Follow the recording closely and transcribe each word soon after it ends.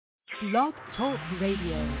Blog Talk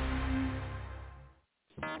Radio.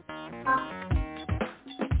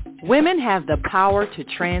 Women have the power to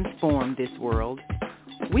transform this world.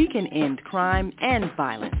 We can end crime and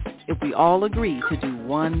violence if we all agree to do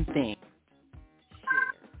one thing.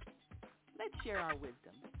 Share. Let's share our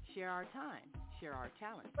wisdom, share our time, share our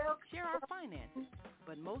talent, share our finances.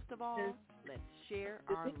 But most of all, let's share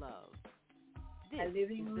our love. This is the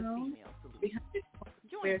Female Solution.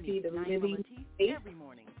 Join me, Naima Latif, every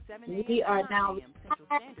morning, 7 a.m. to 9 a.m. Central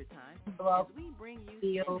Standard Time, as we bring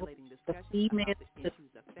you stimulating discussions about the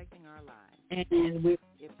issues affecting our lives. And if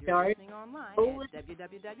you're listening online at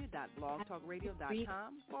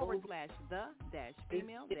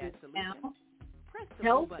www.blogtalkradio.com/the-female-solution, press the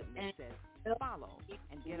blue button that says follow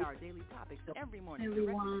and get our daily topics every morning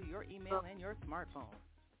directly to your email and your smartphone.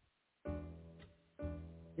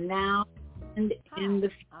 Now, I'm Naima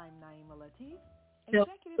Latif,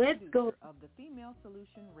 executive producer of the Female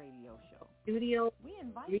Solution Radio Show. Studio. We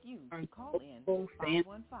invite you to call in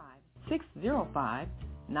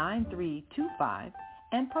 515-605-9325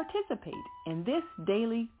 and participate in this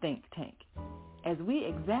daily think tank as we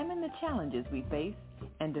examine the challenges we face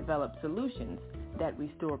and develop solutions that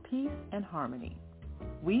restore peace and harmony.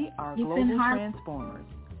 We are global transformers,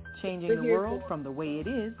 changing the world from the way it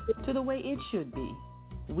is to the way it should be.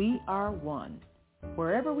 We are one.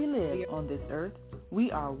 Wherever we live on this earth,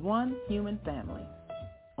 we are one human family.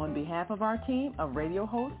 On behalf of our team of radio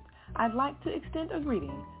hosts, I'd like to extend a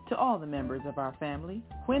greeting to all the members of our family,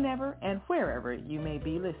 whenever and wherever you may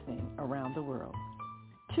be listening around the world.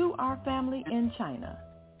 To our family in China,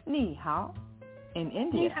 Ni Hao. In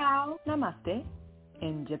India, Ni Hao. Namaste.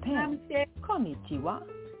 In Japan, Namaste. Konnichiwa.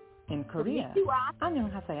 In Korea,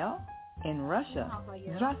 Annyeonghaseyo. In Russia,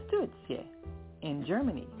 Здравствуйте. In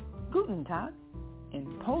Germany, Guten Tag. In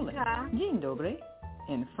Poland, Dzień dobry.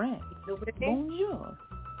 In France, bonjour.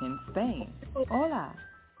 In Spain, hola.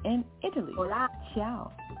 In Italy,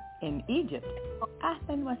 ciao. In Egypt,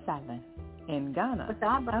 ahlan wa sahlan. In Ghana,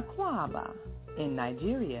 akwaba. In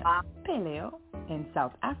Nigeria, peleo. In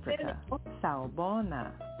South Africa,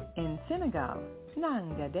 sawubona. In Senegal,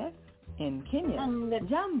 nangadef. In Kenya,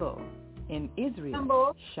 jambo. In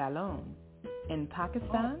Israel, shalom. In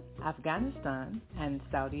Pakistan, Afghanistan, and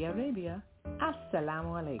Saudi Arabia,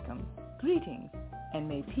 assalamu alaikum. Greetings, and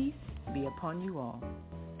may peace be upon you all.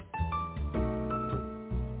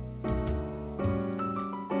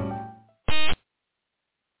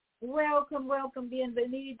 Welcome,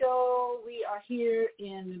 bienvenido. We are here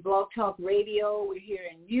in Blog Talk Radio. We're here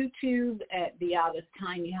in YouTube at Viyahta's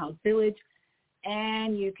Tiny House Village.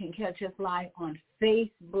 And you can catch us live on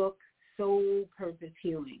Facebook, Soul Purpose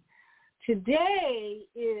Healing. Today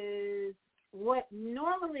is what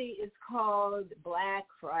normally is called Black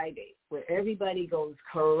Friday, where everybody goes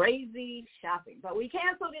crazy shopping. But we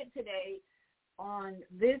canceled it today. On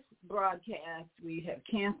this broadcast, we have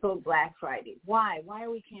canceled Black Friday. Why? Why are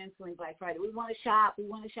we canceling Black Friday? We want to shop.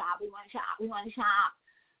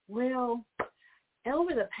 Well,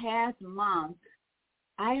 over the past month,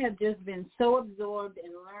 I have just been so absorbed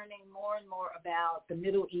in learning more and more about the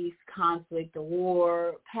Middle East conflict, the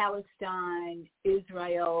war, Palestine,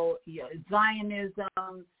 Israel,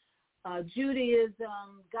 Zionism,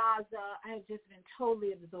 Judaism, Gaza. I have just been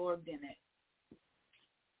totally absorbed in it.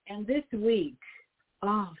 And this week,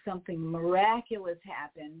 something miraculous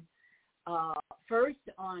happened. First,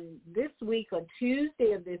 on this week, on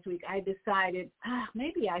Tuesday of this week, I decided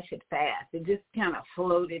maybe I should fast. It just kind of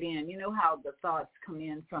floated in. You know how the thoughts come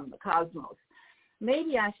in from the cosmos.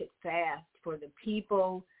 Maybe I should fast for the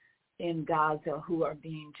people in Gaza who are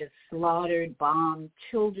being just slaughtered, bombed,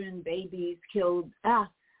 children, babies killed,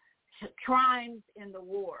 crimes in the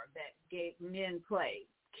war that gave men play.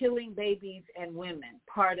 Killing babies and women,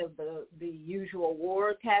 part of the usual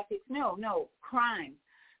war tactics. No, crimes.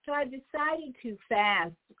 So I decided to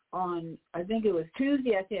fast on, I think it was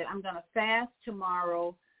Tuesday. I said, I'm going to fast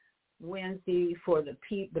tomorrow, Wednesday, for the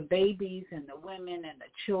babies and the women and the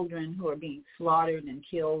children who are being slaughtered and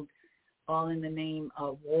killed, all in the name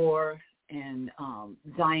of war and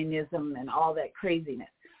Zionism and all that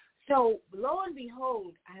craziness. So lo and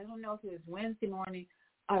behold, I don't know if it was Wednesday morning,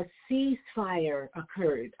 a ceasefire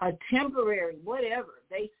occurred, a temporary, whatever.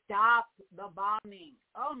 They stopped the bombing.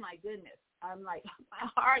 Oh, my goodness. I'm like, my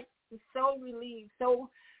heart is so relieved, so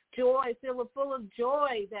full of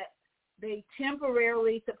joy that they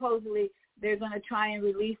temporarily, supposedly, they're going to try and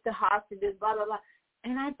release the hostages, blah, blah, blah.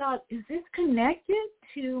 And I thought, is this connected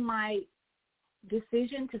to my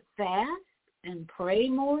decision to fast and pray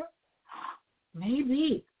more?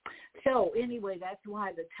 Maybe. So anyway, that's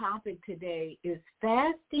why the topic today is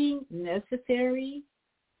fasting necessary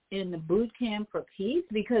in the Bootcamp for Peace,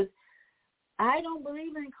 because I don't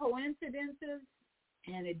believe in coincidences,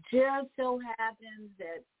 and it just so happens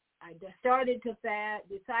that I decided to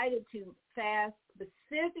fast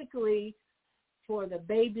specifically for the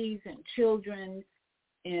babies and children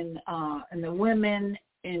and the women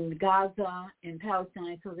in Gaza and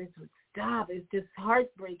Palestine, so this would stop. It's just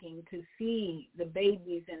heartbreaking to see the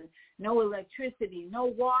babies and no electricity, no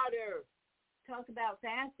water. Talk about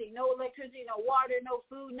fasting, no electricity, no water, no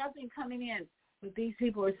food, nothing coming in. But these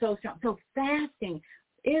people are so strong. So fasting,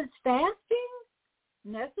 is fasting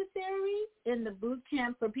necessary in the boot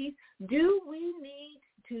camp for peace? Do we need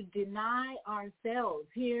to deny ourselves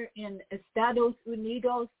here in Estados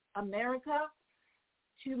Unidos, America,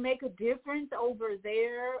 to make a difference over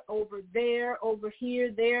there, over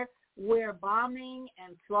here, there, where bombing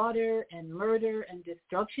and slaughter and murder and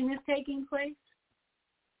destruction is taking place?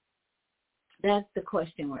 That's the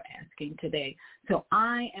question we're asking today. So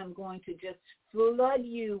I am going to just flood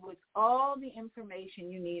you with all the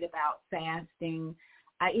information you need about fasting.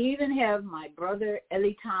 I even have my brother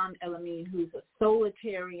Elitan Elamin, who's a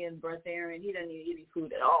solitarian breatharian. He doesn't eat any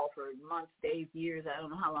food at all for months, days, years. I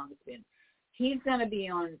don't know how long it's been. He's going to be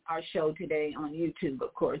on our show today on YouTube,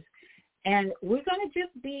 of course. And we're going to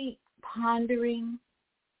just be pondering,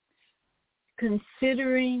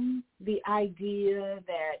 considering the idea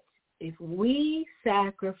that if we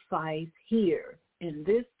sacrifice here in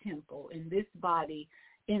this temple, in this body,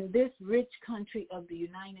 in this rich country of the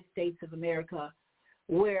United States of America,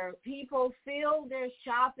 where people fill their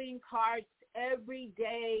shopping carts every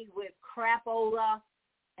day with crapola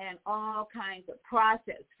and all kinds of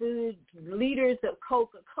processed food, liters of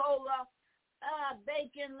Coca-Cola,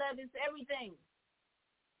 bacon, lettuce, everything.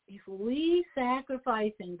 If we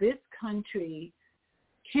sacrifice in this country,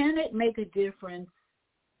 can it make a difference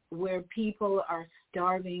where people are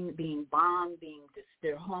starving, being bombed,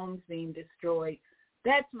 their homes being destroyed?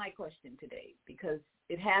 That's my question today, because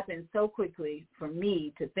it happened so quickly for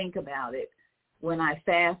me to think about it when I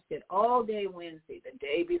fasted all day Wednesday, the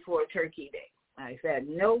day before Turkey Day. I had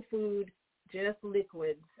no food, just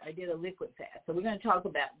liquids. I did a liquid fast. So we're going to talk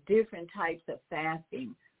about different types of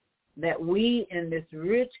fasting that we in this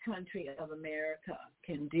rich country of America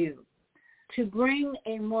can do to bring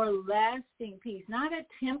a more lasting peace, not a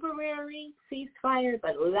temporary ceasefire,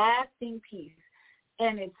 but lasting peace.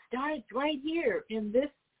 And it starts right here in this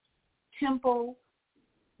temple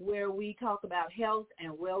where we talk about health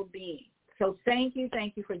and well-being. So thank you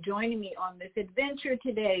for joining me on this adventure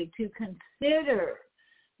today to consider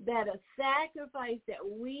that a sacrifice that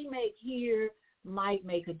we make here might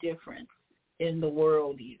make a difference in the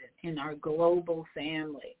world, even in our global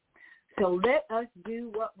family. So let us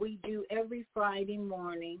do what we do every Friday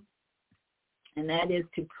morning, and that is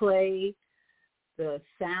to play the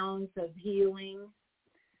sounds of healing,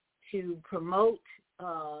 to promote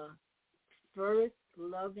first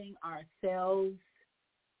loving ourselves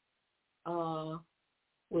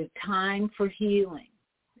with time for healing.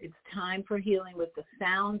 It's time for healing with the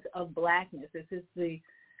sounds of blackness. This is the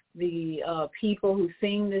people who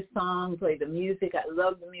sing this song, play the music. I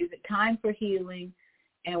love the music. Time for healing.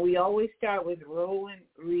 And we always start with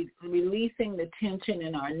releasing the tension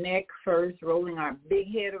in our neck first, rolling our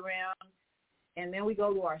big head around. And then we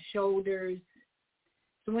go to our shoulders,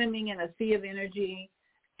 swimming in a sea of energy.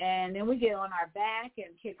 And then we get on our back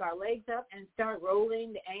and kick our legs up and start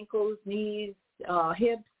rolling the ankles, knees,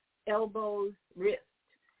 hips, elbows, wrists.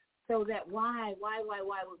 So that why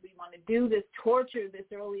would we want to do this torture this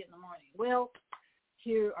early in the morning? Well,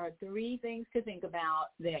 here are 3 things to think about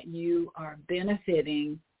that you are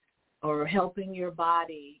benefiting or helping your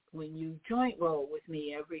body when you joint roll with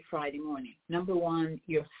me every Friday morning. Number 1,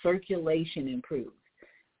 your circulation improves.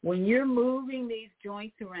 When you're moving these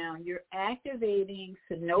joints around, you're activating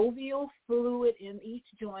synovial fluid in each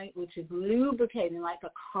joint, which is lubricating like a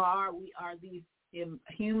car. We are these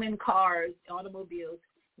human cars, automobiles,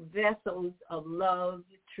 vessels of love,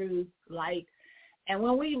 truth, light. And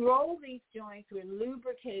when we roll these joints, we're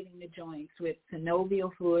lubricating the joints with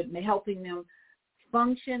synovial fluid and helping them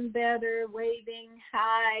function better, waving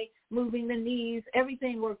high, moving the knees.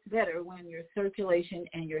 Everything works better when your circulation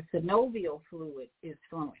and your synovial fluid is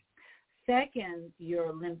flowing. Second,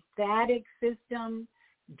 your lymphatic system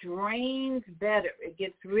drains better. It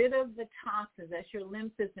gets rid of the toxins. That's your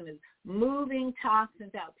lymph system is moving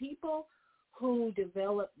toxins out. People who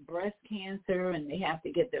develop breast cancer and they have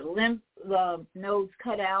to get their lymph nodes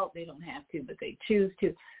cut out, they don't have to, but they choose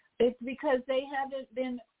to. It's because they haven't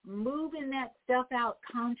been moving that stuff out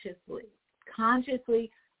consciously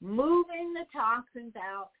moving the toxins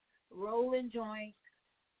out, rolling joints.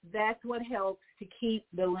 That's what helps to keep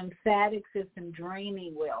the lymphatic system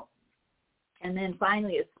draining well. And then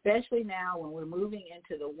finally, especially now when we're moving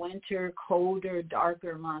into the winter, colder,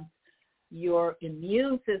 darker months, your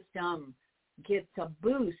immune system gets a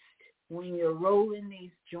boost when you're rolling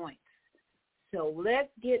these joints. So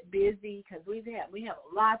let's get busy because we have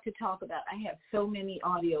a lot to talk about. I have so many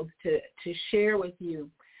audios to share with you.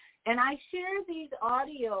 And I share these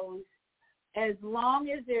audios as long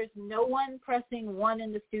as there's no one pressing one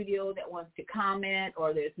in the studio that wants to comment,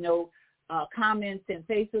 or there's no comments in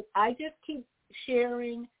Facebook. I just keep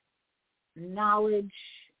sharing knowledge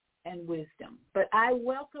and wisdom. But I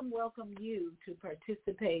welcome you to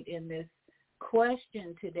participate in this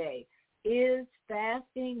question today. Is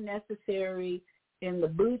fasting necessary in the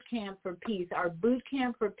Bootcamp for Peace? Our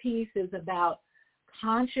Bootcamp for Peace is about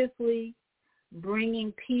consciously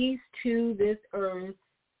bringing peace to this earth,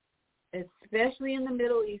 especially in the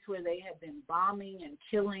Middle East where they have been bombing and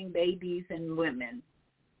killing babies and women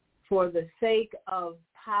for the sake of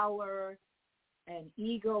power and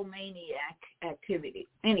egomaniac activity.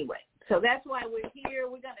 Anyway, so that's why we're here.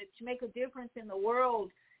 We're going to make a difference in the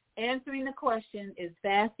world. Answering the question, is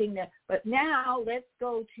fasting that? But now let's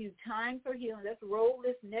go to time for healing. Let's roll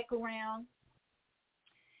this neck around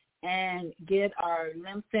and get our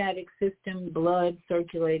lymphatic system, blood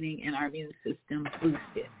circulating, and our immune system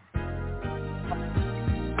boosted.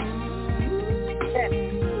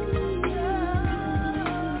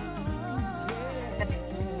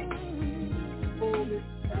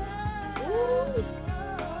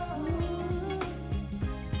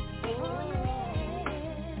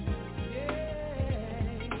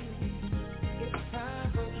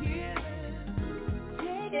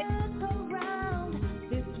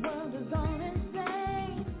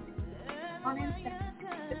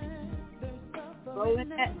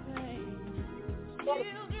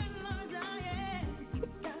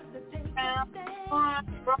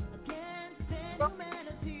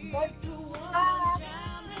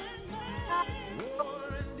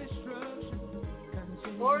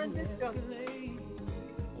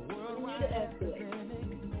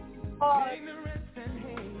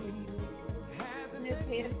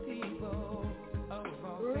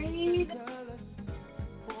 Breathe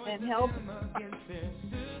and help.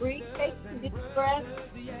 Breathe, take a deep breath.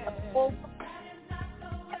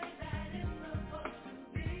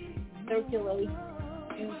 Circulate.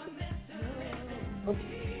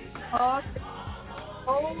 Pause.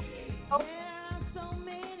 Hold.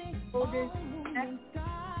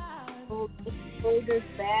 Shoulders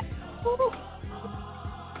back. Shoulders back.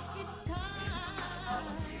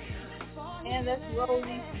 And let's roll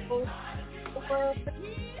these over.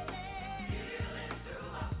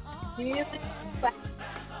 Feeling back.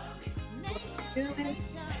 Feeling.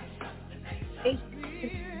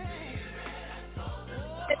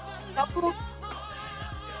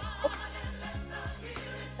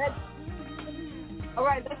 All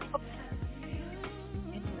right, let's go.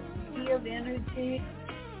 Sea of energy.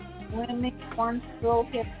 Swimming one stroke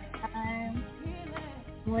at a time.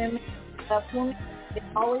 Swimming. It's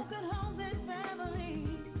always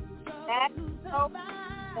that stroke.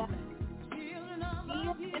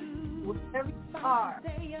 Wherever you are.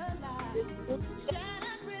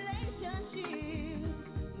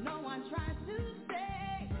 No one tries to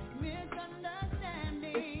say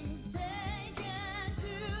misunderstanding. Take it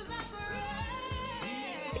to the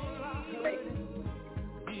grave.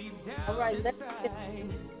 All right, let's get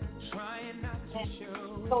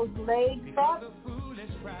those legs up.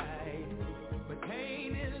 But pain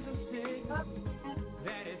is a sickness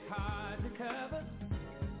that is hard to cover,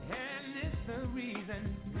 and it's the reason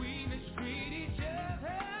we mistreat each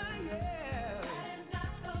other. Yeah, that is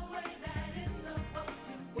not the way that it's supposed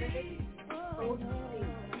to be. We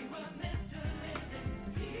were meant to live in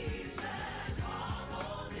peace and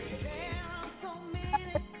harmony. There are so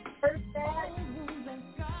many wounds and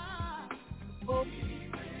scars. It's time for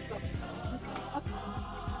healing.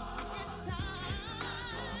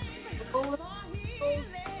 Oh yeah.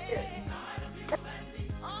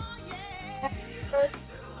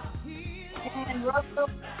 And Russell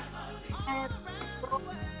and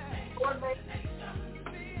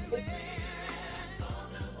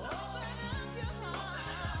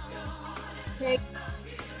take,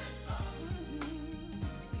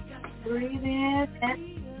 breathe in and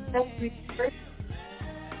just reverse.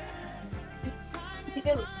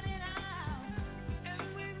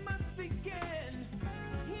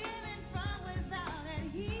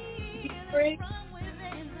 Breathe.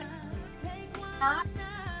 Not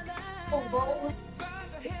rolling.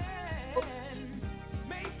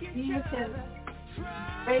 You can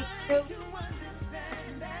break through.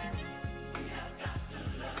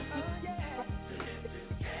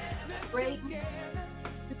 Break.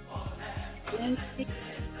 and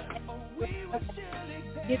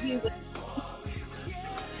give you the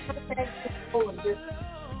perfect control of this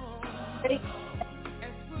great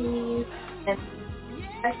peace and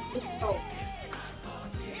control.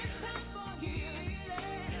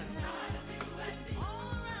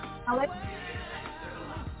 Now let's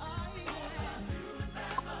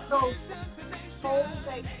go hold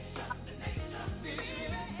that.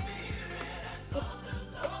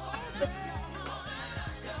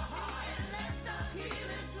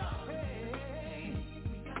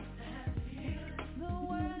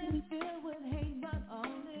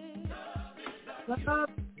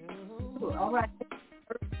 All right.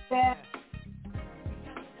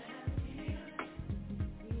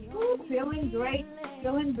 Ooh, feeling great.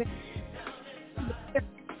 Feeling great.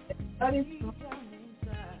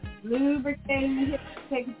 Lubricating the hips.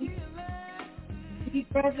 Take a deep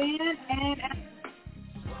breath in and out.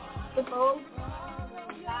 The both.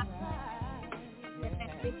 And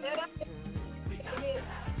take that up.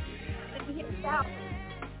 Take the hips out.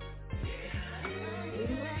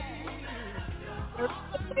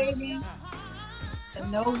 Circulating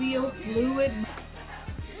synovial fluid.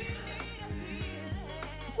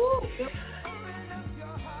 Woo.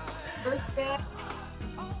 First step.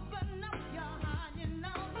 Oh.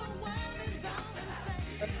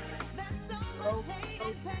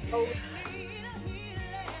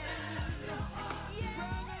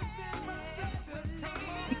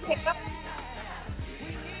 Pick up.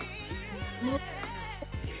 Move.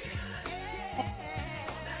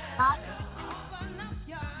 Stop.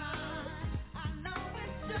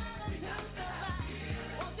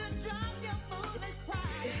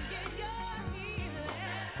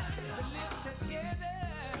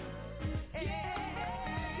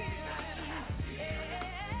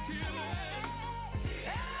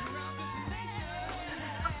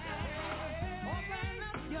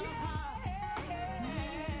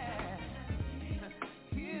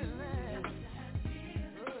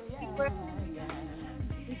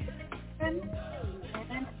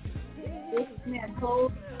 And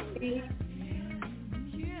hold the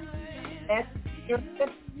that's your hip.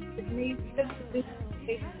 It needs to be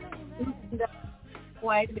loosened up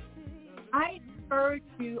quite a bit. I encourage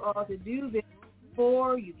you all to do this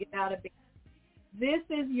before you get out of bed. This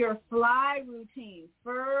is your fly routine.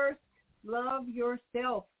 First, love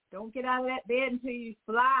yourself. Don't get out of that bed until you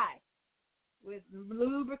fly with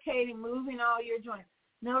lubricating, moving all your joints.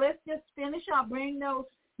 Now let's just finish off. Bring those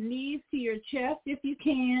knees to your chest if you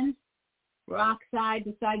can. Rock side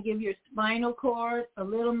to side. Give your spinal cord a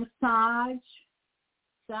little massage,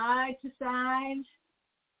 side to side.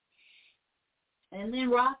 And then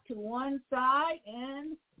rock to one side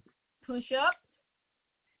and push up.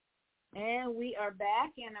 And we are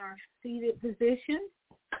back in our seated position.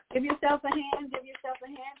 Give yourself a hand. Give yourself a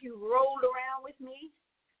hand. You rolled around with me.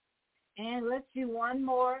 And let's do one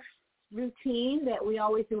more routine that we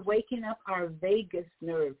always do, waking up our vagus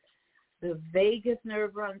nerve. The vagus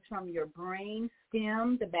nerve runs from your brain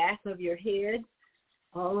stem, the back of your head,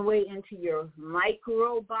 all the way into your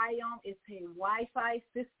microbiome. It's a Wi-Fi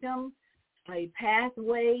system, a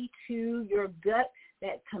pathway to your gut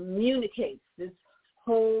that communicates. This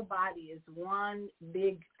whole body is one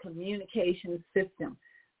big communication system.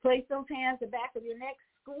 Place those hands at the back of your neck,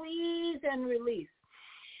 squeeze and release.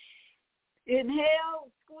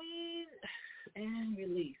 Inhale, squeeze, and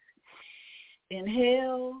release.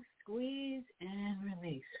 Inhale, squeeze, and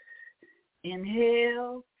release.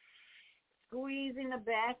 Inhale, squeezing the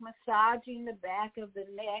back, massaging the back of the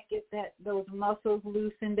neck, get those muscles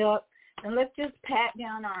loosened up. And let's just pat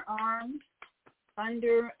down our arms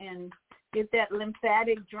under and get that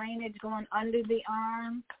lymphatic drainage going under the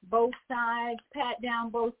arm, both sides. Pat down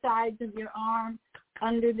both sides of your arm,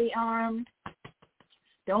 under the arm.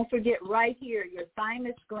 Don't forget right here, your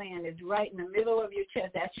thymus gland is right in the middle of your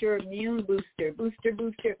chest. That's your immune booster.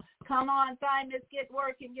 Booster. Come on, thymus, get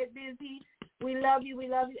working, get busy. We love you.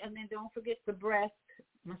 And then don't forget the breast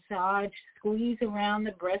massage. Squeeze around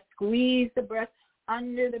the breast. Squeeze the breast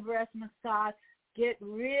under the breast massage. Get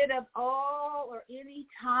rid of all or any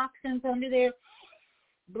toxins under there.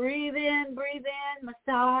 Breathe in,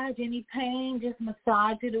 massage. Any pain, just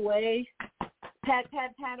massage it away. Pat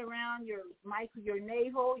around your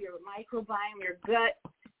navel, your microbiome, your gut.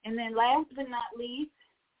 And then last but not least,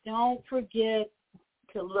 don't forget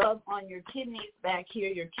to love on your kidneys back here.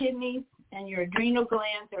 Your kidneys and your adrenal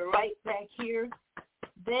glands are right back here.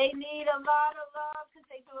 They need a lot of love because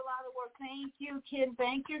they do a lot of work. Thank you,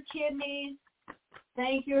 Thank your kidneys.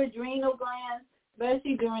 Thank your adrenal glands,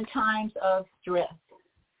 especially during times of stress.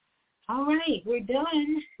 All right, we're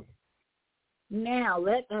done. Now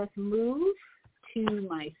let us move to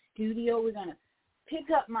my studio. We're going to pick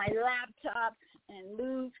up my laptop and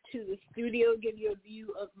move to the studio, give you a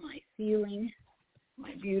view of my ceiling,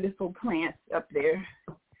 my beautiful plants up there.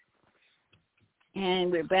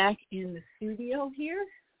 And we're back in the studio here.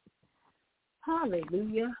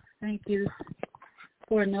 Hallelujah. Thank you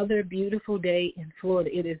for another beautiful day in Florida.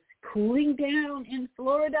 It is cooling down in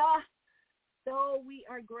Florida. So we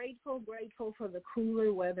are grateful for the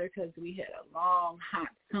cooler weather because we had a long, hot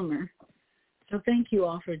summer. So thank you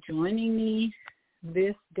all for joining me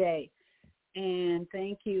this day. And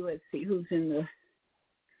thank you. Let's see who's in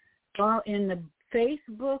the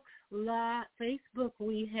Facebook live. Facebook,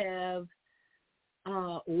 we have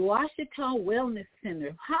Washita Wellness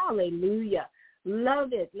Center. Hallelujah.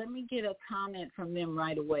 Love it. Let me get a comment from them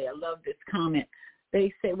right away. I love this comment.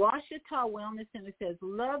 They say, Washita Wellness Center says,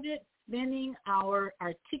 love it, spinning our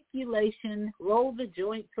articulation, roll the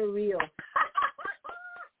joint for real.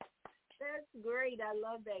 That's great. I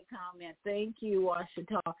love that comment. Thank you,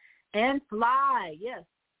 Washita. And fly. Yes,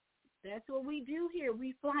 that's what we do here.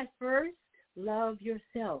 We fly first. Love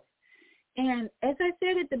yourself. And as I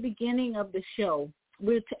said at the beginning of the show,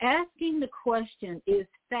 we're asking the question, is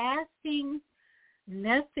fasting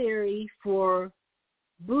necessary for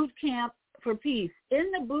Bootcamp for Peace? In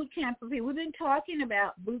the Bootcamp for Peace, we've been talking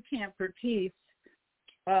about Bootcamp for Peace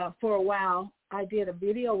for a while. I did a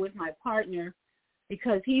video with my partner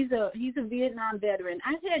because he's a Vietnam veteran.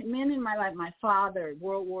 I've had men in my life. My father,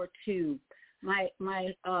 World War II. My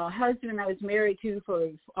husband I was married to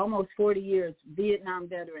for almost 40 years, Vietnam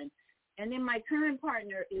veteran. And then my current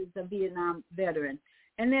partner is a Vietnam veteran.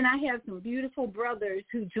 And then I have some beautiful brothers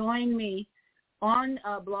who join me on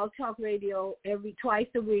Blog Talk Radio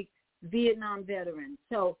twice a week, Vietnam veterans.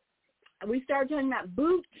 So we started talking about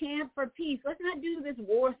boot camp for peace. Let's not do this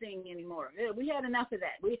war thing anymore. We had enough of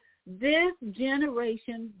that. This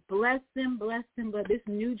generation, bless them, but this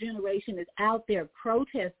new generation is out there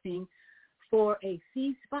protesting for a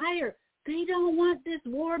ceasefire. They don't want this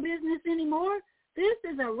war business anymore. This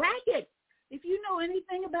is a racket. If you know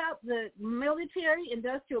anything about the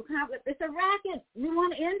military-industrial complex, it's a racket. We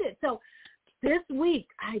want to end it. So this week,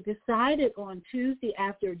 I decided on Tuesday,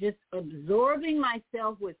 after just absorbing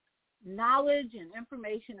myself with knowledge and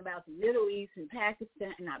information about the Middle East and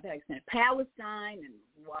Palestine and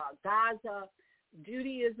Gaza,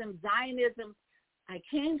 Judaism, Zionism, I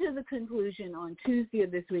came to the conclusion on Tuesday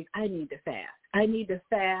of this week, I need to fast. I need to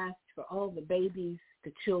fast for all the babies,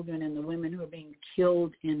 the children, and the women who are being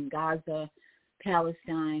killed in Gaza,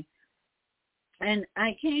 Palestine. And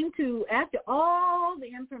I came to, after all the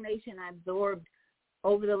information I absorbed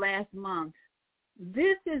over the last month,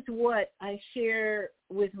 this is what I share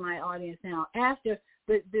with my audience now. After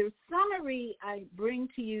the summary I bring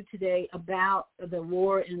to you today about the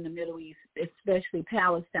war in the Middle East, especially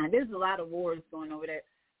Palestine. There's a lot of wars going over there.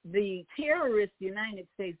 The terrorists, the United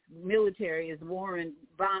States military, is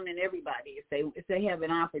bombing everybody. If they have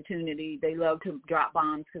an opportunity, they love to drop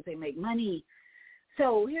bombs because they make money.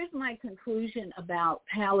 So here's my conclusion about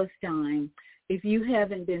Palestine. If you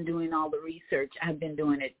haven't been doing all the research, I've been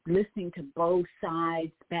doing it, listening to both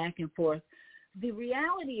sides back and forth. The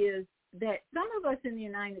reality is that some of us in the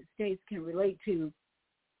United States can relate to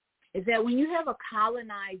is that when you have a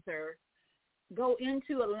colonizer go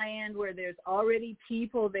into a land where there's already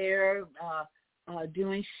people there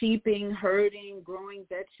doing sheeping, herding, growing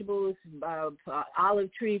vegetables,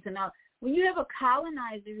 olive trees and all. When you have a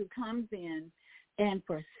colonizer who comes in and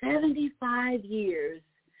for 75 years,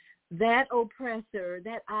 that oppressor,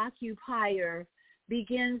 that occupier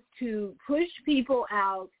begins to push people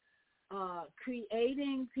out,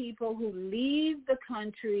 creating people who leave the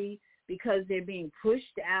country because they're being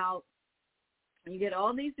pushed out. You get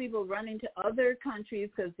all these people running to other countries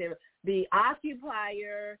because they're the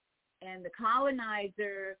occupier and the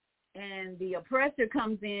colonizer and the oppressor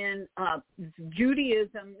comes in.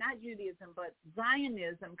 Judaism, not Judaism, but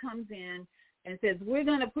Zionism comes in and says, we're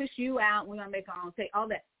going to push you out. We're going to make our own state. All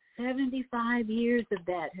that. 75 years of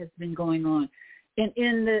that has been going on. And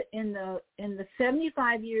in the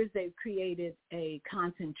 75 years, they've created a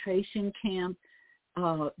concentration camp.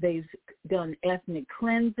 They've done ethnic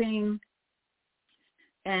cleansing,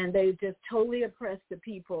 and they've just totally oppressed the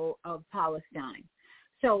people of Palestine.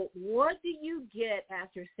 So what do you get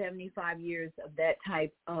after 75 years of that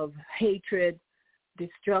type of hatred,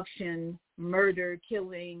 destruction, murder,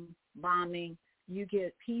 killing, bombing? You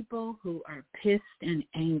get people who are pissed and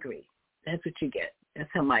angry. That's what you get.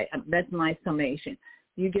 That's my summation.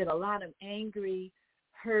 You get a lot of angry,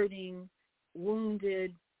 hurting,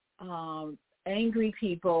 wounded, angry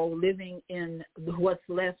people living in what's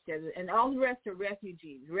left of it. And all the rest are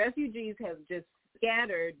refugees. Refugees have just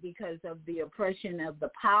scattered because of the oppression of the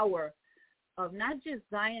power of not just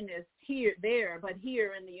Zionists there, but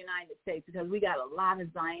here in the United States, because we got a lot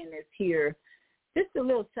of Zionists here. Just a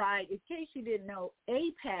little side, in case you didn't know,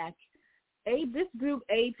 AIPAC, this group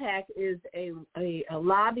AIPAC is a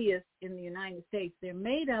lobbyist in the United States. They're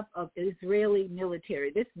made up of Israeli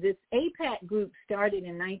military. This AIPAC group started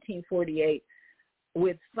in 1948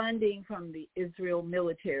 with funding from the Israel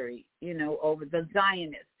military, over the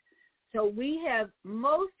Zionists. So we have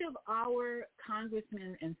most of our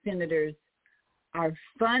congressmen and senators are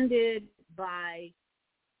funded by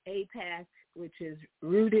AIPAC, which is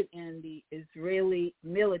rooted in the Israeli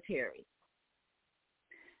military.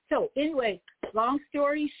 So anyway, long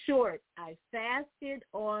story short, I fasted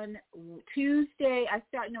on Tuesday.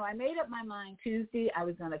 I made up my mind Tuesday I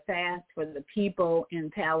was going to fast for the people in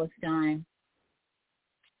Palestine,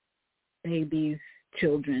 babies,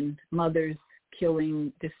 children, mothers,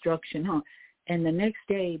 killing, destruction, And the next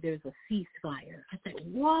day there's a ceasefire. I said,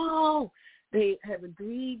 whoa, they have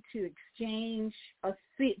agreed to exchange a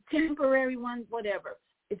temporary one, whatever.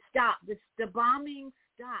 It stopped. The bombing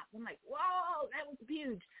stopped. I'm like, whoa, that was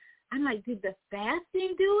huge. I'm like, did the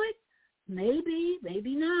fasting do it? Maybe,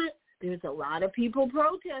 maybe not. There's a lot of people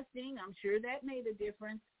protesting. I'm sure that made a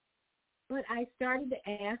difference. But I started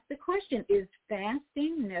to ask the question, is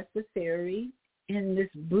fasting necessary in this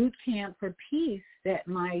boot camp for peace that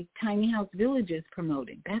my tiny house village is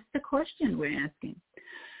promoting? That's the question we're asking.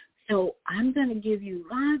 So I'm going to give you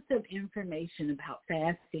lots of information about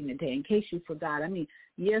fasting today, in case you forgot. I mean,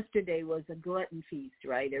 yesterday was a glutton feast,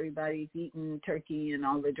 right? Everybody's eating turkey and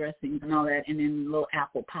all the dressings and all that, and then a little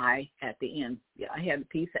apple pie at the end. Yeah, I had a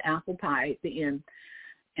piece of apple pie at the end,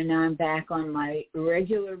 and now I'm back on my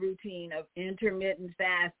regular routine of intermittent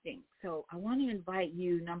fasting. So I want to invite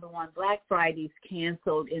you, number one, Black Friday's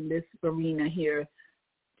canceled in this arena here.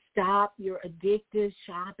 Stop your addictive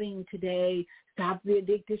shopping today. Stop the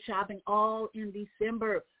addictive shopping all in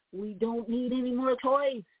December. We don't need any more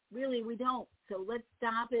toys. Really, we don't. So let's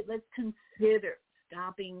stop it. Let's consider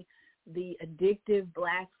stopping the addictive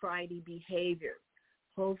Black Friday behavior.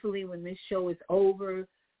 Hopefully when this show is over,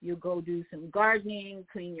 you'll go do some gardening,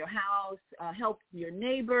 clean your house, help your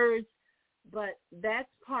neighbors. But that's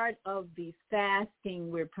part of the fasting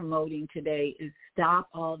we're promoting today, is stop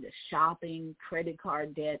all the shopping, credit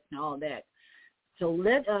card debt, and all that. So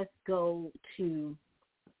let us go to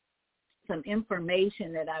some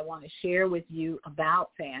information that I want to share with you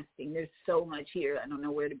about fasting. There's so much here. I don't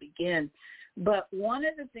know where to begin. But one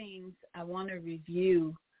of the things I want to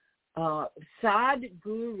review,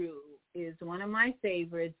 Sadhguru is one of my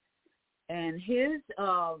favorites. And his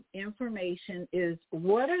information is,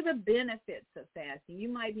 what are the benefits of fasting? You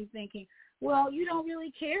might be thinking, well, you don't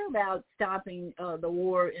really care about stopping the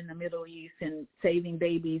war in the Middle East and saving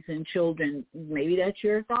babies and children. Maybe that's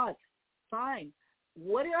your thoughts. Fine.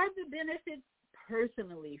 What are the benefits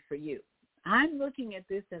personally for you? I'm looking at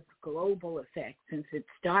this as a global effect, since it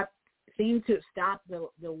seemed to stop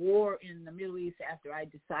the war in the Middle East after I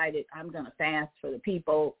decided I'm going to fast for the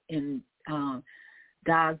people in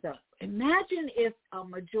Gaza. Imagine if a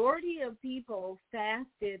majority of people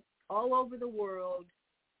fasted all over the world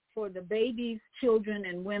for the babies, children,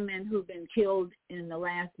 and women who've been killed in the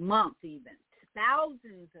last month even.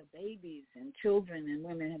 Thousands of babies and children and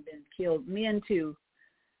women have been killed, men too,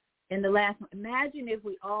 in the last month. Imagine if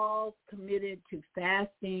we all committed to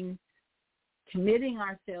fasting, committing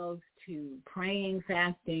ourselves to praying,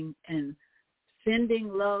 fasting, and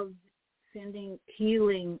sending love, sending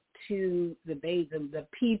healing to the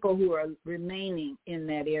people who are remaining in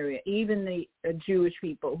that area, even the Jewish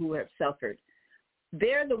people who have suffered.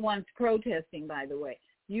 They're the ones protesting, by the way.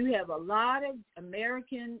 You have a lot of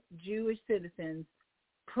American Jewish citizens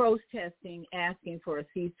protesting, asking for a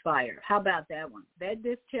ceasefire. How about that one? That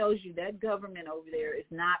just tells you that government over there is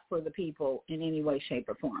not for the people in any way, shape,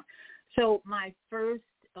 or form. So my first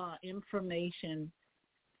information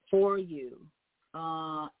for you,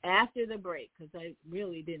 after the break, because I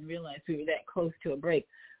really didn't realize we were that close to a break,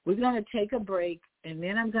 we're going to take a break, and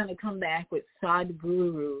then I'm going to come back with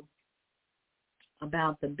Sadhguru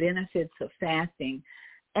about the benefits of fasting.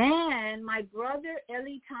 And my brother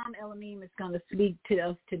Eli Tom Elamim is going to speak to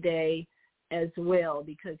us today as well,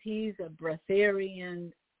 because he's a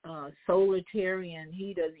breatharian, solitarian.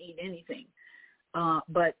 He doesn't eat anything.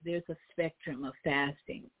 But there's a spectrum of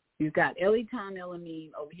fasting. You've got Eli Tom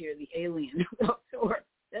Elamim over here, the alien of sorts.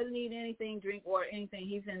 Doesn't eat anything, drink water, anything.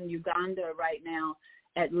 He's in Uganda right now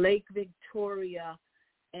at Lake Victoria,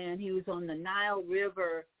 and he was on the Nile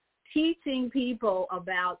River teaching people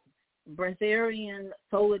about breatharian,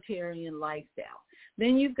 solitarian lifestyle.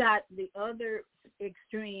 Then you've got the other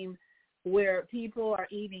extreme, where people are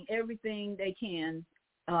eating everything they can,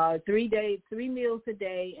 3 meals a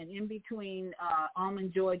day, and in between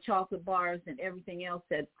Almond Joy chocolate bars and everything else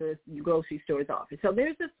that the grocery stores offer. So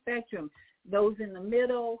there's a spectrum. Those in the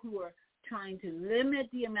middle who are trying to limit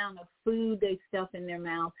the amount of food they stuff in their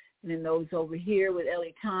mouth, and then those over here with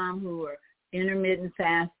Ellie Tom who are intermittent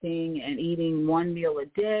fasting and eating 1 meal a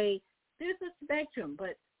day. There's a spectrum,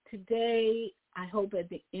 but today I hope at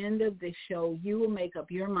the end of this show you will make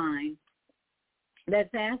up your mind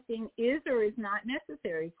that fasting is or is not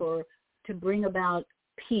necessary to bring about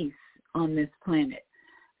peace on this planet.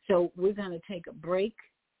 So we're going to take a break,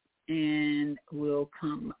 and we'll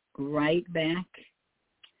come right back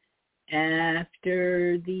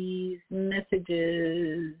after these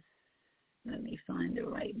messages. Let me find the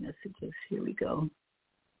right messages. Here we go.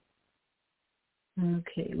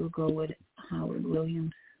 Okay, we'll go with Howard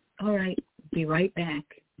Williams. All right, be right back.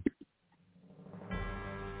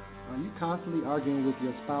 Are you constantly arguing with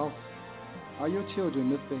your spouse? Are your children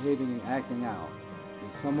misbehaving and acting out?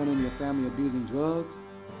 Is someone in your family abusing drugs?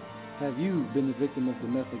 Have you been the victim of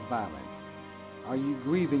domestic violence? Are you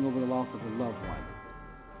grieving over the loss of a loved one?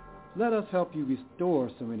 Let us help you restore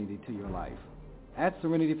serenity to your life. At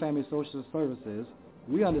Serenity Family Social Services,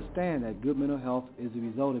 we understand that good mental health is the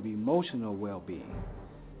result of emotional well-being.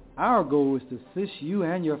 Our goal is to assist you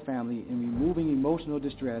and your family in removing emotional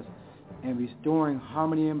distress and restoring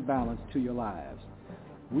harmony and balance to your lives.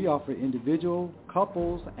 We offer individual,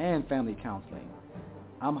 couples, and family counseling.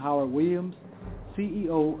 I'm Howard Williams,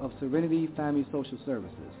 CEO of Serenity Family Social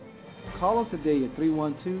Services. Call us today at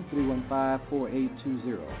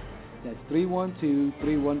 312-315-4820. That's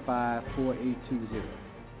 312-315-4820.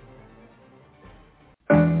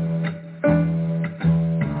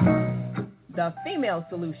 The Female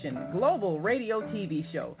Solution Global Radio TV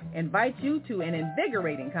Show invites you to an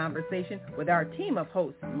invigorating conversation with our team of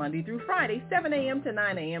hosts Monday through Friday, 7 a.m. to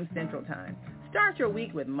 9 a.m. Central Time. Start your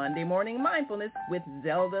week with Monday Morning Mindfulness with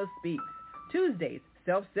Zelda Speaks. Tuesdays,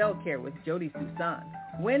 Self-Cell Care with Jody Susan.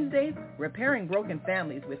 Wednesdays, Repairing Broken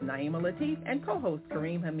Families with Naima Latif and co-host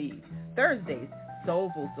Kareem Hamid. Thursdays,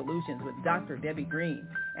 Soulful Solutions with Dr. Debbie Green.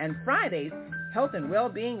 And Fridays, Health and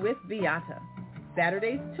Wellbeing with Viyahta.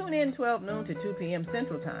 Saturdays, tune in 12 noon to 2 p.m.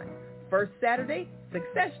 Central Time. First Saturday,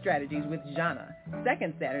 Success Strategies with Jana.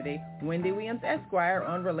 Second Saturday, Wendy Williams Esquire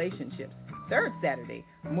on relationships. Third Saturday,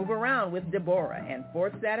 Move Around with Deborah. And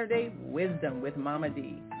fourth Saturday, Wisdom with Mama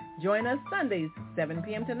D. Join us Sundays, 7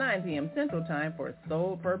 p.m. to 9 p.m. Central Time for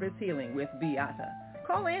Soul Purpose Healing with Viyahta.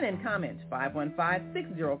 Call in and comment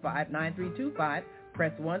 515-605-9325.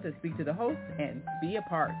 Press 1 to speak to the host and be a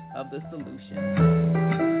part of the solution.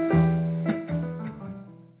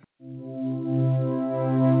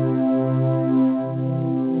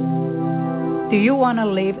 Do you want to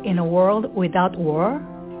live in a world without war?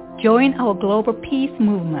 Join our global peace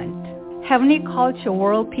movement. Heavenly Culture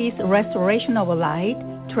World Peace Restoration of Light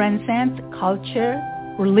transcends culture,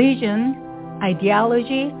 religion,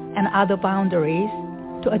 ideology, and other boundaries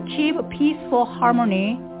to achieve peaceful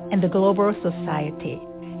harmony in the global society.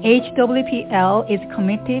 HWPL is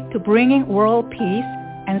committed to bringing world peace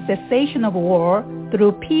and cessation of war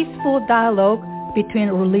through peaceful dialogue between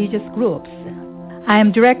religious groups. I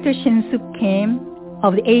am Director Shin-Suk Kim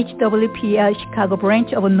of the HWPL Chicago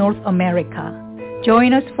branch of North America.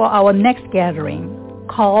 Join us for our next gathering.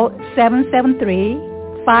 Call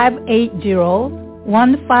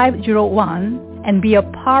 773-580-1501 and be a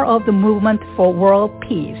part of the movement for world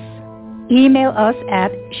peace. Email us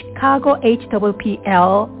at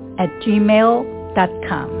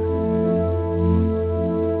chicagohwpl@gmail.com.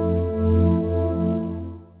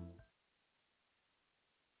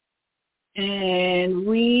 And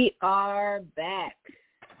we are back.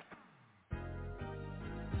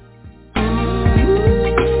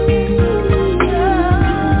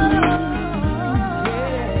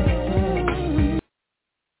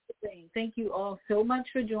 Thank you all so much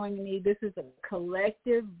for joining me. This is a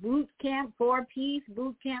collective boot camp for peace,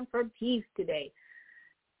 boot camp for peace today.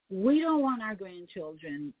 We don't want our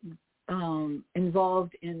grandchildren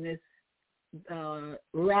involved in this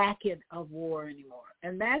racket of war anymore.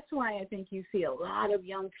 And that's why I think you see a lot of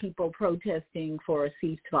young people protesting for a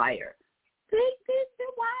ceasefire. They're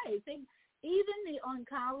wise. Even on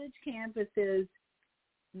college campuses,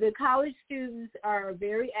 the college students are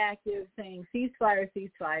very active saying ceasefire,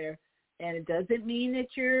 ceasefire. And it doesn't mean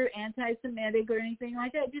that you're anti-Semitic or anything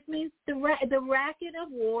like that. It just means the racket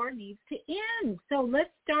of war needs to end. So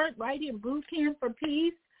let's start right here, boot camp for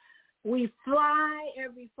peace. We fly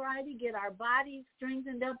every Friday, get our bodies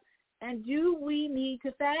strengthened up. And do we need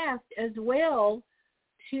to fast as well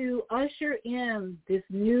to usher in this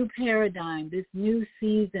new paradigm, this new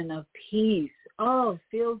season of peace. Oh, it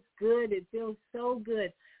feels good. It feels so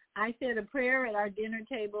good. I said a prayer at our dinner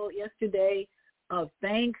table yesterday of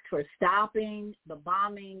thanks for stopping the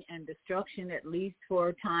bombing and destruction, at least for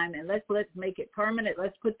a time, and let's make it permanent.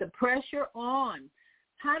 Let's put the pressure on.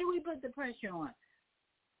 How do we put the pressure on?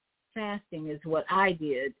 Fasting is what I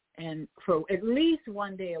did, and for at least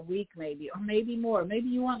one day a week maybe, or maybe more. Maybe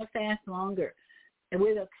you want to fast longer, and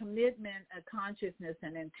with a commitment, a consciousness,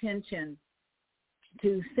 and intention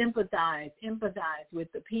to sympathize, empathize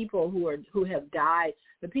with the people who have died,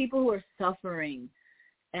 the people who are suffering,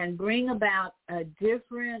 and bring about a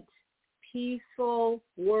different, peaceful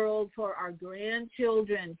world for our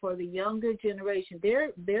grandchildren, for the younger generation.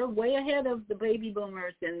 They're way ahead of the baby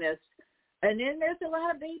boomers in this. And then there's a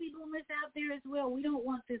lot of baby boomers out there as well. We don't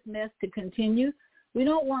want this mess to continue. We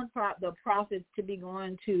don't want the profits to be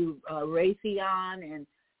going to Raytheon and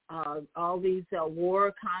all these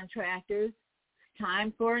war contractors. It's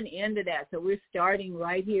time for an end to that. So we're starting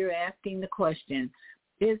right here asking the question,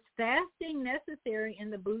 is fasting necessary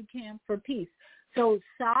in the boot camp for peace? So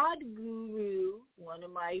Sadhguru, one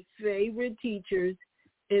of my favorite teachers,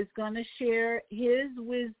 is going to share his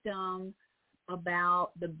wisdom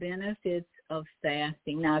about the benefits of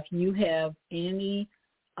fasting. Now, if you have any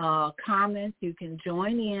comments, you can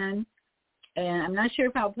join in. And I'm not sure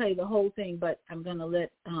if I'll play the whole thing, but I'm going to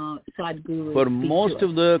let Sadhguru For speak most to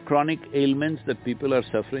of the chronic ailments that people are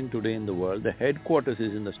suffering today in the world, the headquarters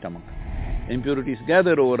is in the stomach. Impurities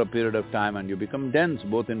gather over a period of time and you become dense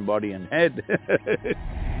both in body and head.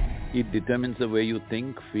 It determines the way you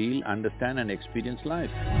think, feel, understand and experience life.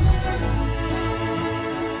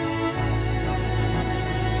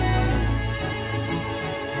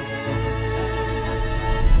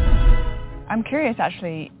 I'm curious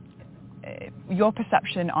actually, your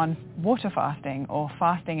perception on water fasting or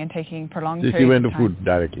fasting and taking prolonged periods She went of to time. food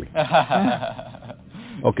directly.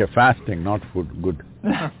 Okay, fasting, not food, good.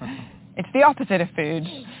 It's the opposite of food.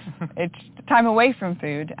 It's time away from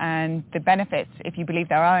food and the benefits, if you believe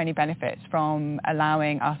there are any benefits from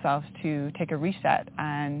allowing ourselves to take a reset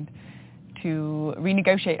and to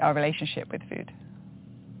renegotiate our relationship with food.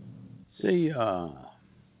 See,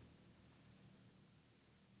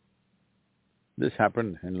 this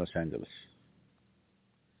happened in Los Angeles.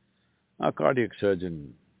 Our cardiac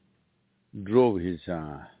surgeon drove his…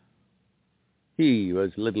 he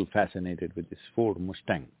was a little fascinated with his Ford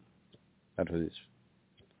Mustang. That was his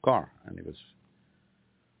car, and he was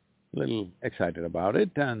a little excited about it,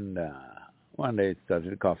 and one day it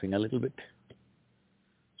started coughing a little bit.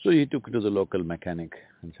 So he took it to the local mechanic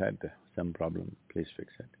and said, some problem, please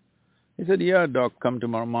fix it. He said, yeah, doc, come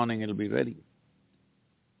tomorrow morning, it'll be ready.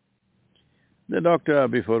 The doctor,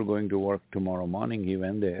 before going to work tomorrow morning, he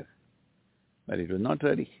went there, but it was not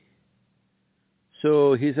ready.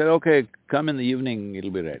 So he said, okay, come in the evening,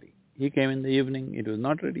 it'll be ready. He came in the evening, it was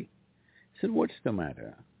not ready. He said, what's the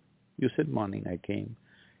matter? You said morning, I came.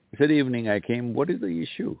 He said, evening, I came, what is the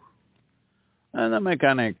issue? And the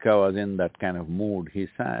mechanic was in that kind of mood. He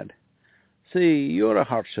said, see, you're a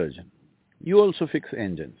heart surgeon. You also fix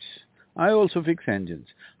engines. I also fix engines.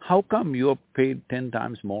 How come you're paid 10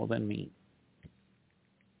 times more than me?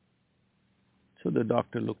 So the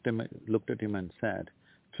doctor looked at him and said,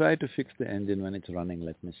 try to fix the engine when it's running,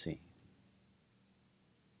 let me see.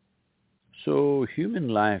 So human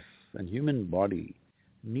life and human body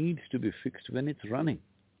needs to be fixed when it's running,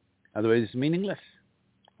 otherwise it's meaningless.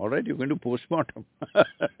 All right, you're going to postmortem.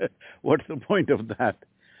 What's the point of that?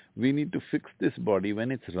 We need to fix this body when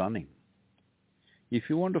it's running. If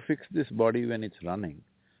you want to fix this body when it's running,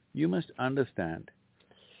 you must understand,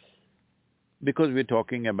 because we're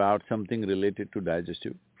talking about something related to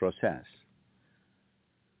digestive process,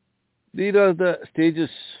 these are the stages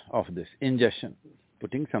of this: ingestion,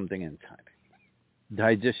 putting something inside;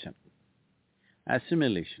 digestion,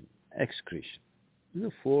 assimilation, excretion. These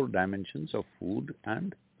are 4 dimensions of food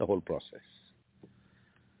and the whole process.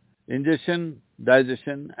 Ingestion,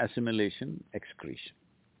 digestion, assimilation, excretion.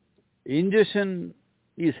 Ingestion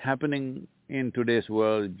is happening in today's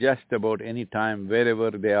world just about any time,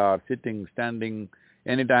 wherever they are, sitting, standing,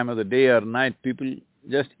 any time of the day or night, people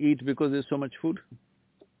just eat because there's so much food.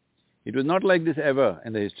 It was not like this ever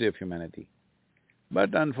in the history of humanity.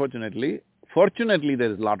 But unfortunately, fortunately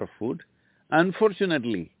there is a lot of food.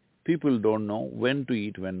 Unfortunately, people don't know when to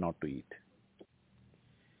eat, when not to eat.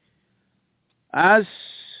 As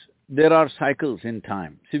there are cycles in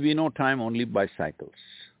time, see, we know time only by cycles.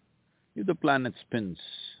 If the planet spins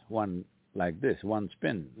one like this, one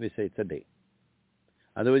spin, we say it's a day.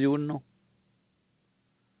 Otherwise you wouldn't know.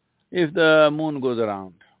 If the moon goes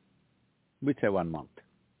around, we say 1 month.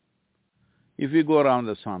 If we go around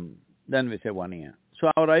the sun, then we say 1 year.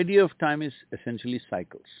 So our idea of time is essentially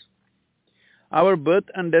cycles. Our birth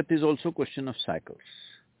and death is also a question of cycles.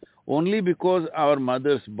 Only because our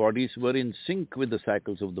mothers' bodies were in sync with the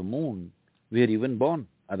cycles of the moon, we are even born,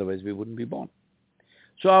 otherwise we wouldn't be born.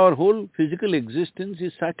 So our whole physical existence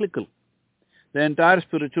is cyclical. The entire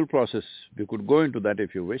spiritual process, we could go into that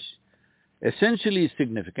if you wish, essentially is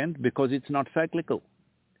significant because it's not cyclical.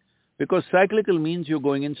 Because cyclical means you're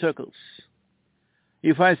going in circles.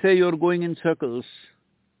 If I say you're going in circles,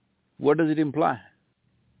 what does it imply?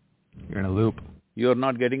 You're in a loop. You're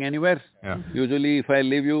not getting anywhere. Yeah. Usually if I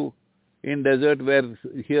leave you in desert where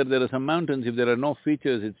here there are some mountains, if there are no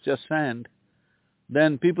features, it's just sand,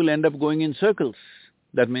 then people end up going in circles.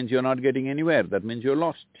 That means you're not getting anywhere, that means you're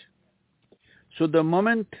lost. So the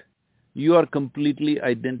moment you are completely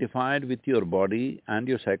identified with your body and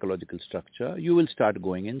your psychological structure, you will start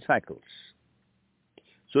going in cycles.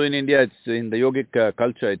 So in India, in the yogic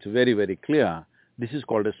culture, it's very, very clear, this is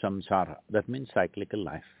called as samsara, that means cyclical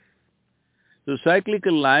life. So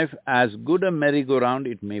cyclical life, as good a merry-go-round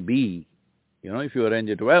it may be, if you arrange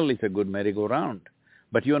it well, it's a good merry-go-round,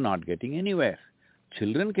 but you're not getting anywhere.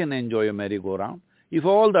 Children can enjoy a merry-go-round. If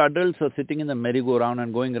all the adults are sitting in the merry-go-round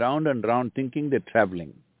and going round and round thinking they're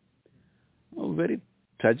traveling, very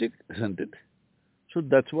tragic, isn't it? So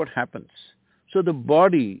that's what happens. So the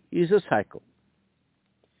body is a cycle.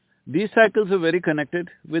 These cycles are very connected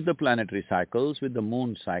with the planetary cycles, with the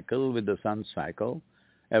moon cycle, with the sun cycle,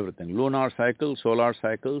 everything. Lunar cycle, solar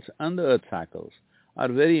cycles and the earth cycles are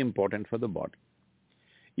very important for the body.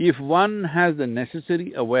 If one has the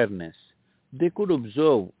necessary awareness, they could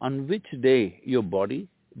observe on which day your body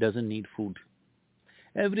doesn't need food.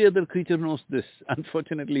 Every other creature knows this.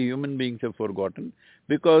 Unfortunately, human beings have forgotten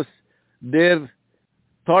because their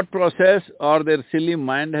thought process or their silly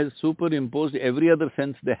mind has superimposed every other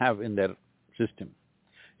sense they have in their system.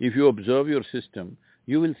 If you observe your system,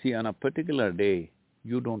 you will see on a particular day,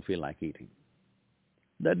 you don't feel like eating.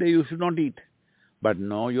 That day you should not eat. But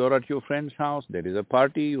no, you're at your friend's house, there is a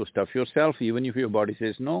party, you stuff yourself, even if your body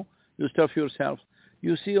says no, you stuff yourself.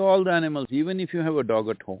 You see all the animals, even if you have a dog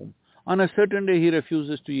at home, on a certain day he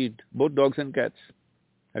refuses to eat, both dogs and cats.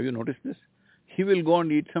 Have you noticed this? He will go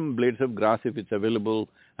and eat some blades of grass if it's available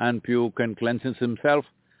and puke and cleanses himself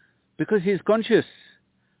because he is conscious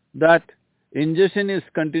that ingestion is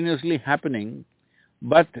continuously happening,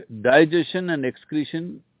 but digestion and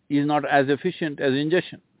excretion is not as efficient as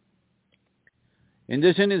ingestion.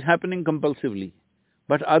 Ingestion is happening compulsively,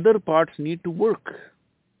 but other parts need to work.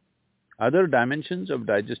 Other dimensions of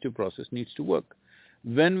digestive process needs to work.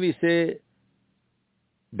 When we say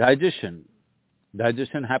digestion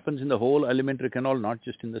happens in the whole alimentary canal, not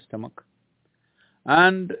just in the stomach.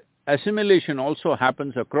 And assimilation also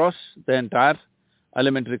happens across the entire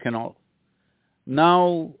alimentary canal.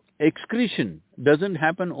 Now, excretion doesn't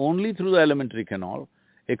happen only through the alimentary canal,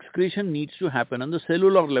 excretion needs to happen on the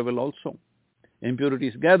cellular level also.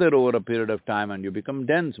 Impurities gather over a period of time and you become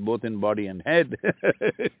dense both in body and head.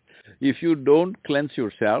 If you don't cleanse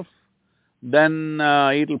yourself, then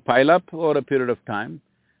it'll pile up over a period of time.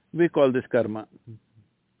 We call this karma,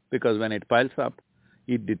 because when it piles up,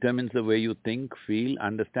 it determines the way you think, feel,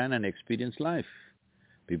 understand and experience life.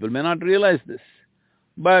 People may not realize this,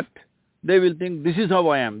 but they will think, this is how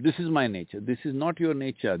I am, this is my nature. This is not your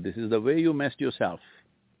nature, this is the way you messed yourself,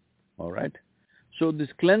 all right? So this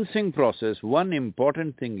cleansing process, one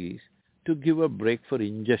important thing is to give a break for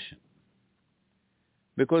ingestion.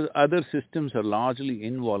 Because other systems are largely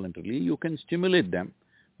involuntary, you can stimulate them,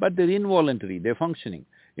 but they're involuntary, they're functioning.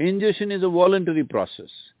 Ingestion is a voluntary process,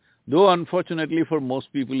 though unfortunately for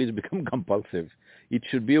most people it's become compulsive. It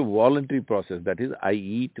should be a voluntary process, that is, I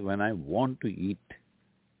eat when I want to eat.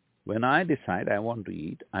 When I decide I want to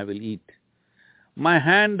eat, I will eat. My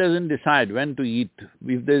hand doesn't decide when to eat.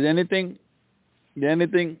 If there's anything,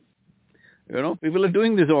 people are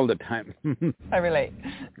doing this all the time. I relate.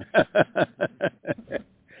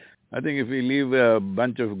 I think if we leave a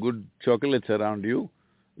bunch of good chocolates around you,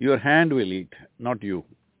 your hand will eat, not you.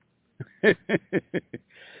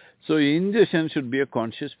 So ingestion should be a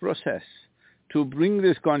conscious process. To bring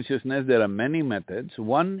this consciousness, there are many methods.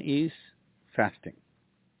 One is fasting.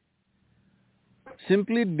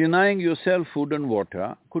 Simply denying yourself food and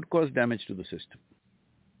water could cause damage to the system.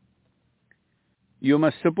 You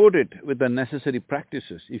must support it with the necessary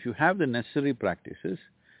practices. If you have the necessary practices,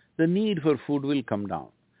 the need for food will come down.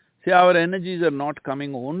 See, our energies are not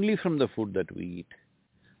coming only from the food that we eat.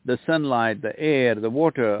 The sunlight, the air, the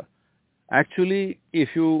water. Actually,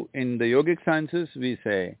 in the yogic sciences, we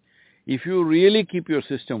say, if you really keep your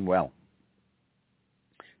system well,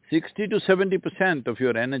 60 to 70% of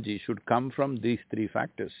your energy should come from these three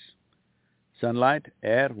factors: sunlight,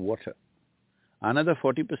 air, water. Another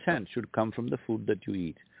 40% should come from the food that you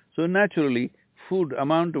eat. So naturally,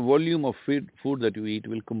 amount of volume of food that you eat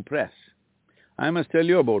will compress. I must tell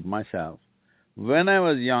you about myself. When I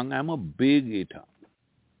was young, I'm a big eater.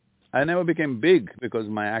 I never became big because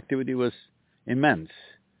my activity was immense.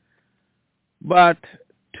 But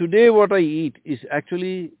today what I eat is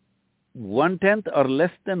actually 1/10 or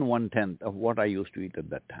less than 1/10 of what I used to eat at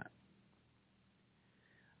that time.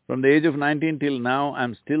 From the age of 19 till now,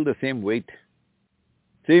 I'm still the same weight.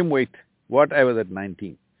 What I was at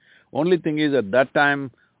 19. Only thing is, at that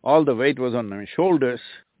time, all the weight was on my shoulders.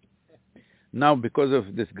 Now because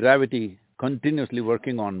of this gravity continuously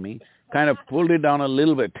working on me, kind of pulled it down a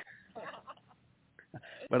little bit.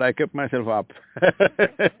 But I kept myself up.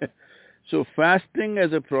 So fasting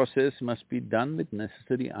as a process must be done with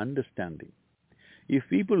necessary understanding. If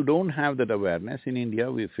people don't have that awareness, in India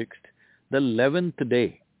we fixed the 11th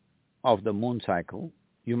day of the moon cycle,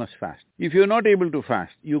 you must fast. If you're not able to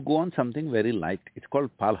fast, you go on something very light, it's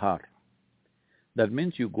called palhar. That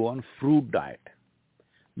means you go on fruit diet.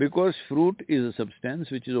 Because fruit is a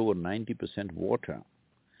substance which is over 90% water,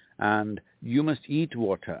 and you must eat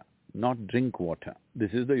water, not drink water.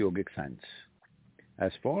 This is the yogic science.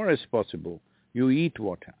 As far as possible, you eat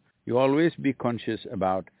water. You always be conscious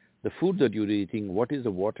about the food that you're eating, what is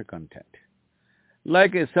the water content.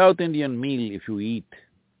 Like a South Indian meal, if you eat,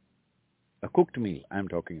 a cooked meal I'm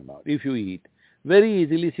talking about, if you eat, very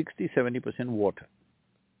easily 60–70% water.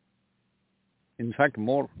 In fact,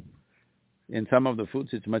 more. In some of the foods,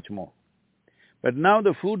 it's much more. But now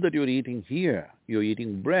the food that you're eating here, you're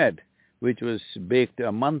eating bread, which was baked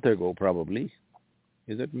a month ago probably.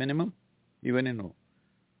 Is that minimum? Even in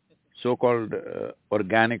so-called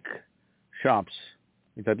organic shops,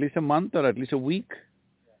 it's at least a month or at least a week.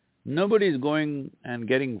 Nobody is going and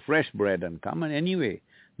getting fresh bread and come, and anyway,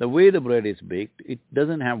 the way the bread is baked, it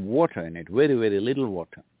doesn't have water in it, very, very little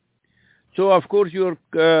water. So of course you're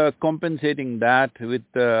compensating that with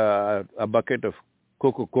a bucket of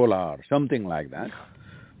Coca-Cola or something like that.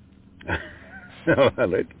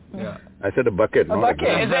 Right? Yeah. I said a bucket, not a bucket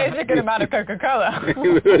is a good amount of Coca-Cola.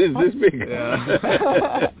 It's this big.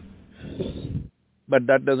 Yeah. But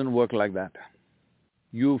that doesn't work like that.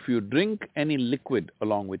 If you drink any liquid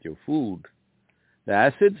along with your food, the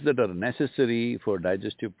acids that are necessary for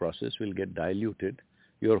digestive process will get diluted.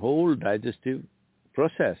 Your whole digestive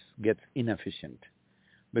process gets inefficient.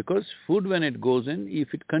 Because food, when it goes in,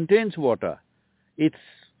 if it contains water, it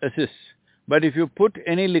assists. But if you put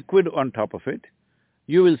any liquid on top of it,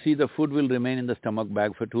 you will see the food will remain in the stomach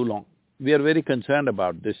bag for too long. We are very concerned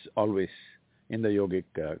about this always in the yogic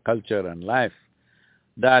culture and life,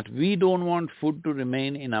 that we don't want food to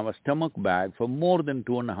remain in our stomach bag for more than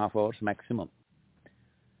 2.5 hours maximum.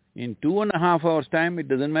 In 2.5 hours' time, it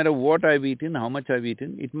doesn't matter what I've eaten, how much I've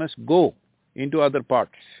eaten, it must go into other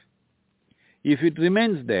parts. If it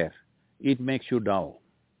remains there, it makes you dull.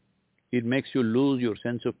 It makes you lose your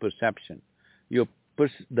sense of perception.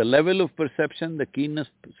 The level of perception, the keenness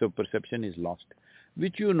of perception is lost,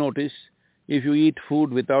 which you notice if you eat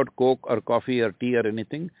food without Coke or coffee or tea or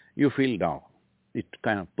anything, you feel down. It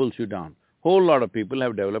kind of pulls you down. Whole lot of people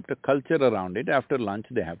have developed a culture around it. After lunch,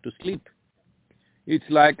 they have to sleep. It's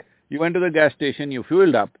like you went to the gas station, you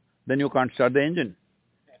fueled up, then you can't start the engine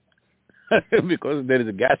because there is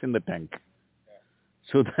a gas in the tank.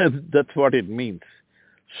 So that's what it means.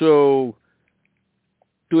 So,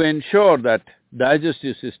 to ensure that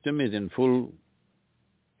digestive system is in full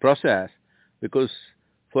process, because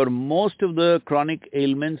for most of the chronic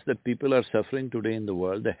ailments that people are suffering today in the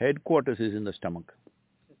world, the headquarters is in the stomach.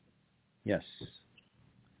 Yes.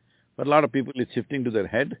 For a lot of people it's shifting to their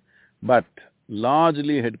head, but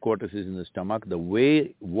largely headquarters is in the stomach,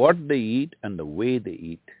 what they eat and the way they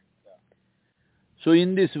eat. So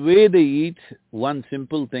in this way they eat, one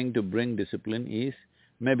simple thing to bring discipline is,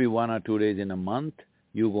 maybe 1 or 2 days in a month,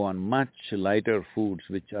 you go on much lighter foods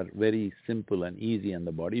which are very simple and easy on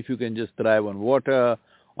the body. If you can just thrive on water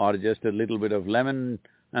or just a little bit of lemon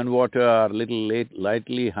and water or little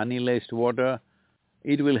lightly honey-laced water,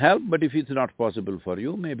 it will help, but if it's not possible for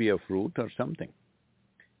you, maybe a fruit or something,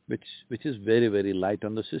 which is very, very light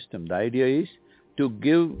on the system. The idea is to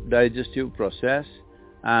give digestive process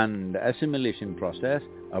and assimilation process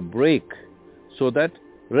a break so that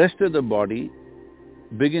rest of the body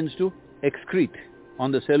begins to excrete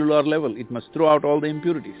on the cellular level. It must throw out all the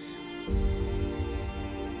impurities.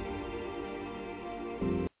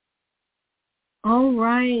 All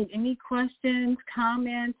right. Any questions,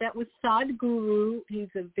 comments? That was Sadhguru. He's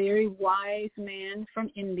a very wise man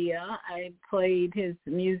from India. I played his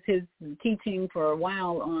teaching for a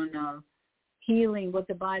while on healing, what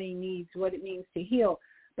the body needs, what it means to heal.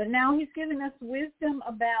 But now he's giving us wisdom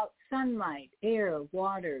about sunlight, air,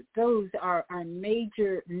 water. Those are our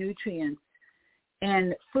major nutrients.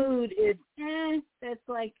 And food is, that's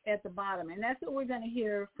like at the bottom. And that's what we're going to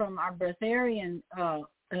hear from our breatharian,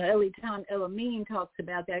 Tom Elamine talks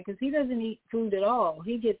about that, because he doesn't eat food at all.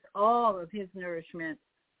 He gets all of his nourishment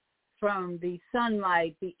from the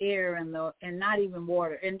sunlight, the air, and not even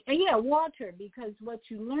water. And water, because what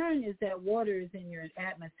you learn is that water is in your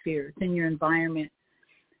atmosphere, it's in your environment.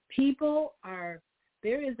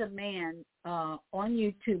 There is a man on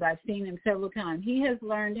YouTube, I've seen him several times. He has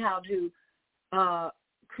learned how to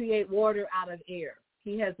create water out of air.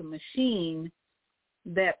 He has a machine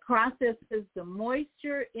that processes the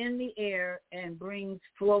moisture in the air and brings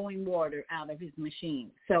flowing water out of his machine.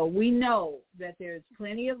 So we know that there's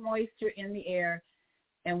plenty of moisture in the air,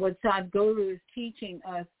 and what Sadhguru is teaching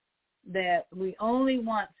us, that we only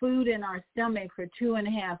want food in our stomach for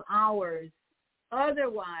 2.5 hours.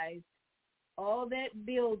 Otherwise, all that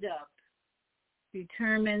buildup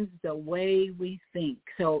determines the way we think.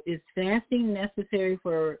 So is fasting necessary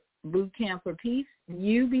for Bootcamp for Peace?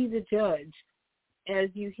 You be the judge as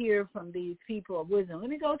you hear from these people of wisdom.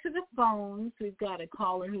 Let me go to the phones. We've got a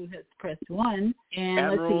caller who has pressed 1. And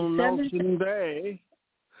Admiral let's see, Nelson Bay.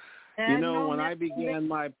 When I began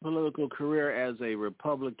my political career as a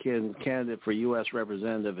Republican candidate for U.S.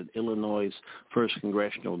 Representative in Illinois' 1st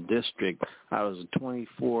Congressional District, I was a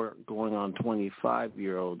 24 going on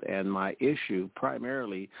 25-year-old, and my issue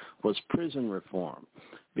primarily was prison reform,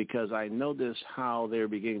 because I noticed how they're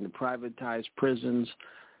beginning to privatize prisons.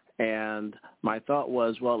 And my thought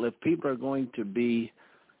was, well, if people are going to be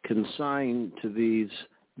consigned to these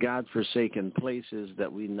godforsaken places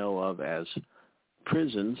that we know of as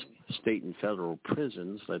prisons, state and federal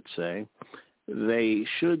prisons, let's say, they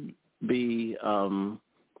should be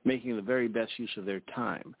making the very best use of their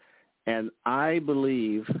time. And I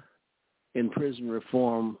believe in prison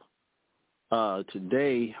reform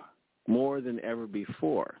today more than ever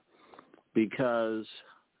before, because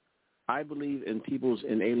I believe in people's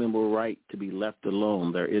inalienable right to be left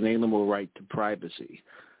alone, their inalienable right to privacy.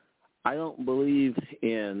 I don't believe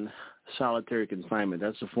in solitary confinement.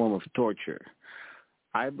 That's a form of torture.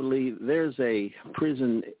 I believe there's a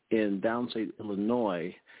prison in downstate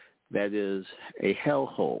Illinois that is a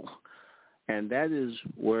hellhole, and that is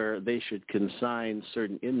where they should consign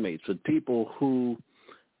certain inmates. But people who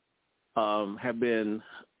have been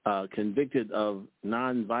convicted of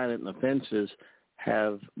nonviolent offenses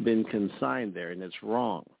have been consigned there, and it's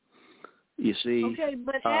wrong. You see, okay,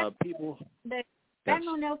 but people.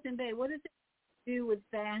 Admiral Nelson Bay, what does it do with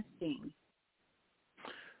fasting?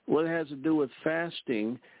 What it has to do with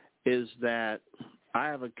fasting is that I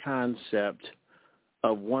have a concept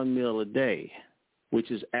of one meal a day,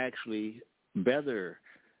 which is actually better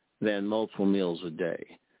than multiple meals a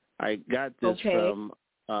day. I got this from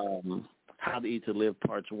How to Eat to Live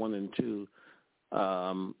Parts 1 and 2,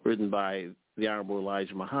 written by the Honorable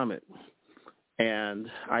Elijah Muhammad. And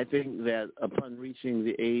I think that upon reaching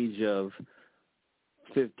the age of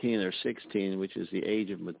 15 or 16, which is the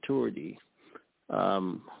age of maturity,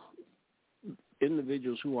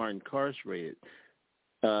 individuals who are incarcerated,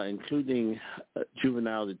 including a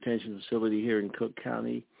juvenile detention facility here in Cook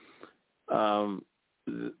County,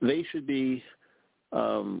 they should be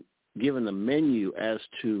given a menu as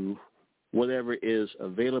to whatever is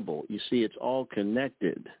available. You see, it's all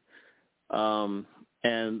connected.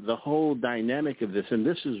 And the whole dynamic of this, and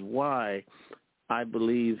this is why I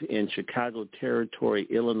believe in Chicago Territory,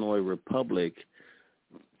 Illinois Republic,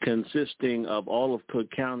 consisting of all of Cook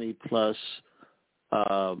County plus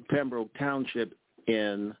Pembroke Township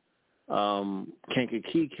in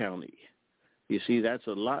Kankakee County. You see, that's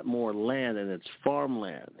a lot more land, and it's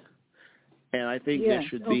farmland. And I think there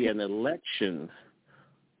should be an election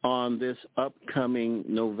on this upcoming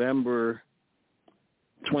November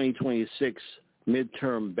 2026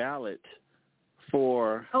 midterm ballot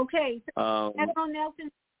for... Okay, so Admiral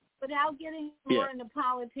Nelson, without getting more into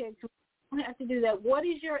politics, we don't have to do that. What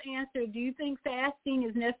is your answer? Do you think fasting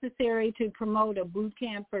is necessary to promote a boot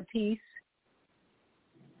camp for peace?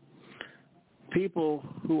 People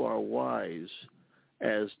who are wise,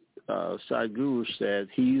 as Sadhguru said,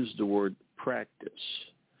 he used the word practice.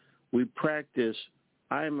 We practice.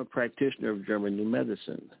 I am a practitioner of German New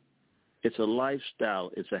Medicine. It's a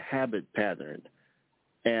lifestyle. It's a habit pattern.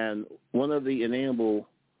 And one of the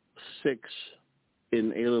 6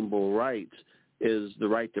 inalienable rights is the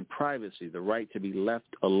right to privacy, the right to be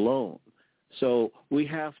left alone. So we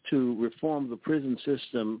have to reform the prison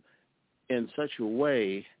system in such a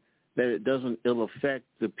way that it doesn't ill affect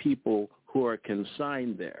the people who are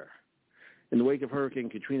consigned there. In the wake of Hurricane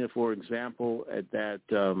Katrina, for example, at that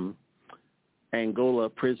Angola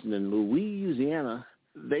prison in Louisiana,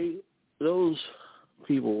 those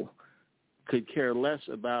people could care less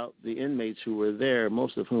about the inmates who were there,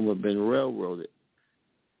 most of whom have been railroaded.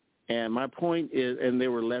 And my point is, and they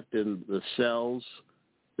were left in the cells.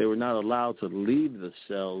 They were not allowed to leave the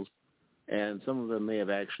cells, and some of them may have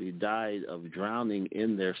actually died of drowning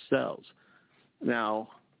in their cells. Now,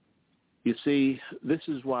 you see, this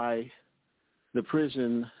is why the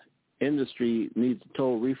prison industry needs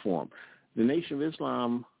total reform. The Nation of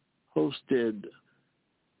Islam hosted,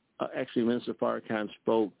 actually Minister Farrakhan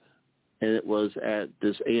spoke, and it was at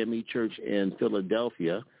this AME church in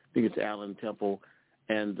Philadelphia. I think it's Allen Temple.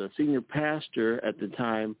 And the senior pastor at the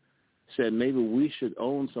time said maybe we should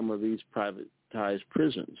own some of these privatized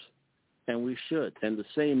prisons. And we should. And the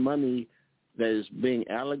same money that is being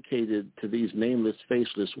allocated to these nameless,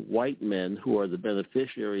 faceless white men who are the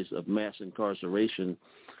beneficiaries of mass incarceration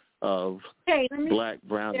of black,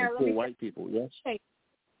 brown, and poor white people. Yes?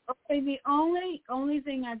 Okay, the only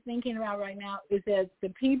thing I'm thinking about right now is that the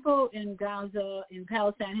people in Gaza, in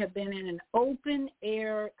Palestine, have been in an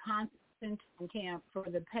open-air concentration camp for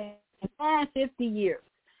the past 50 years.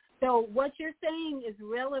 So what you're saying is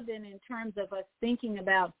relevant in terms of us thinking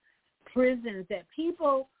about prisons, that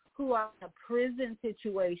people who are in a prison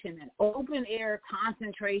situation, an open-air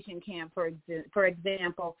concentration camp, for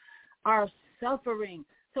example, are suffering.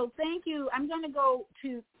 So thank you. I'm going to go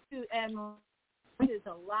to and there's a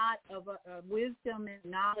lot of wisdom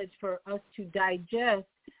and knowledge for us to digest,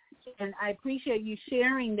 and I appreciate you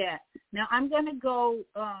sharing that. Now I'm going to go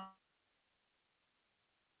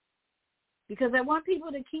because I want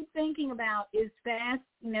people to keep thinking about, is fasting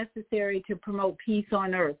necessary to promote peace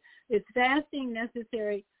on earth? Is fasting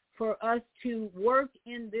necessary for us to work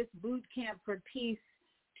in this boot camp for peace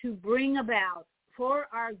to bring about for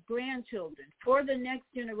our grandchildren, for the next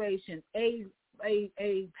generation, a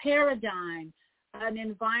paradigm, an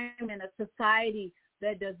environment, a society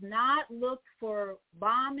that does not look for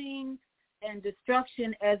bombing and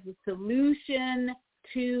destruction as a solution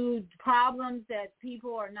to problems that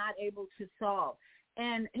people are not able to solve.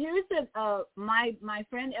 And here's my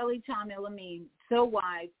friend Ellie Tom Elamine, so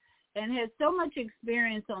wise, and has so much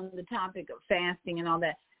experience on the topic of fasting and all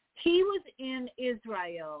that. He was in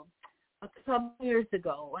Israel a couple years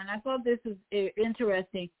ago, and I thought this was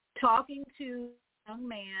interesting, talking to a young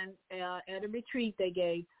man at a retreat they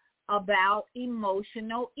gave about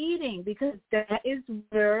emotional eating, because that is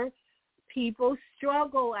where people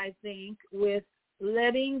struggle, I think, with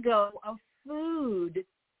letting go of food.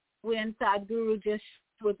 When Sadhguru just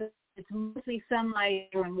with it's mostly sunlight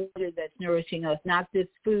and water that's nourishing us, not this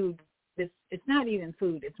food. It's not even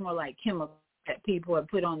food. It's more like chemicals that people have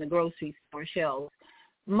put on the grocery store shelves.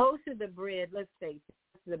 Most of the bread, let's face it,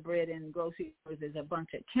 the bread in grocery stores is a bunch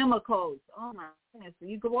of chemicals. Oh my goodness!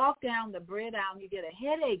 You can walk down the bread aisle and you get a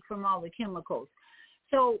headache from all the chemicals.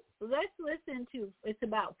 So let's listen to, it's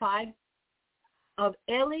about 5 of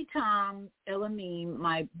Eli Tom Elamim,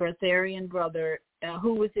 my Breatharian brother,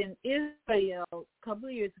 who was in Israel a couple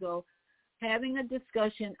of years ago, having a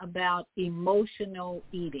discussion about emotional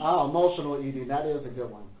eating. Oh, emotional eating, that is a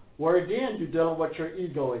good one. Where again, you're dealing with your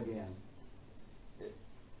ego again.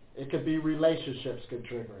 It could be relationships could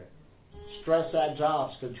trigger it. Stress at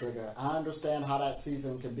jobs could trigger it. I understand how that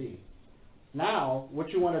season can be. Now, what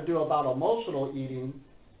you want to do about emotional eating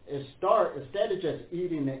is start, instead of just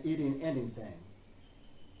eating and eating anything,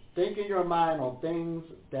 think in your mind on things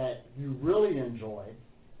that you really enjoy,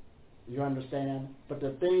 you understand? But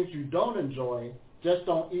the things you don't enjoy, just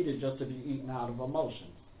don't eat it just to be eaten out of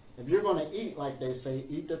emotions. If you're going to eat, like they say,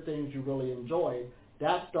 eat the things you really enjoy,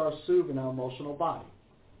 that starts soothing the emotional body.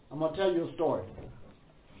 I'm going to tell you a story,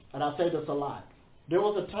 and I say this a lot. There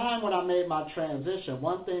was a time when I made my transition.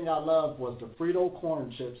 One thing I loved was the Frito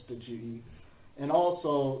corn chips that you eat, and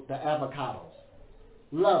also the avocados.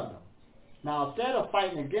 Loved them. Now, instead of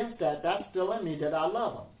fighting against that, that's still in me that I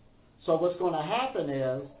love them. So what's going to happen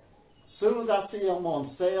is, as soon as I see them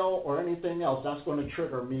on sale or anything else, that's going to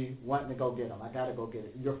trigger me wanting to go get them. I got to go get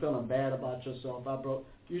it. You're feeling bad about yourself.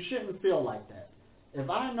 You shouldn't feel like that. If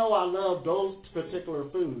I know I love those particular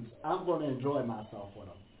foods, I'm going to enjoy myself with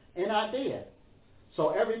them. And I did.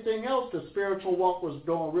 So everything else, the spiritual walk was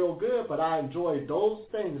doing real good, but I enjoyed those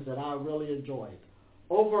things that I really enjoyed.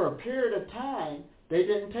 Over a period of time, they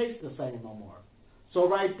didn't taste the same no more. So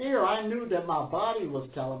right there, I knew that my body was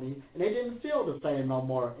telling me, and they didn't feel the same no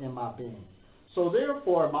more in my being. So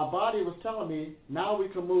therefore, my body was telling me, now we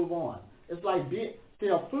can move on. It's like,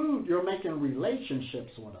 food, you're making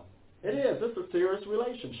relationships with them. It is. It's a serious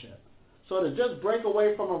relationship. So to just break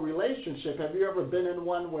away from a relationship, have you ever been in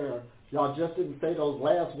one where y'all just didn't say those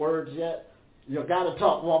last words yet? You got to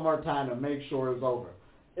talk one more time to make sure it's over.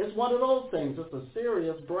 It's one of those things. It's a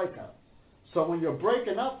serious breakup. So when you're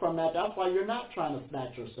breaking up from that, that's why you're not trying to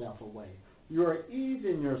snatch yourself away. You're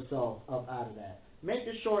easing yourself up out of that,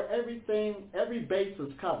 making sure every base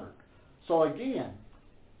is covered. So again,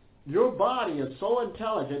 your body is so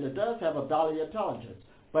intelligent, it does have a body intelligence.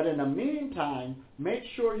 But in the meantime, make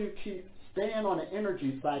sure you keep staying on an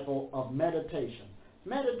energy cycle of meditation.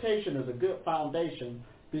 Meditation is a good foundation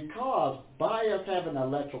because by us having an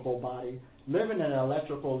electrical body, living in an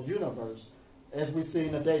electrical universe, as we see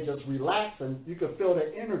today, just relaxing, you can feel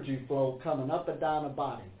the energy flow coming up and down the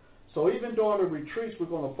body. So even during the retreats, we're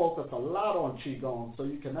going to focus a lot on Qigong so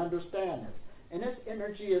you can understand this. And this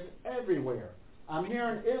energy is everywhere. I'm here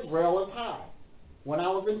in Israel, it's high. When I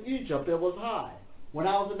was in Egypt, it was high. When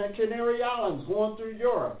I was in the Canary Islands, going through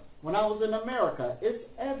Europe, when I was in America, it's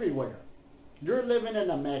everywhere. You're living in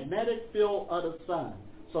a magnetic field of the sun.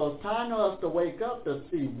 So it's time for us to wake up to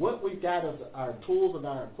see what we got as our tools and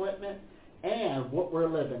our equipment and what we're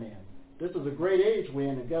living in. This is a great age we're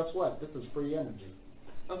in, and guess what? This is free energy.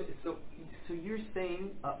 Okay, so you're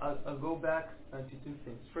saying, I'll go back to two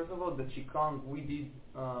things. First of all, the Qigong we did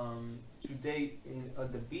today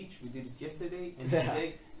at the beach. We did it yesterday, and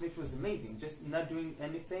today it was amazing. Just not doing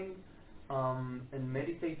anything and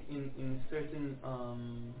meditate in certain,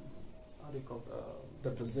 how do you call it?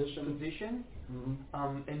 The position.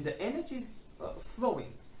 Mm-hmm. And the energy is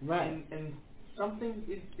flowing. Right. And something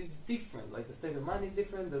is different. Like the state of mind is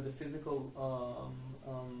different. The physical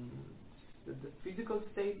the physical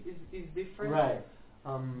state is different. Right.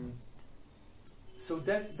 So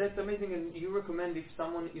that's amazing. And you recommend if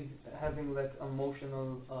someone is having like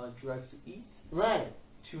emotional drive to eat, right,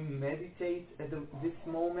 to meditate at this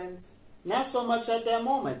moment. Not so much at that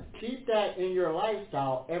moment. Keep that in your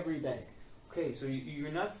lifestyle every day. Okay, so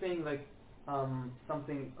you're not saying like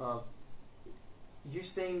something. You're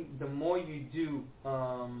saying the more you do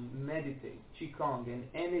meditate, Qigong, and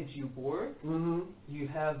energy work, you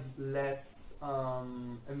have less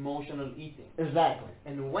emotional eating. Exactly.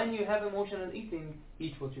 And when you have emotional eating,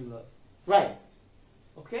 eat what you love. Right.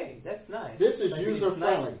 Okay, that's nice. This is like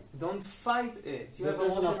user-friendly. Don't fight it. You this have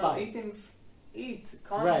emotional eating. Eat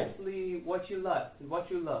consciously what you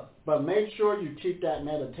love. But make sure you keep that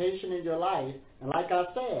meditation in your life. And like I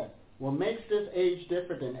said, what makes this age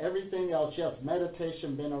different than everything else, yes,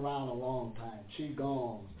 meditation been around a long time.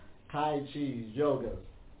 Qigong, Tai Chi, yogas.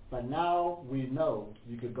 But now we know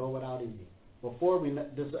you could go without eating. Before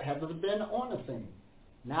this hasn't been on the scene.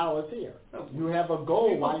 Now it's here. You have a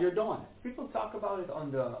goal while you're doing it. People talk about it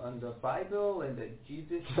on the Bible and that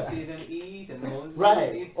Jesus didn't eat and Moses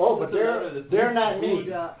didn't eat. Oh, but they're not me.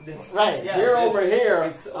 Right. Yeah, they're over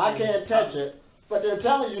here. I can't touch it. But they're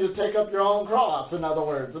telling you to take up your own cross, in other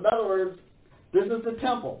words. In other words, this is the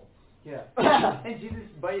temple. Yeah. And Jesus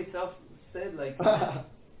by himself said, like,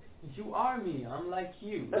 you are me. I'm like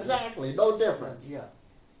you. Exactly. No different. Yeah.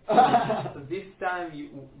 So this time,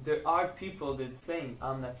 there are people that saying,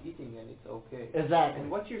 I'm not eating and it's okay. Exactly.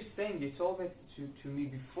 And what you're saying, you told it to me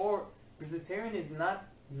before, vegetarian is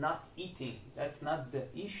not eating. That's not the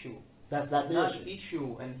issue. That's not the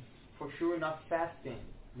issue, and for sure not fasting.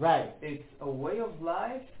 Right. It's a way of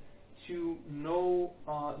life to know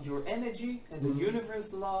your energy and the universe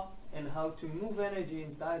law and how to move energy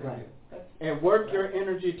inside of you. And work your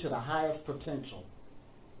energy to the highest potential.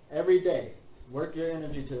 Every day. Work your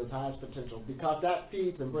energy to its highest potential because that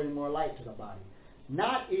feeds and brings more light to the body.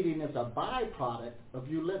 Not eating is a byproduct of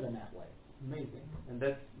you living that way. Amazing. And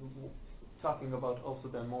that's talking about also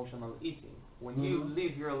the emotional eating. When you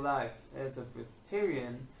live your life as a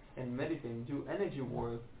vegetarian and meditate and do energy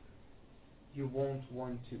work, you won't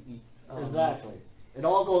want to eat. Exactly. It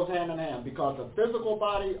all goes hand in hand because the physical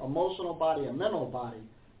body, emotional body, and mental body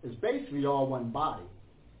is basically all one body.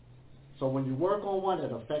 So when you work on one,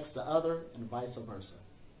 it affects the other and vice versa.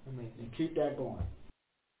 Amazing. And keep that going.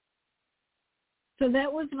 So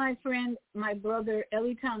that was my friend, my brother,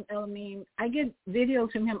 Elitan Elamine. I get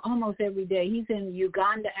videos from him almost every day. He's in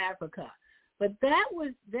Uganda, Africa. But that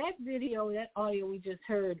video, that audio we just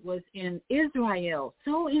heard was in Israel.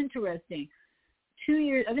 So interesting. 2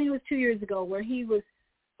 years, I think it was 2 years ago, where he was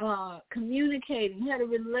communicating. He had a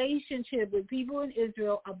relationship with people in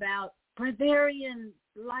Israel about breatharian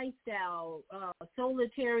lifestyle,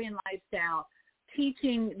 solitarian lifestyle,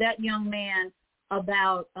 teaching that young man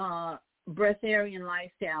about breatharian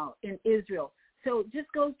lifestyle in Israel. So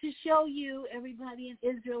just goes to show you, everybody in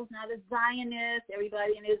Israel is not a Zionist.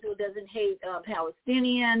 Everybody in Israel doesn't hate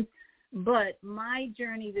Palestinians. But my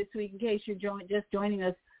journey this week, in case you're just joining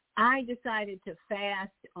us, I decided to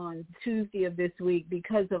fast on Tuesday of this week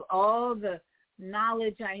because of all the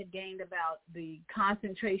knowledge I had gained about the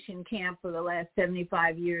concentration camp for the last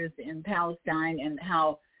 75 years in Palestine and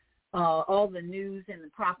how all the news and the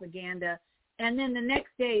propaganda. And then the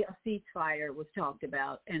next day, a ceasefire was talked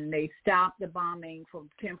about, and they stopped the bombing for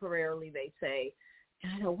temporarily, they say.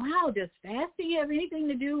 And I go, wow, does fasting have anything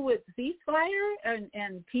to do with ceasefire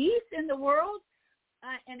and peace in the world?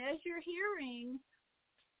 And as you're hearing,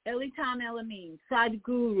 Elitam Elamim,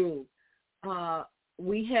 Sadhguru,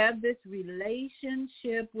 we have this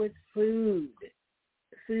relationship with food,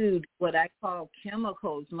 what I call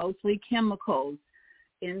chemicals, mostly chemicals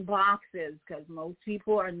in boxes, because most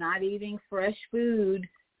people are not eating fresh food,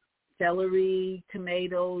 celery,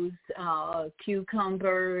 tomatoes,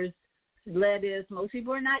 cucumbers, lettuce. Most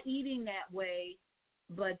people are not eating that way,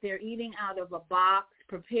 but they're eating out of a box,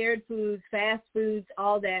 prepared foods, fast foods,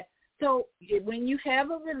 all that. So when you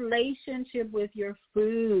have a relationship with your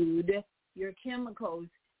food, your chemicals,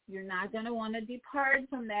 you're not going to want to depart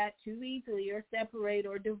from that too easily or separate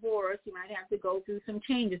or divorce. You might have to go through some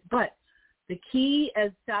changes. But the key,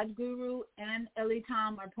 as Sadhguru and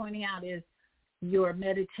Elitam are pointing out, is your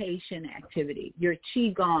meditation activity, your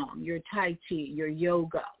qigong, your tai chi, your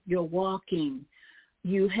yoga, your walking.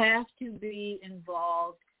 You have to be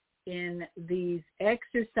involved in these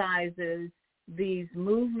exercises, these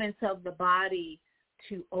movements of the body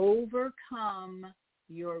to overcome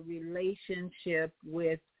your relationship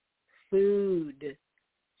with food,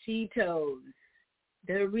 Cheetos,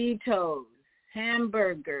 Doritos,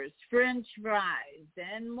 hamburgers, French fries,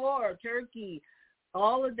 and more, turkey,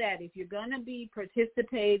 all of that. If you're going to be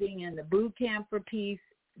participating in the Bootcamp for Peace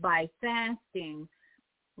by fasting,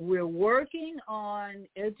 we're working on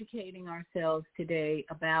educating ourselves today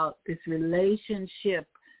about this relationship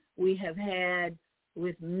we have had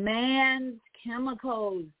with man's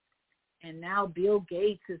chemicals. And now Bill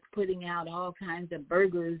Gates is putting out all kinds of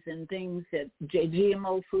burgers and things, that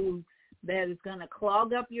GMO food, that is going to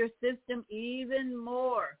clog up your system even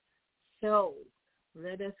more. So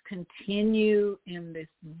let us continue in this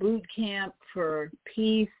boot camp for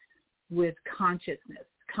peace with consciousness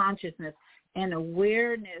and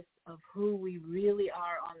awareness of who we really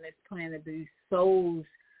are on this planet, these souls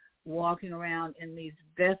walking around in these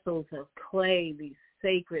vessels of clay, these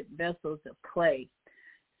sacred vessels of clay.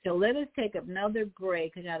 So let us take another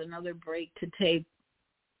break. I got another break to take.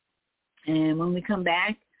 And when we come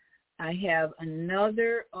back, I have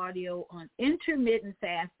another audio on intermittent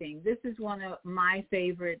fasting. This is one of my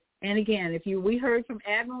favorite. And again, we heard from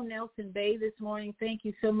Admiral Nelson Bay this morning. Thank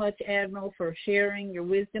you so much, Admiral, for sharing your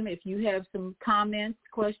wisdom. If you have some comments,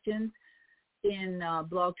 questions in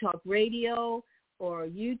Blog Talk Radio or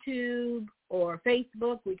YouTube or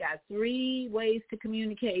Facebook, we got 3 ways to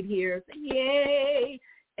communicate here. Yay!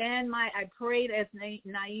 And I prayed, as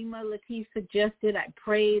Naima Latif suggested, I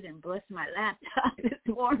prayed and blessed my laptop this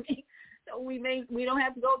morning. So we don't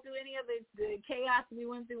have to go through any of the chaos we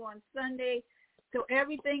went through on Sunday. So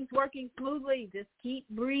everything's working smoothly. Just keep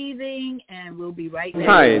breathing, and we'll be right back.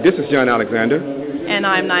 Hi, this is John Alexander. And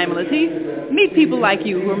I'm Naima Latif. Meet people like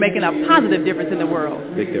you who are making a positive difference in the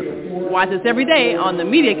world. Big difference. Watch us every day on The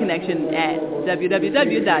Media Connection at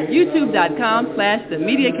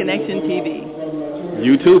www.youtube.com/TheMediaConnectionTV.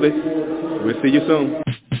 YouTube it. We'll see you soon.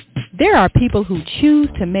 There are people who choose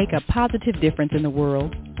to make a positive difference in the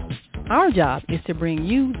world. Our job is to bring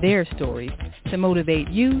you their stories to motivate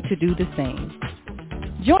you to do the same.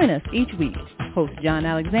 Join us each week, host John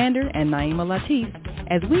Alexander and Naima Latif,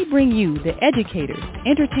 as we bring you the educators,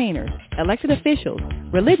 entertainers, elected officials,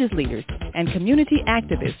 religious leaders, and community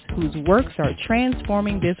activists whose works are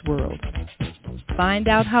transforming this world. Find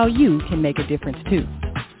out how you can make a difference too.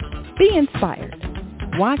 Be inspired.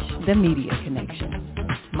 Watch The Media Connection.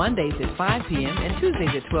 Mondays at 5 p.m. and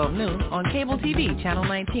Tuesdays at 12 noon on Cable TV Channel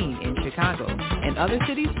 19 in Chicago. And other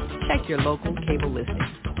cities, check your local cable listings.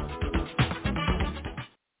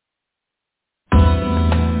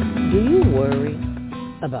 Do you worry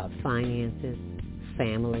about finances,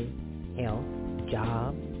 family, health,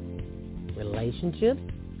 job, relationships?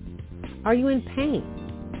 Are you in pain?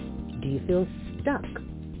 Do you feel stuck?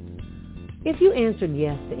 If you answered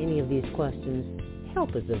yes to any of these questions,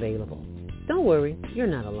 help is available. Don't worry, you're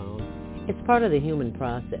not alone. It's part of the human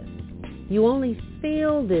process. You only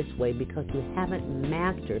feel this way because you haven't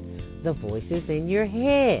mastered the voices in your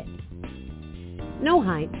head. No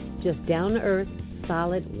hype, just down-to-earth,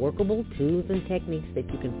 solid, workable tools and techniques that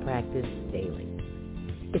you can practice daily.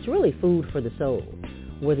 It's really food for the soul.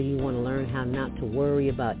 Whether you want to learn how not to worry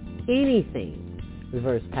about anything,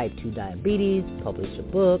 reverse type 2 diabetes, publish a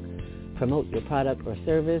book, promote your product or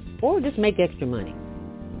service, or just make extra money.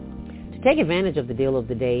 To take advantage of the deal of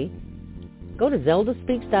the day, go to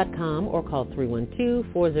zeldaspeaks.com or call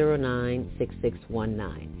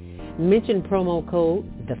 312-409-6619. Mention promo code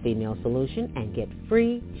The Female Solution and get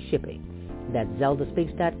free shipping. That's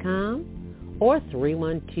zeldaspeaks.com or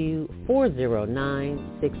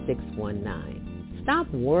 312-409-6619. Stop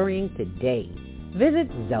worrying today. Visit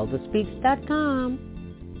zeldaspeaks.com.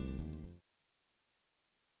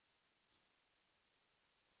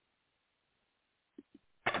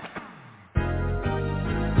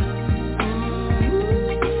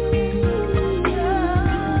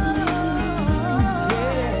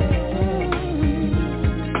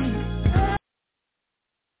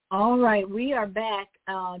 All right, we are back.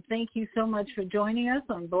 Thank you so much for joining us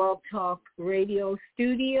on Blog Talk Radio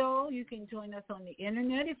Studio. You can join us on the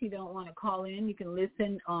internet. If you don't want to call in, you can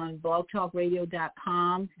listen on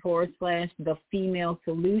blogtalkradio.com/The Female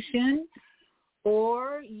Solution.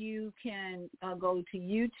 Or you can go to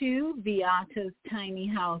YouTube, Viyahta's Tiny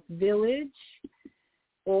House Village.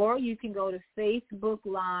 Or you can go to Facebook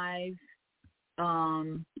Live,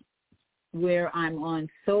 where I'm on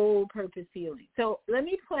Soul Purpose Healing. So let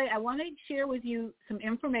me I want to share with you some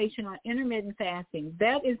information on intermittent fasting.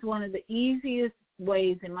 That is one of the easiest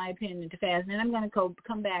ways, in my opinion, to fast. And I'm going to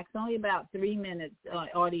come back. It's only about 3 minutes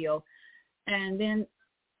audio. And then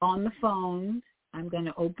on the phone, I'm going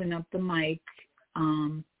to open up the mic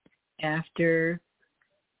after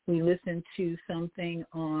we listen to something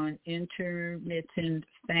on intermittent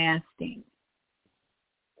fasting.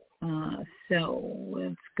 So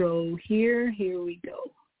let's go here. Here we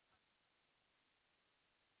go.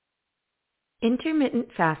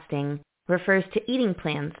 Intermittent fasting refers to eating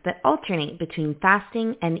plans that alternate between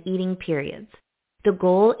fasting and eating periods. The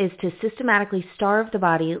goal is to systematically starve the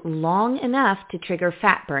body long enough to trigger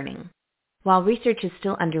fat burning. While research is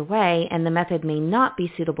still underway and the method may not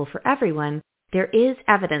be suitable for everyone, there is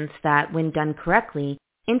evidence that, when done correctly,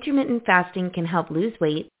 intermittent fasting can help lose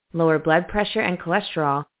weight, lower blood pressure and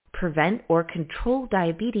cholesterol, prevent or control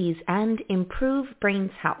diabetes, and improve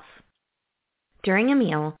brain's health. During a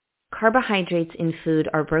meal, carbohydrates in food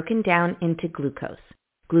are broken down into glucose.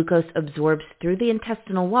 Glucose absorbs through the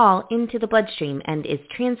intestinal wall into the bloodstream and is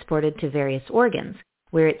transported to various organs,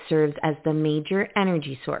 where it serves as the major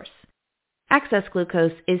energy source. Excess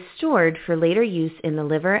glucose is stored for later use in the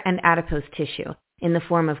liver and adipose tissue in the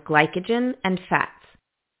form of glycogen and fats.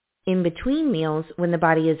 In between meals, when the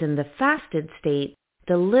body is in the fasted state,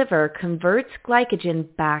 the liver converts glycogen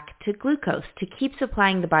back to glucose to keep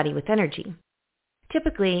supplying the body with energy.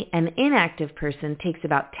 Typically, an inactive person takes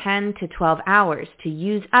about 10 to 12 hours to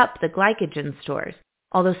use up the glycogen stores,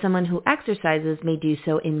 although someone who exercises may do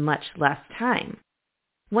so in much less time.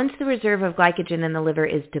 Once the reserve of glycogen in the liver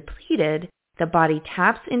is depleted, the body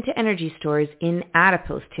taps into energy stores in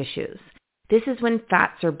adipose tissues. This is when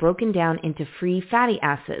fats are broken down into free fatty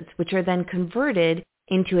acids, which are then converted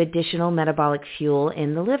into additional metabolic fuel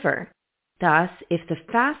in the liver. Thus, if the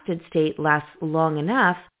fasted state lasts long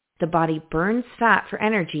enough, the body burns fat for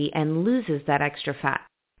energy and loses that extra fat.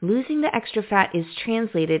 Losing the extra fat is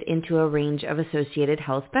translated into a range of associated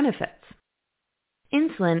health benefits.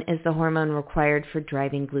 Insulin is the hormone required for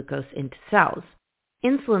driving glucose into cells.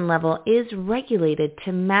 Insulin level is regulated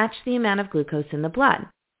to match the amount of glucose in the blood,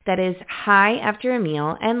 that is, high after a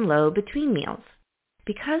meal and low between meals.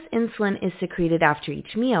 Because insulin is secreted after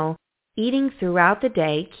each meal, eating throughout the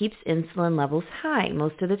day keeps insulin levels high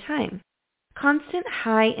most of the time. Constant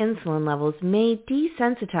high insulin levels may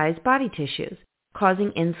desensitize body tissues,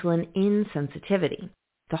 causing insulin insensitivity,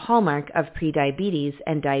 the hallmark of prediabetes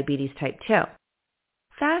and diabetes type 2.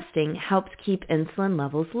 Fasting helps keep insulin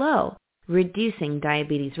levels low, reducing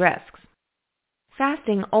diabetes risks.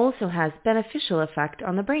 Fasting also has beneficial effect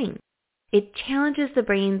on the brain. It challenges the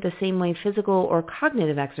brain the same way physical or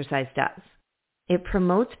cognitive exercise does. It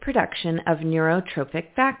promotes production of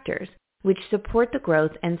neurotrophic factors, which support the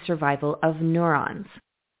growth and survival of neurons.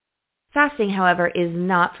 Fasting, however, is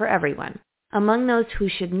not for everyone. Among those who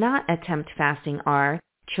should not attempt fasting are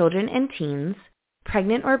children and teens,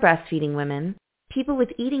 pregnant or breastfeeding women, people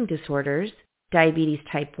with eating disorders, diabetes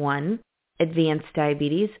type 1, advanced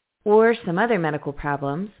diabetes, or some other medical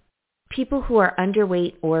problems, people who are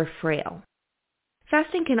underweight or frail.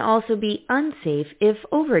 Fasting can also be unsafe if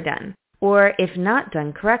overdone, or if not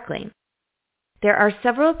done correctly. There are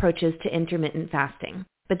several approaches to intermittent fasting,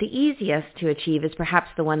 but the easiest to achieve is perhaps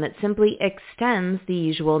the one that simply extends the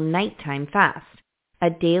usual nighttime fast. A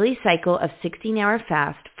daily cycle of 16-hour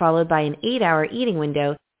fast followed by an 8-hour eating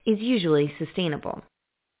window is usually sustainable.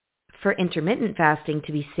 For intermittent fasting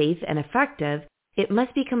to be safe and effective, it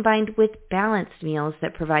must be combined with balanced meals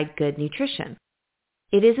that provide good nutrition.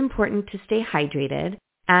 It is important to stay hydrated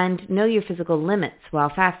and know your physical limits while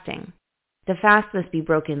fasting. The fast must be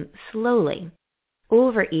broken slowly.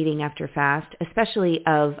 Overeating after fast, especially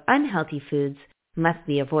of unhealthy foods, must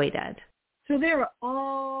be avoided. So there are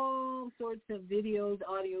all sorts of videos,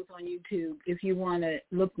 audios on YouTube if you want to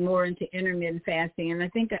look more into intermittent fasting. And I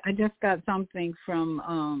think I just got something from,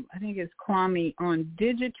 I think it's Kwame on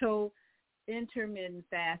digital intermittent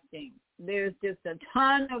fasting. There's just a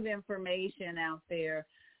ton of information out there.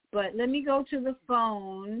 But let me go to the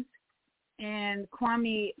phones. And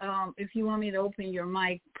Kwame, if you want me to open your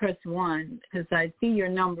mic, press 1, because I see your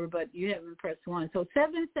number, but you haven't pressed 1. So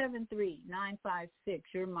 773-956,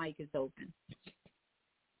 your mic is open.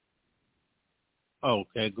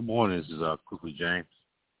 Okay, good morning. This is Kufi James.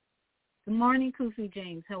 Good morning, Kufi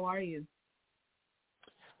James. How are you?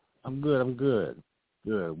 I'm good.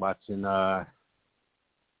 Good. Watching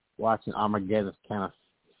Armageddon kind of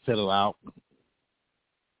settle out.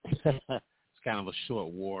 It's kind of a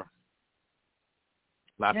short war.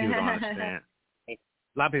 A lot of people don't understand. A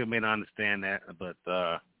lot of people may not understand that, but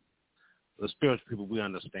the spiritual people, we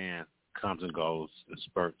understand, comes and goes in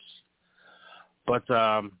spurts. But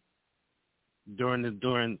during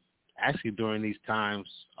these times,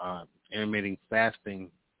 intermittent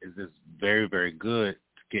fasting is just very, very good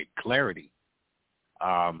to get clarity,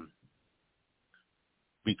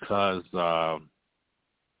 because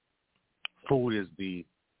food is the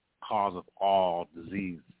cause of all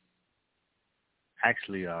disease.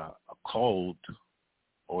 Actually, a cold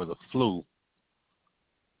or the flu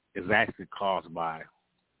is actually caused by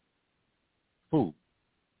food.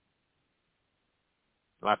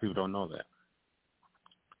 A lot of people don't know that.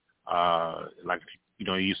 Like,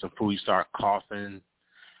 you eat some food, you start coughing.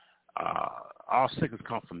 All sickness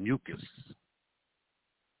comes from mucus.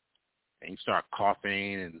 And you start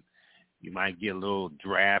coughing, and you might get a little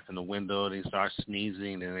draft in the window, then you start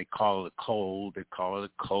sneezing, and they call it a cold, they call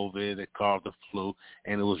it a COVID, they call it the flu,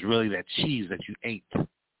 and it was really that cheese that you ate.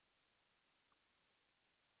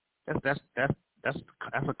 That's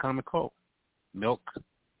a common cold. Milk,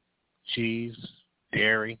 cheese,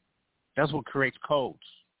 dairy. That's what creates colds.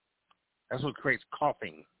 That's what creates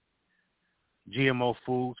coughing. GMO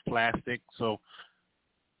foods, plastic. So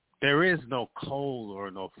there is no cold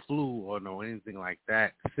or no flu or no anything like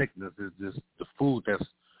that. Sickness is just the food that's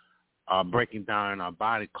breaking down in our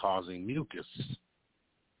body, causing mucus.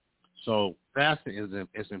 So fasting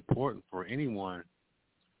is important for anyone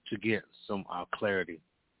to get some clarity.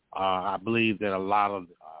 I believe that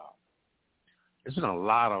there's been a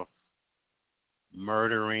lot of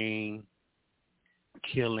murdering,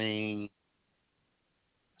 killing.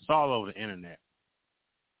 It's all over the internet.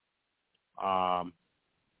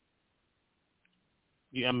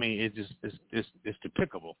 Yeah, I mean, it's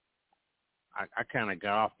despicable. I kind of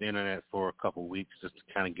got off the internet for a couple of weeks just to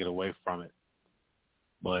kind of get away from it.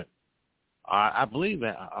 But I believe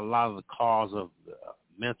that a lot of the cause of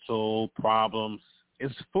mental problems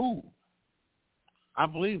is food. I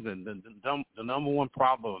believe that the number one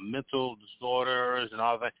problem of mental disorders and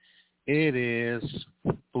all that, it is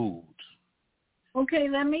food. Okay,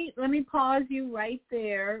 let me pause you right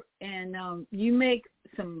there, and you make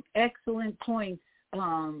some excellent points,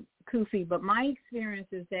 Kufi, but my experience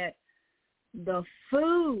is that the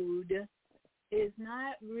food is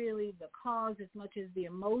not really the cause as much as the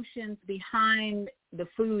emotions behind the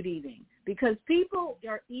food eating, because people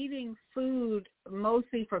are eating food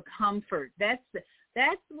mostly for comfort. That's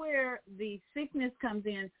where the sickness comes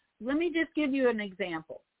in. Let me just give you an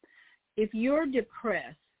example. If you're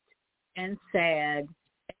depressed and sad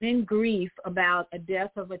and in grief about a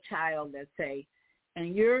death of a child, let's say,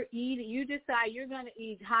 and you decide you're going to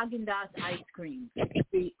eat Haagen-Dazs ice cream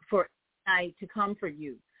for night to comfort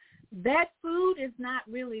you. That food is not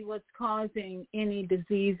really what's causing any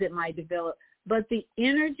disease that might develop, but the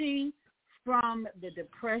energy from the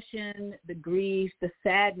depression, the grief, the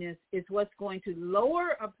sadness is what's going to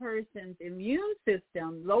lower a person's immune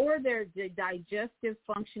system, lower their digestive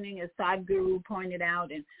functioning, as Sadhguru pointed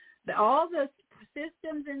out, and all the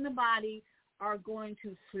systems in the body are going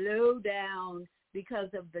to slow down because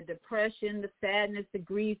of the depression, the sadness, the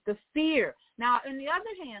grief, the fear. Now, on the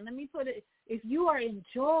other hand, let me put it, if you are in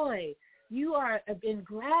joy, you are in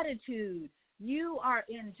gratitude, you are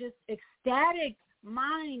in just ecstatic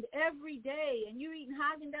mind every day and you're eating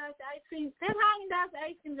Haagen-Dazs ice cream, that Haagen-Dazs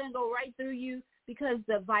ice cream is going to go right through you because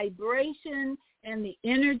the vibration and the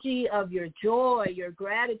energy of your joy, your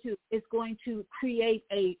gratitude is going to create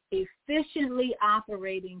a efficiently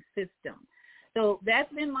operating system. So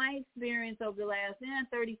that's been my experience over the last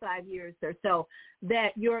 35 years or so,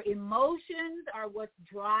 that your emotions are what's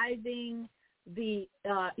driving the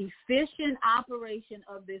efficient operation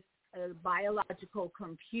of this biological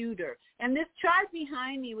computer. And this chart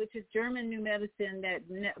behind me, which is German New Medicine that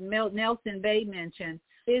Nelson Bay mentioned,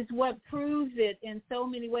 is what proves it in so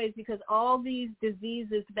many ways, because all these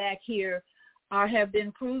diseases back here have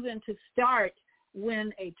been proven to start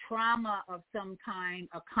when a trauma of some kind,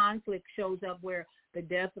 a conflict shows up, where the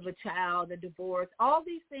death of a child, a divorce, all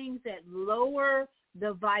these things that lower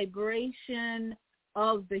the vibration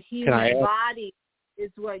of the human body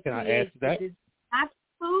is what creates the disease. Not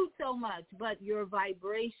food so much, but your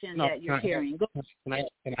vibration that you're carrying. Can I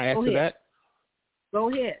add to that? Go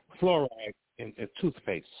ahead. Fluoride in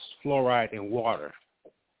toothpaste, fluoride in water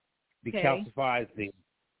decalcifies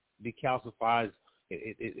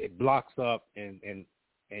it blocks up and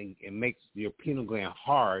makes your pineal gland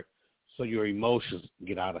hard, so your emotions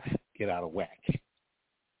get out of whack.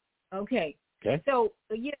 Okay. Okay. So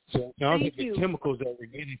the chemicals that we're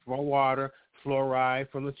getting from water, fluoride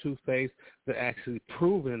from the toothpaste, that actually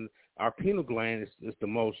proven our pineal gland is the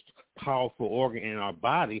most powerful organ in our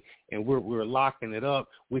body, and we're locking it up,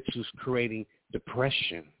 which is creating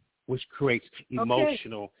depression, which creates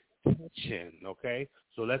emotional tension. Okay.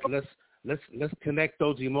 So let's connect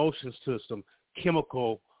those emotions to some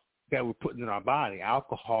chemical that we're putting in our body,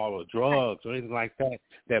 alcohol or drugs or anything like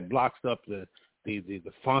that blocks up the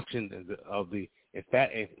function of the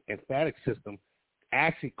lymphatic system,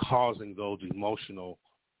 actually causing those emotional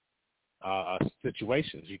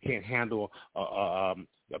situations. You can't handle a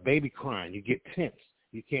baby crying. You get tense.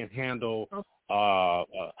 You can't handle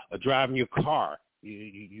driving your car.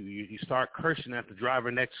 You start cursing at the driver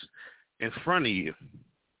in front of you.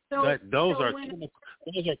 Those are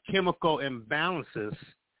chemical imbalances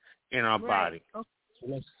in our body.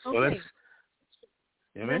 Okay.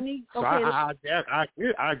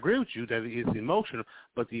 I agree with you that it's emotional,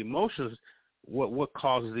 but the emotions, what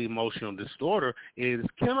causes the emotional disorder is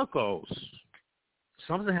chemicals.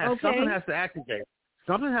 Something has to activate.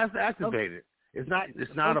 Something has to activate it. It's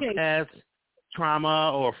not a past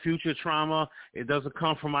trauma or future trauma. It doesn't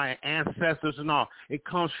come from my ancestors and all. It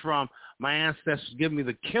comes from my ancestors giving me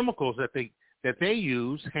the chemicals that they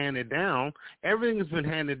use, handed down. Everything has been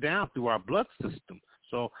handed down through our blood system.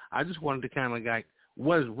 So I just wanted to kind of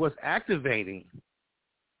what's activating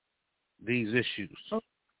these issues.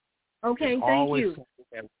 Okay, thank you.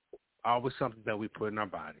 Always something that we put in our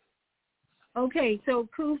body. Okay, so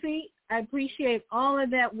Kufi, I appreciate all of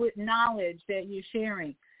that with knowledge that you're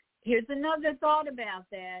sharing. Here's another thought about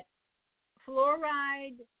that.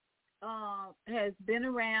 Fluoride has been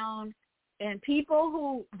around, and people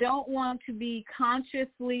who don't want to be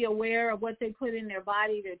consciously aware of what they put in their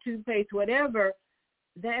body, their toothpaste, whatever,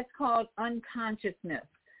 that's called unconsciousness.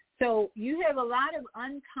 So you have a lot of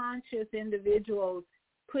unconscious individuals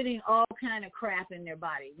putting all kind of crap in their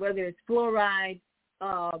body, whether it's fluoride,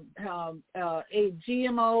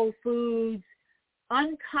 GMO foods.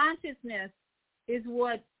 Unconsciousness is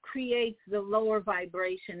what creates the lower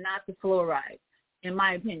vibration, not the fluoride, in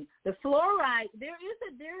my opinion. The fluoride, there is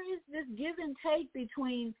this give and take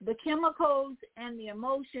between the chemicals and the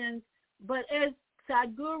emotions, but as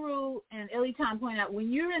Sadhguru and Elitan point out,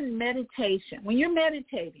 when you're in meditation, when you're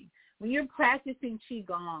meditating, when you're practicing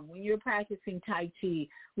Qigong, when you're practicing Tai Chi,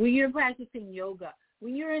 when you're practicing yoga,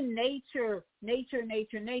 when you're in nature,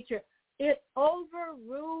 it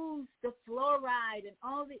overrules the fluoride and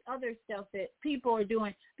all the other stuff that people are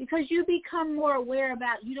doing, because you become more aware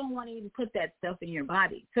about, you don't want to even put that stuff in your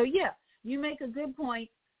body. So, yeah, you make a good point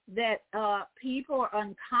that people are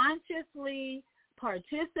unconsciously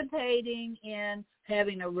participating in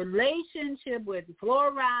having a relationship with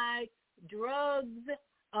fluoride, drugs,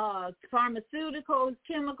 pharmaceuticals,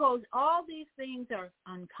 chemicals. All these things are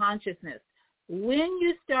unconsciousness. When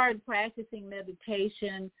you start practicing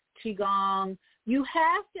meditation, Qigong, you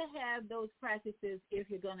have to have those practices if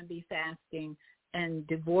you're going to be fasting and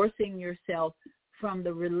divorcing yourself from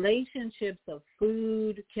the relationships of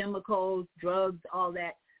food, chemicals, drugs, all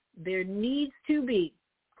that. There needs to be,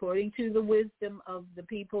 according to the wisdom of the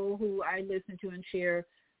people who I listen to and share,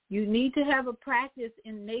 you need to have a practice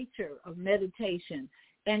in nature of meditation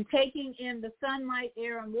and taking in the sunlight,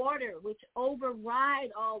 air, and water, which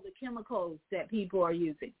override all the chemicals that people are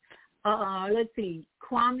using. Let's see.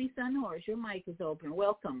 Kwame Sunhorse, your mic is open.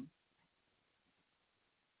 Welcome.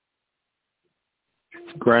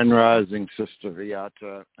 Grand Rising, Sister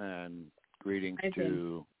Viyahta, and greetings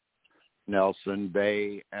to Nelson,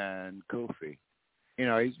 Bay, and Kofi. You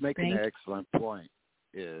know, he's making an excellent point,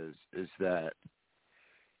 is that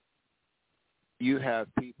you have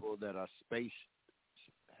people that are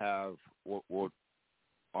have what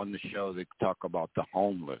on the show they talk about the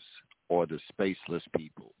homeless or the spaceless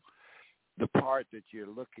people. The part that you're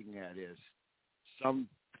looking at is some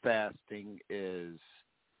fasting is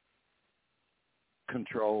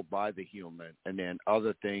controlled by the human, and then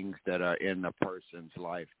other things that are in a person's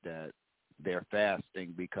life that they're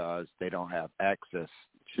fasting because they don't have access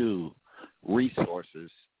to resources.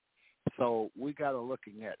 So we got to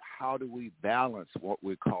looking at how do we balance what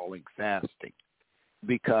we're calling fasting,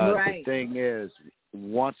 because the thing is,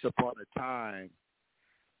 once upon a time,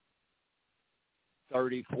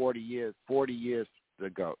 30, 40 years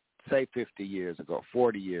ago, say 50 years ago,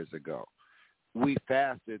 40 years ago, we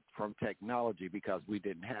fasted from technology because we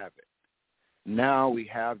didn't have it. Now we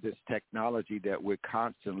have this technology that we're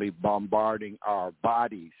constantly bombarding our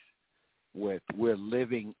bodies with. We're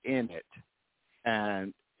living in it.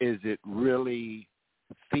 And is it really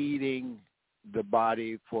feeding the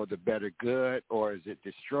body for the better good, or is it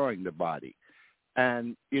destroying the body?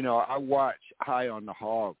 And, you know, I watch High on the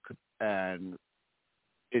Hog, and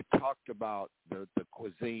it talked about the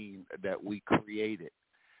cuisine that we created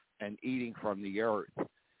and eating from the earth,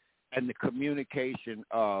 and the communication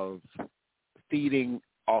of feeding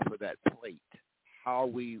off of that plate, how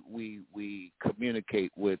we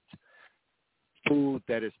communicate with food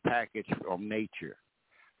that is packaged from nature.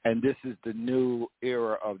 And this is the new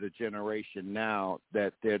era of the generation now,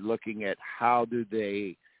 that they're looking at how do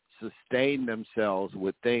they sustain themselves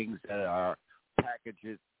with things that are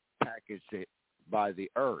packaged by the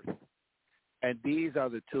earth. And these are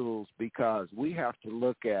the tools, because we have to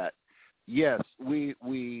look at, yes,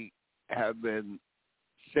 we have been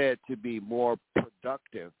said to be more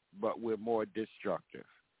productive, but we're more destructive.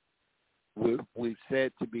 We've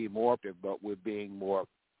said to be more productive, but we're being more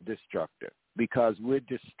destructive, because we're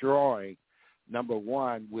destroying. Number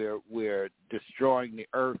one, we're destroying the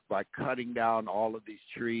earth by cutting down all of these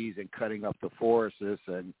trees and cutting up the forests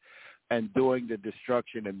and doing the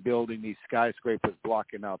destruction and building these skyscrapers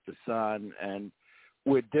blocking out the sun, and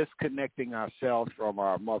we're disconnecting ourselves from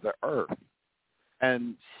our Mother Earth.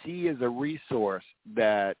 And she is a resource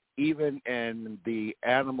that even in the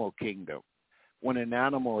animal kingdom, when an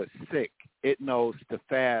animal is sick, it knows to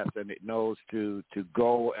fast, and it knows to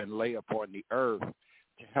go and lay upon the earth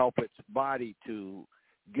to help its body to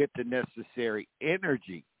get the necessary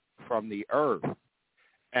energy from the earth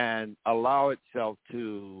and allow itself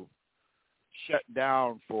to shut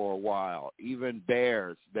down for a while. Even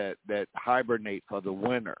bears that hibernate for the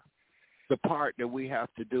winter. The part that we have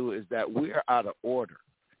to do is that we're out of order,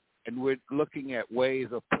 and we're looking at ways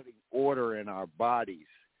of putting order in our bodies.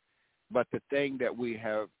 But the thing that we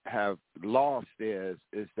have lost is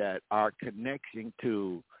that our connection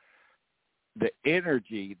to the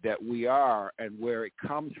energy that we are and where it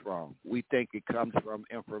comes from. We think it comes from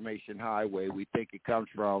Information Highway. We think it comes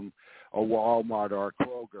from a Walmart or a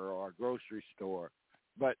Kroger or a grocery store.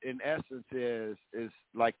 But in essence is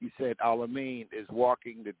like you said, Alameen is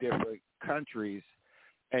walking the different countries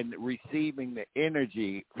and receiving the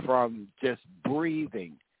energy from just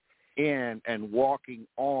breathing in and walking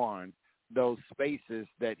on those spaces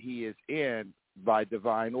that he is in by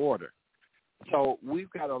divine order. So we've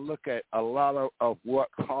got to look at a lot of what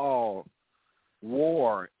called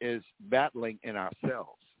war is battling in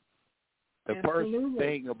ourselves. The first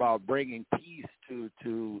thing about bringing peace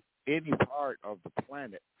to any part of the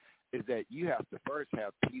planet is that you have to first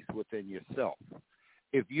have peace within yourself.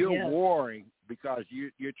 If you're warring because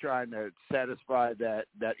you're trying to satisfy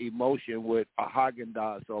that emotion with a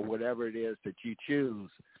Haagen-Dazs or whatever it is that you choose,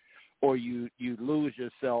 or you lose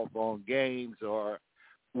yourself on games or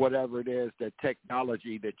whatever it is, that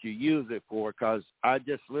technology that you use it for, because I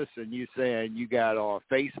just listen, you saying you got on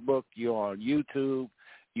Facebook, you're on YouTube,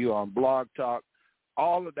 you're on Blog Talk,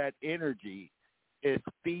 all of that energy is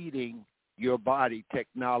feeding your body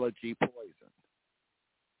technology poison.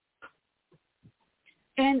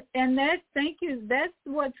 And that's, thank you, that's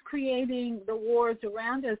what's creating the wars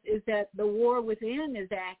around us, is that the war within is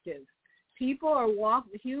active. People are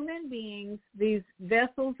human beings, these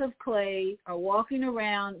vessels of clay, are walking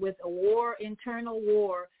around with a war, internal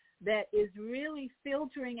war, that is really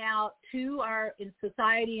filtering out to our in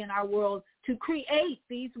society and our world to create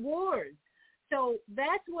these wars. So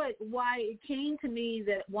that's why it came to me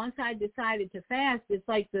that once I decided to fast, it's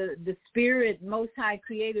like the Spirit, Most High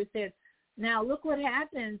Creator said, now look what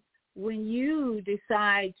happens when you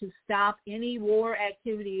decide to stop any war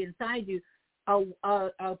activity inside you.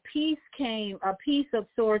 a peace of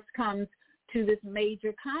sorts comes to this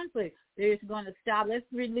major conflict. They're going to stop. Let's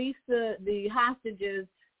release the hostages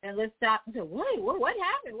and let's stop. And say, wait, what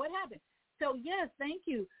happened? What happened? So, yes, thank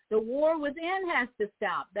you. The war within has to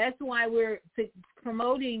stop. That's why we're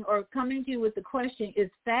promoting or coming to you with the question, is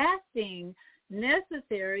fasting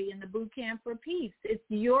necessary in the boot camp for peace? It's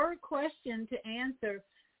your question to answer.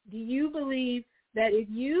 Do you believe that if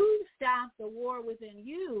you stop the war within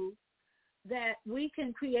you, that we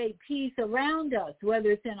can create peace around us, whether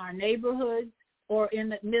it's in our neighborhoods or in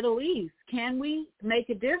the Middle East? Can we make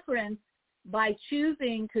a difference by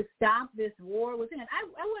choosing to stop this war within?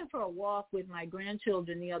 I went for a walk with my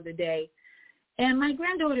grandchildren the other day, and my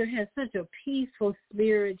granddaughter has such a peaceful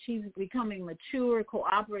spirit. She's becoming mature,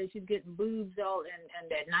 cooperative. She's getting boobs all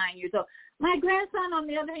and at 9 years old. My grandson, on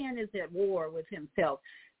the other hand, is at war with himself.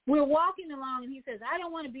 We're walking along, and he says, I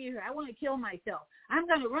don't want to be here. I want to kill myself. I'm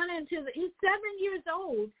going to run into he's 7 years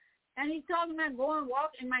old, and he's talking about going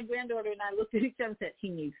walk. And my granddaughter and I looked at each other and said, he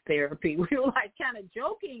needs therapy. We were like kind of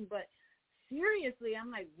joking, but seriously, I'm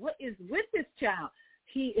like, what is with this child?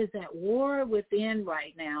 He is at war within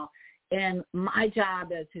right now, and my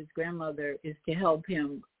job as his grandmother is to help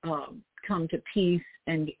him come to peace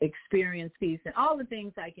and experience peace and all the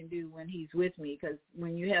things I can do when he's with me, because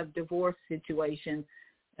when you have divorce situations,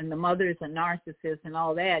 and the mother is a narcissist and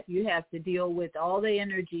all that, you have to deal with all the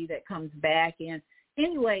energy that comes back in.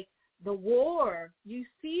 Anyway, the war, you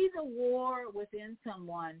see the war within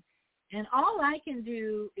someone, and all I can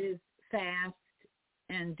do is fast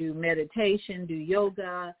and do meditation, do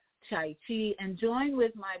yoga, Tai Chi, and join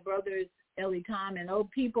with my brothers, Ellie Tom, and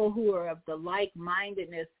people who are of the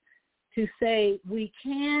like-mindedness to say we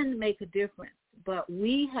can make a difference, but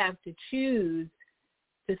we have to choose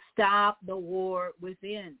to stop the war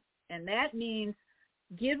within. And that means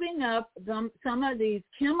giving up some of these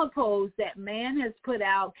chemicals that man has put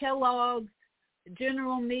out, Kellogg's,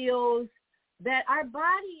 General Mills, that our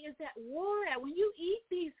body is at war at. When you eat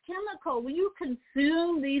these chemicals, when you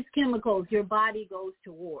consume these chemicals, your body goes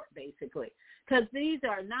to war, basically, because these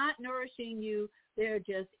are not nourishing you. They're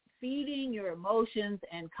just feeding your emotions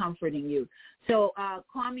and comforting you. So,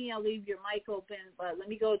 Kwame, I'll leave your mic open, but let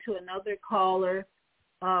me go to another caller.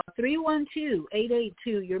 312-882,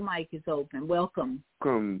 your mic is open. Welcome.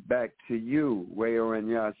 Welcome back to you, Wayo and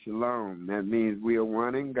Yashalom. That means we are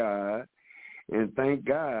one in God, and thank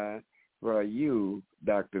God for you,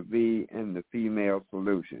 Dr. V, and the Female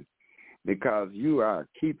Solution, because you are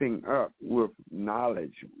keeping up with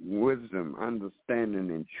knowledge, wisdom,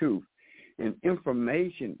 understanding, and truth. And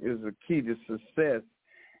information is a key to success,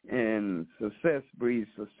 and success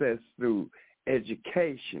breeds success through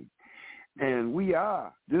education. And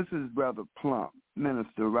this is Brother Plump,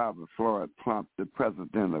 Minister Robert Floyd Plump, the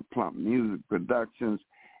president of Plump Music Productions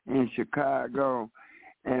in Chicago.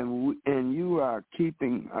 And you are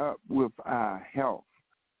keeping up with our health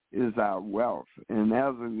is our wealth. And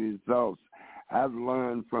as a result, I've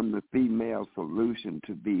learned from the Female Solution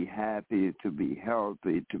to be happy, to be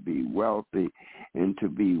healthy, to be wealthy, and to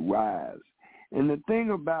be wise. And the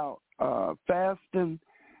thing about fasting,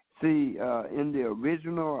 see, in the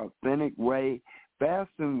original, authentic way,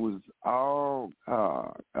 fasting was all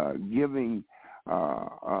giving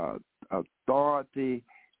authority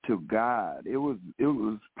to God. It was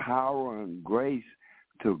power and grace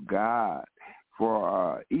to God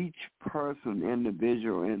for each person,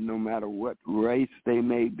 individual, and no matter what race they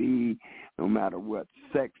may be, no matter what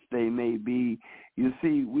sex they may be. You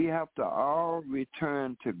see, we have to all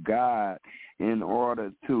return to God in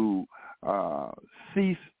order to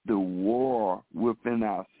cease the war within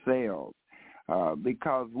ourselves,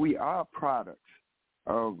 because we are products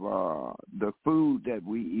of the food that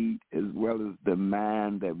we eat as well as the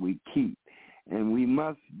mind that we keep. And we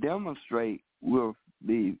must demonstrate with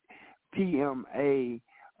the PMA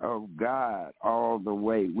of God all the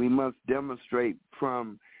way. We must demonstrate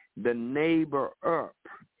from the neighbor up,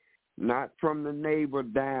 not from the neighbor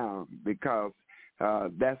down, because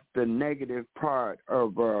that's the negative part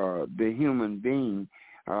of the human being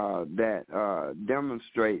that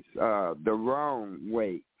demonstrates the wrong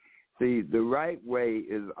way. See, the right way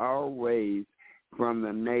is always from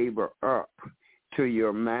the neighbor up to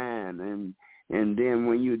your mind, and then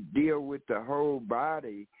when you deal with the whole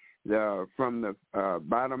body, from the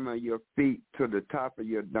bottom of your feet to the top of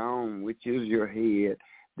your dome, which is your head,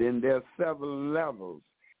 then there's 7 levels,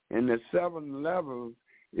 and the 7 levels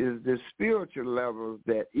is the spiritual levels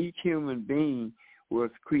that each human being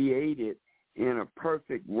was created in a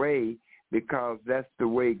perfect way, because that's the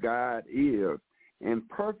way God is. And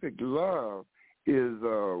perfect love is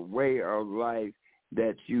a way of life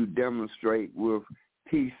that you demonstrate with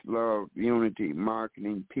peace, love, unity,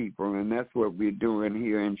 marketing people, and that's what we're doing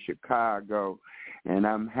here in Chicago. And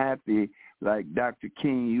I'm happy, like Dr.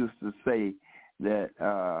 King used to say, that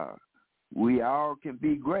we all can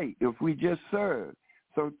be great if we just serve.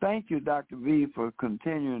 So thank you, Dr. V, for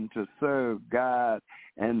continuing to serve God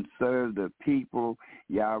and serve the people,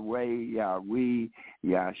 Yahweh, Yahweh,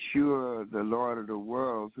 Yahshua, the Lord of the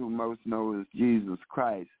worlds, who most know is Jesus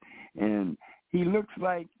Christ. And he looks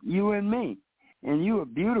like you and me. And you a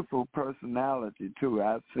beautiful personality, too.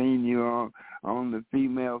 I've seen you on the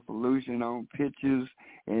Female Solution on pictures,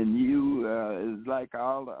 and you is like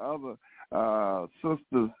all the other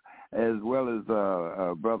sisters, as well as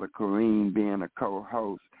Brother Kareem being a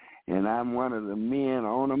co-host. And I'm one of the men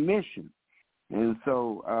on a mission. And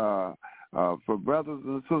so for brothers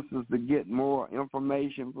and sisters to get more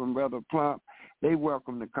information from Brother Plump, they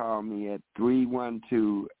welcome to call me at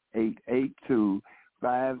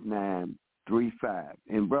 312-882-5935.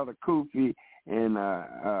 And Brother Kofi and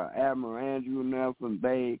Admiral Andrew Nelson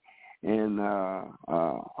Bay and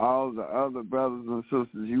all the other brothers and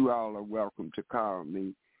sisters, you all are welcome to call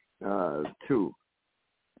me too,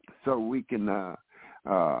 so we can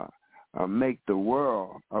make the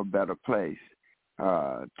world a better place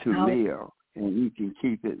to live, and we can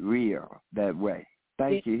keep it real that way.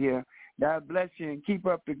 Thank you here. God bless you and keep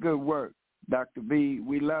up the good work, Dr. B.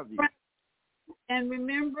 We love you. And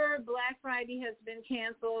remember, Black Friday has been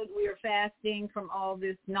canceled. We are fasting from all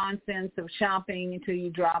this nonsense of shopping until you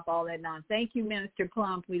drop all that nonsense. Thank you, Minister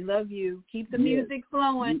Plump. We love you. Keep the music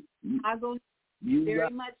flowing. I go very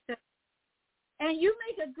much so. And you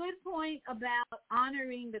make a good point about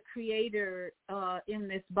honoring the Creator in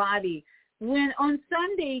this body. When on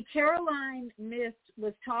Sunday, Caroline Mist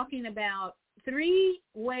was talking about 3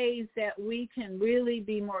 ways that we can really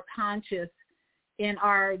be more conscious in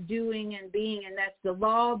our doing and being, and that's the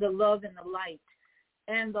law, the love, and the light.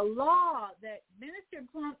 And the law that Minister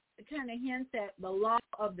Plump kind of hints at, the law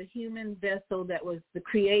of the human vessel that was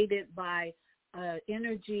created by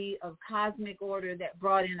energy of cosmic order that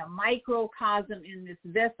brought in a microcosm in this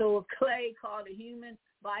vessel of clay called a human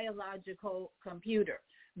biological computer.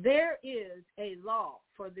 There is a law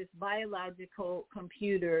for this biological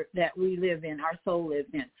computer that we live in, our soul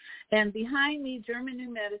lives in. And behind me, German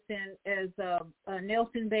New Medicine, as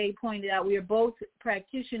Nelson Bay pointed out, we are both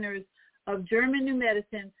practitioners of German New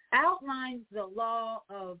Medicine, outlines the law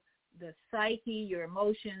of the psyche, your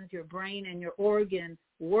emotions, your brain, and your organs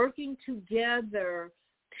working together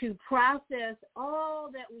to process all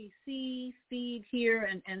that we see, feed, hear,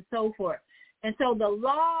 and so forth. And so the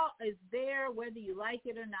law is there whether you like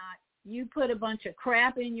it or not. You put a bunch of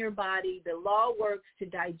crap in your body, the law works to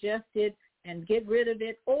digest it and get rid of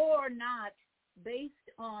it or not,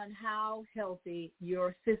 based on how healthy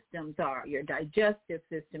your systems are, your digestive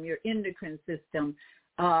system, your endocrine system,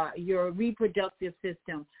 your reproductive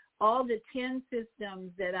system. All the 10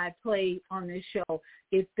 systems that I play on this show,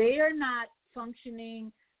 if they are not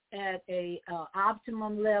functioning at a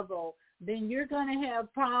optimum level, then you're going to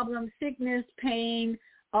have problems, sickness, pain,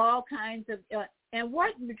 all kinds of, and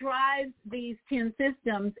what drives these 10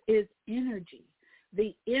 systems is energy,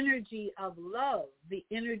 the energy of love, the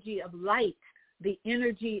energy of light, the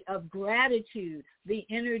energy of gratitude, the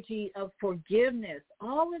energy of forgiveness.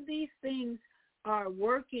 All of these things are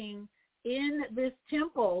working in this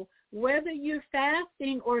temple. Whether you're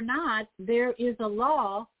fasting or not, there is a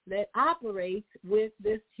law that operates with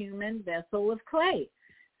this human vessel of clay.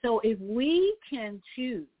 So if we can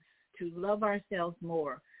choose to love ourselves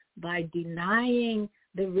more by denying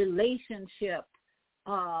the relationship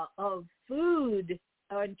of food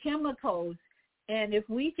and chemicals, and if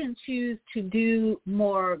we can choose to do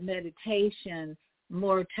more meditation,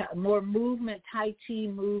 more movement, Tai Chi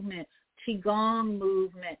movement, Qigong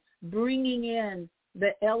movement, bringing in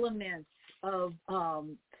the elements of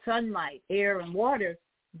sunlight, air, and water,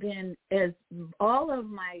 then as all of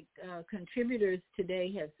my contributors today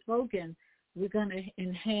have spoken, we're going to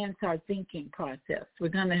enhance our thinking process. We're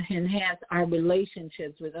going to enhance our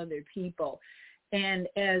relationships with other people. And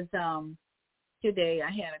as today I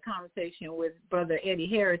had a conversation with Brother Eddie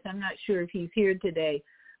Harris. I'm not sure if he's here today,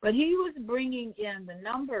 but he was bringing in the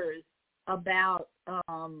numbers about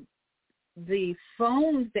the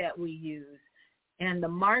phones that we use. And the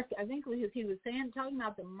mark, I think he was talking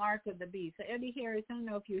about the mark of the beast. So Eddie Harris, I don't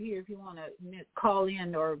know if you're here, if you want to call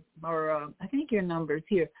in or I think your number's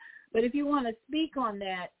here. But if you want to speak on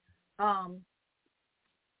that,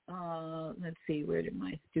 let's see, where did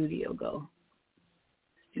my studio go?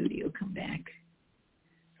 Studio, come back.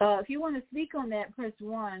 If you want to speak on that, press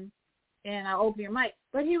 1. and I'll open your mic.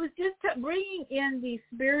 But he was just bringing in the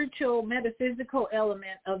spiritual, metaphysical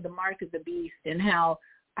element of the mark of the beast and how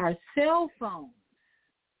our cell phones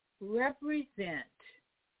represent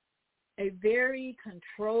a very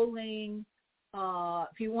controlling,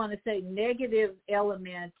 if you want to say, negative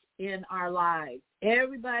element in our lives.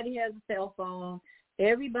 Everybody has a cell phone.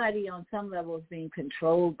 Everybody on some level is being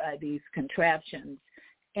controlled by these contraptions.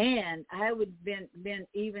 And I would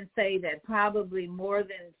even say that probably more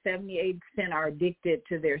than 78% are addicted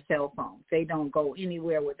to their cell phones. They don't go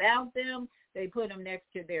anywhere without them. They put them next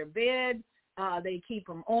to their bed. They keep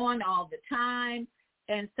them on all the time.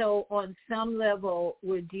 And so on some level,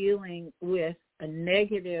 we're dealing with a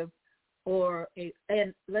negative or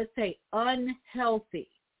and let's say an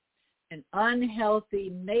unhealthy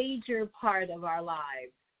major part of our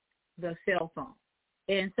lives, the cell phone.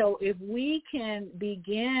 And so if we can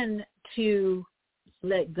begin to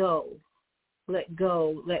let go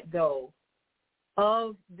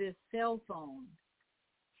of this cell phone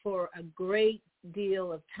for a great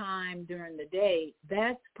deal of time during the day,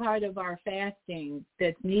 that's part of our fasting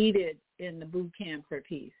that's needed in the boot camp for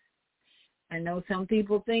peace. I know some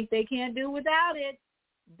people think they can't do without it,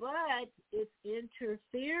 but it's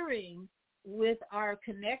interfering with our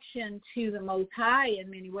connection to the Most High in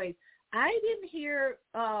many ways. I didn't hear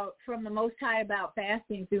from the Most High about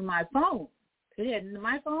fasting through my phone.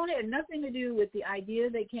 My phone had nothing to do with the idea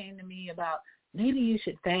that came to me about maybe you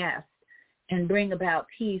should fast and bring about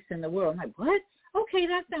peace in the world. I'm like, what? Okay,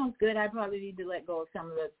 that sounds good. I probably need to let go of some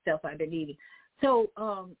of the stuff I've been eating. So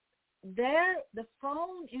the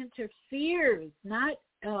phone interferes, not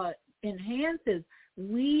enhances.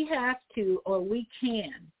 We have to, or we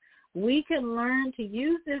can learn to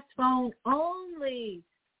use this phone only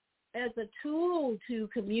as a tool to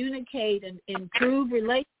communicate and improve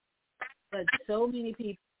relationships. But so many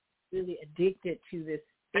people are really addicted to this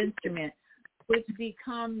instrument, which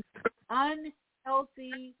becomes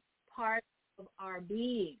unhealthy part of our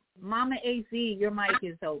being. Mama AC, your mic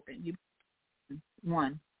is open.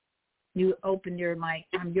 You open your mic.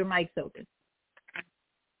 Your mic's open.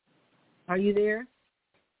 Are you there?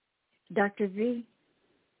 Dr. V?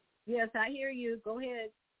 Yes, I hear you. Go ahead.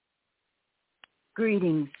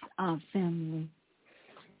 Greetings, family.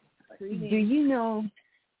 Greetings. Do you know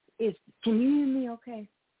can you hear me okay?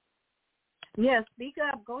 Yes, speak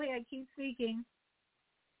up. Go ahead. Keep speaking.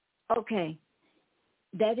 Okay.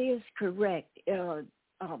 That is correct.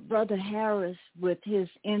 Brother Harris, with his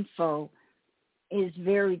info, is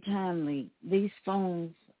very timely. These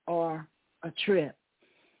phones are a trip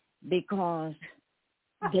because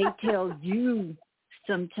they tell you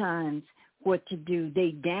sometimes what to do.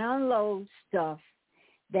 They download stuff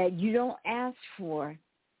that you don't ask for,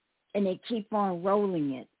 and they keep on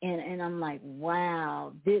rolling it. And I'm like,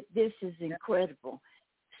 wow, this is incredible.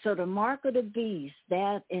 So the mark of the beast,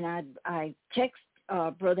 that, and I text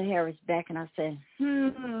Brother Harris back, and I said,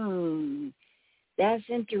 that's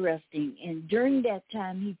interesting. And during that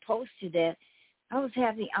time he posted that,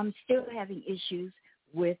 I'm still having issues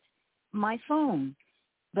with my phone.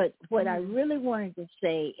 But what I really wanted to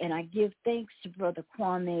say, and I give thanks to Brother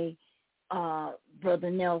Kwame, Brother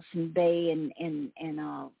Nelson Bay, and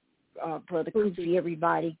Brother Kofi,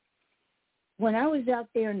 everybody. When I was out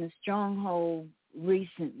there in the stronghold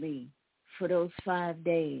recently for those 5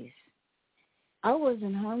 days, I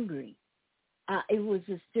wasn't hungry. It was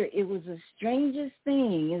the strangest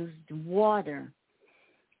thing. It was water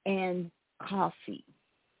and coffee.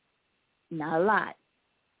 Not a lot,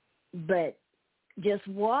 but just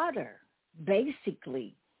water,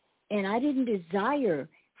 basically. And I didn't desire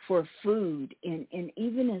for food. And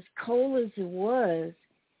even as cold as it was,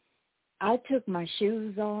 I took my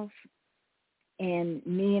shoes off, and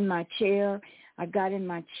me in my chair, I got in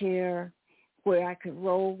my chair where I could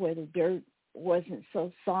roll, where the dirt wasn't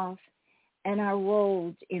so soft, and I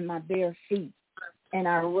rolled in my bare feet, and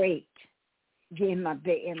I raked in my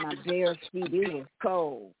bare feet. It was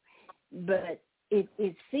cold, but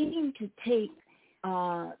it seemed to take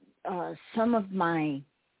some of my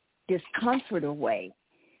discomfort away.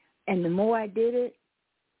 And the more I did it,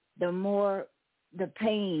 the more the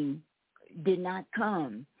pain did not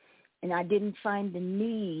come. And I didn't find the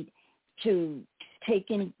need to take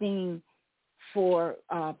anything for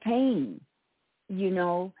pain,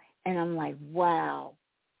 And I'm like, wow.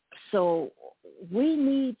 So we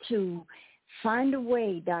need to find a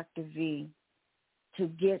way, Dr. V, to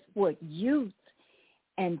get what youth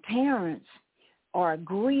and parents are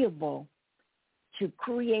agreeable to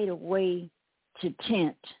create a way to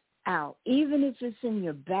tent out, even if it's in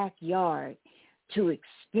your backyard, to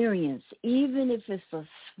experience, even if it's a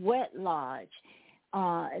sweat lodge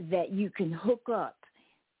that you can hook up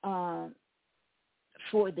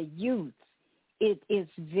for the youth, it is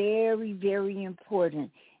very, very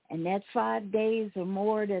important. And that 5 days or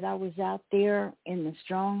more that I was out there in the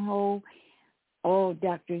stronghold, oh,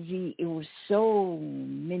 Dr. Z, it was so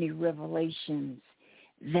many revelations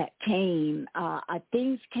that came.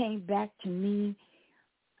 Things came back to me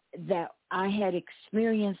that I had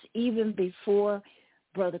experienced even before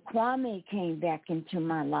Brother Kwame came back into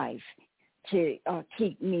my life to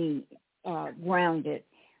keep me grounded.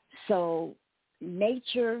 So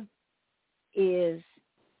nature is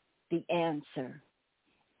the answer,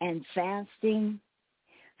 and fasting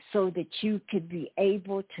so that you could be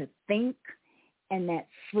able to think, and that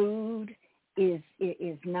food is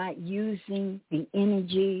not using the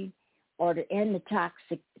energy and the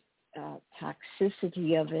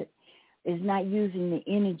toxicity of it is not using the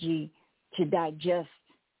energy to digest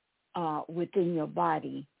within your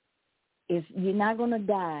body. You're not going to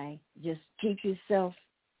die. Just keep yourself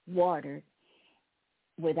watered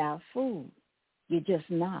without food. You're just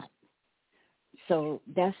not. So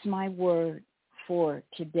that's my word for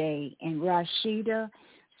today. And Rashida,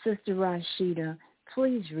 Sister Rashida,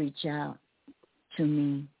 please reach out to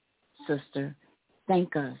me, sister.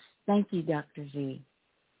 Thank us. Thank you, Dr. Z.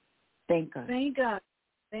 Thank us. Thank us.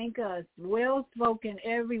 Thank us. Well spoken,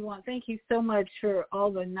 everyone. Thank you so much for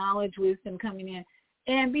all the knowledge, wisdom coming in.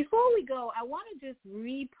 And before we go, I want to just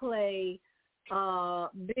replay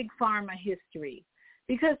Big Pharma history.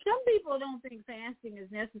 Because some people don't think fasting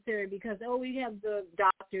is necessary because, we have the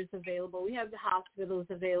doctors available, we have the hospitals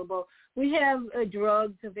available, we have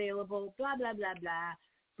drugs available, blah, blah, blah, blah.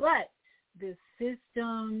 But the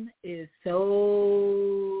system is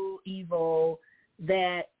so evil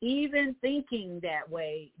that even thinking that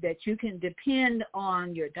way, that you can depend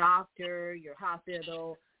on your doctor, your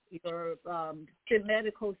hospital, your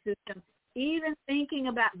medical system, even thinking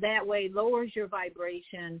about that way lowers your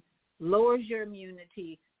vibration, lowers your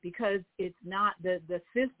immunity, because it's not, the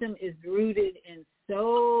system is rooted in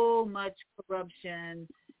so much corruption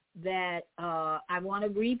that I want to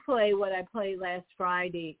replay what I played last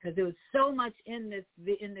Friday, because there was so much in this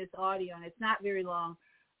audio, and it's not very long,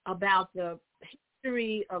 about the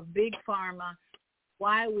history of Big Pharma,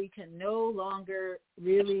 why we can no longer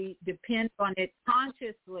really depend on it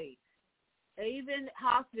consciously. Even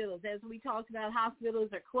hospitals, as we talked about, hospitals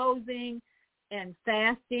are closing. And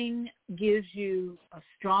fasting gives you a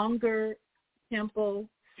stronger temple,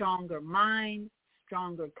 stronger mind,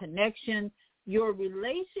 stronger connection. Your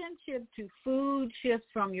relationship to food shifts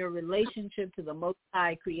from your relationship to the Most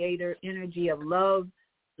High Creator, energy of love,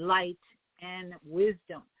 light, and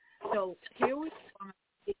wisdom. So here we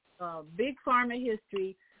are, Big Pharma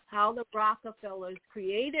history, how the Rockefellers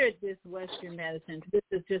created this Western medicine. This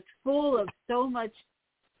is just full of so much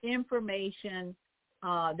information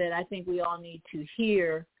that I think we all need to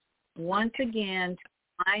hear. Once again, to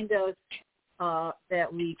remind us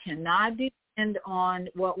that we cannot depend on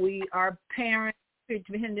what our parents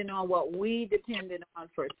depended on, what we depended on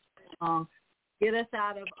for so long. Get us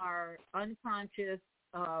out of our unconscious,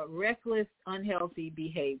 reckless, unhealthy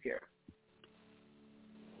behavior.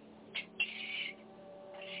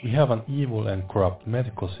 We have an evil and corrupt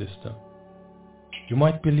medical system. You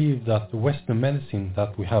might believe that the Western medicine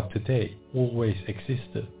that we have today always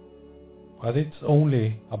existed, but it's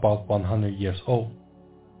only about 100 years old.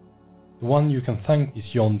 The one you can thank is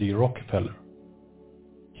John D. Rockefeller.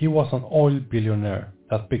 He was an oil billionaire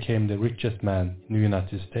that became the richest man in the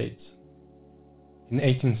United States. In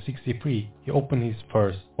 1863, he opened his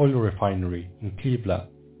first oil refinery in Cleveland.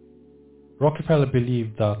 Rockefeller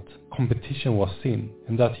believed that competition was sin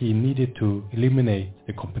and that he needed to eliminate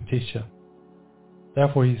the competition.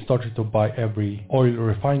 Therefore, he started to buy every oil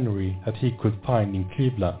refinery that he could find in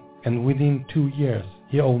Cleveland, and within 2 years,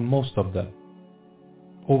 he owned most of them.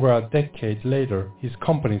 Over a decade later, his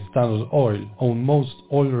company Standard Oil owned most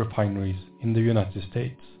oil refineries in the United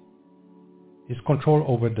States. His control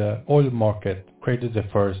over the oil market created the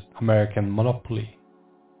first American monopoly.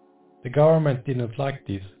 The government didn't like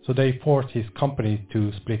this, so they forced his company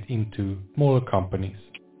to split into smaller companies.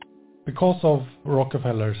 Because of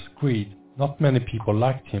Rockefeller's greed, not many people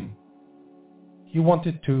liked him. He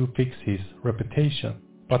wanted to fix his reputation,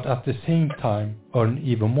 but at the same time earn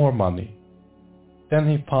even more money. Then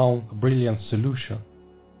he found a brilliant solution.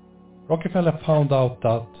 Rockefeller found out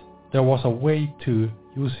that there was a way to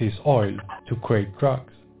use his oil to create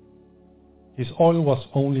drugs. His oil was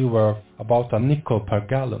only worth about a nickel per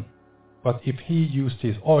gallon, but if he used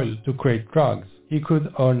his oil to create drugs, he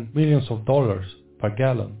could earn millions of dollars per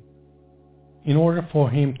gallon. In order for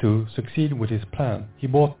him to succeed with his plan, he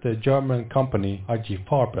bought the German company IG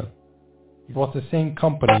Farben. It was the same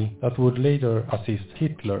company that would later assist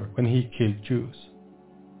Hitler when he killed Jews.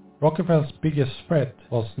 Rockefeller's biggest threat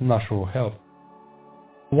was natural health.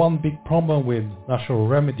 One big problem with natural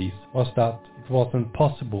remedies was that it wasn't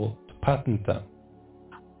possible to patent them.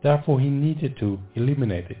 Therefore, he needed to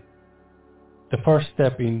eliminate it. The first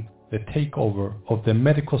step in the takeover of the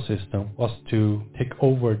medical system was to take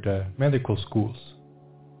over the medical schools.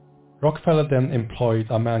 Rockefeller then employed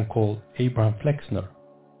a man called Abraham Flexner.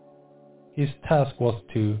 His task was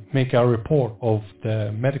to make a report of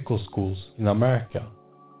the medical schools in America.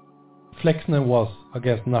 Flexner was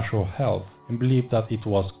against natural health and believed that it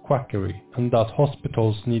was quackery and that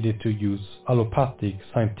hospitals needed to use allopathic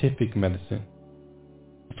scientific medicine.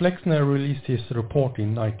 Flexner released his report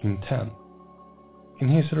in 1910.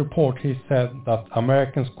 In his report he said that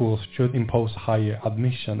American schools should impose higher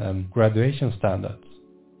admission and graduation standards.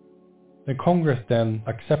 The Congress then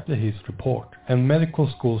accepted his report, and medical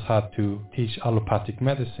schools had to teach allopathic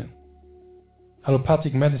medicine.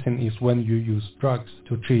 Allopathic medicine is when you use drugs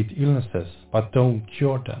to treat illnesses but don't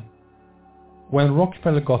cure them. When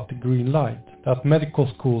Rockefeller got the green light that medical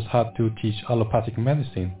schools had to teach allopathic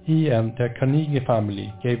medicine, he and the Carnegie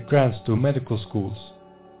family gave grants to medical schools.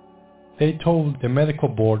 They told the medical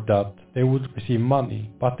board that they would receive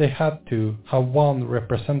money, but they had to have one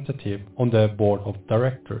representative on the board of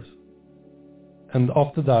directors. And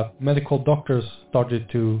after that, medical doctors started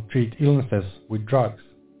to treat illnesses with drugs.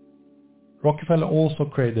 Rockefeller also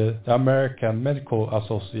created the American Medical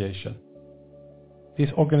Association. This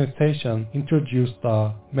organization introduced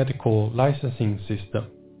a medical licensing system.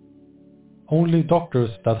 Only doctors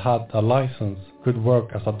that had a license could work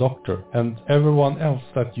as a doctor, and everyone else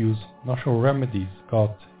that used natural remedies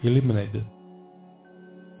got eliminated.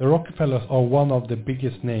 The Rockefellers are one of the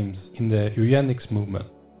biggest names in the eugenics movement.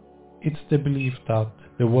 It's the belief that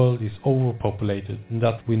the world is overpopulated and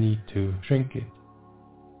that we need to shrink it.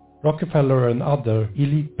 Rockefeller and other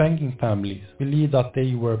elite banking families believed that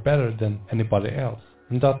they were better than anybody else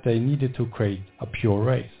and that they needed to create a pure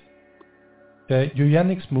race. The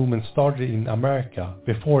eugenics movement started in America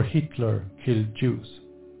before Hitler killed Jews.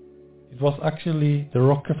 It was actually the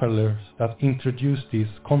Rockefellers that introduced this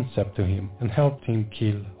concept to him and helped him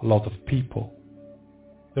kill a lot of people.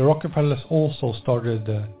 The Rockefellers also started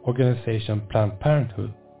the organization Planned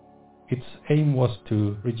Parenthood. Its aim was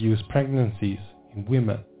to reduce pregnancies in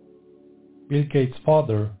women. Bill Gates'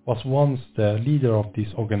 father was once the leader of this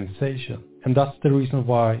organization, and that's the reason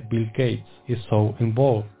why Bill Gates is so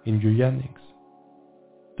involved in eugenics.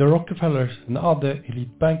 The Rockefellers and other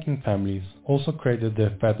elite banking families also created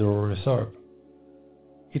the Federal Reserve.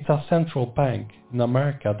 It's a central bank in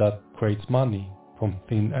America that creates money from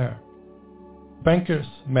thin air. Bankers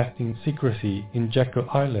met in secrecy in Jekyll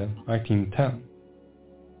Island 1910.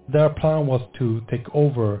 Their plan was to take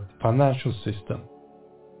over the financial system.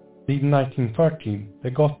 In 1913, they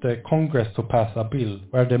got the Congress to pass a bill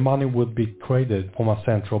where the money would be created from a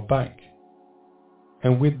central bank.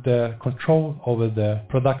 And with the control over the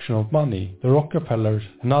production of money, the Rockefellers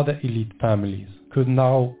and other elite families could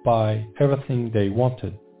now buy everything they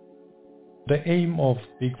wanted. The aim of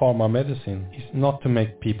Big Pharma medicine is not to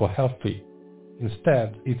make people healthy.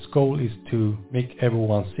 Instead, its goal is to make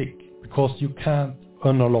everyone sick, because you can't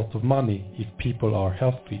earn a lot of money if people are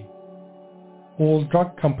healthy. All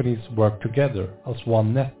drug companies work together as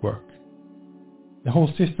one network. The whole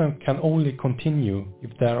system can only continue if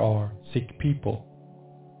there are sick people.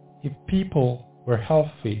 If people were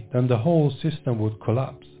healthy, then the whole system would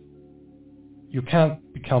collapse. You can't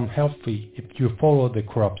become healthy if you follow the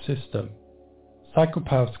corrupt system.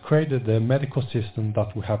 Psychopaths created the medical system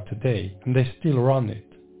that we have today, and they still run it.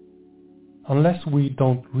 Unless we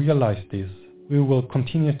don't realize this, we will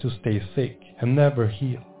continue to stay sick and never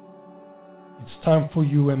heal. It's time for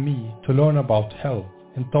you and me to learn about health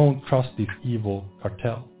and don't trust this evil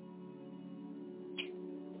cartel.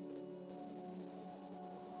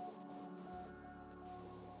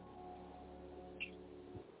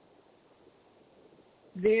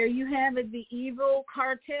 There you have it, the evil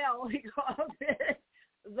cartel, he calls it,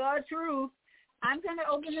 the truth. I'm going to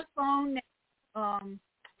open the phone now,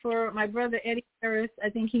 for my brother Eddie Harris.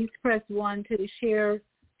 I think he's pressed 1 to share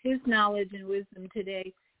his knowledge and wisdom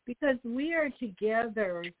today, because we are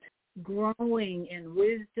together growing in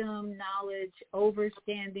wisdom, knowledge,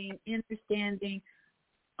 understanding,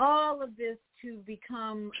 all of this to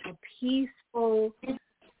become a peaceful,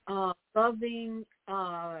 loving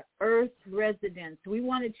earth residents. We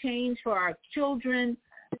want to change for our children,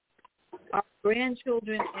 our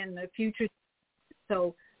grandchildren, and the future.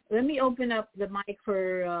 So let me open up the mic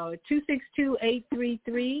for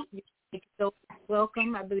 262-833. So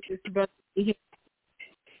welcome. I believe it's brother here.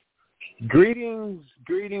 Greetings,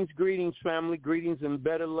 family. Greetings and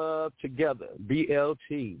better love together.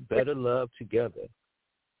 BLT, better love together.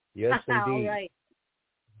 Yes, indeed. All right.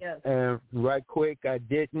 Yes. And right quick, I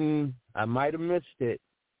might have missed it,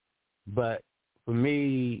 but for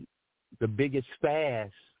me, the biggest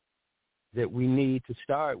fast that we need to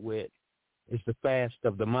start with is the fast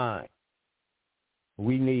of the mind.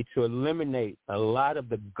 We need to eliminate a lot of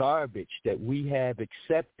the garbage that we have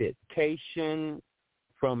accepted,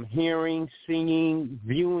 from hearing, seeing,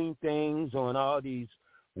 viewing things on all these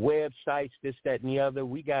websites, this, that, and the other.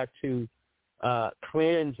 We got to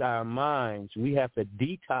cleanse our minds. We have to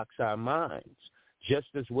detox our minds just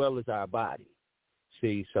as well as our body.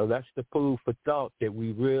 See, so that's the food for thought that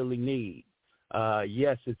we really need.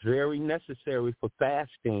 Yes, it's very necessary for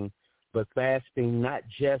fasting, but fasting not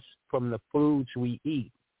just from the foods we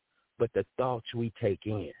eat, but the thoughts we take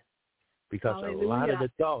in. Because a lot of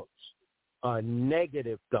the thoughts are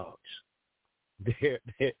negative thoughts.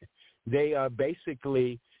 They are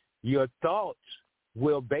basically, your thoughts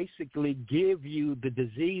will basically give you the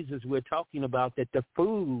diseases we're talking about that the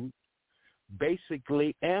food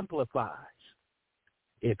basically amplifies.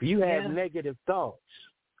 If you have negative thoughts,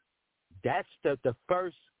 that's the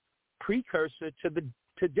first precursor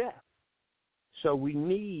to death. So we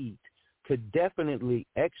need to definitely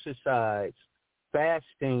exercise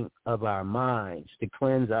fasting of our minds to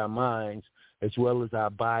cleanse our minds as well as our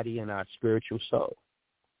body and our spiritual soul.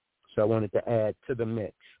 So I wanted to add to the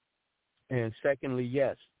mix. And secondly,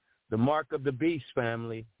 yes, the mark of the beast,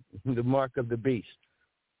 family, the mark of the beast.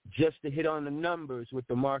 Just to hit on the numbers with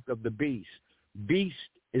the mark of the beast. Beast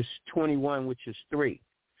is 21, which is 3.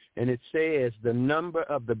 And it says the number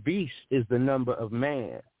of the beast is the number of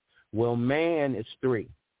man. Well, man is 3.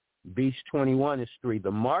 Beast 21 is 3.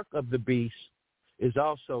 The mark of the beast is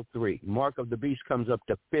also 3. Mark of the beast comes up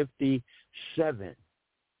to 57.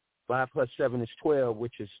 5 plus 7 is 12,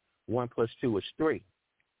 which is 1 plus 2 is 3.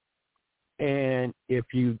 And if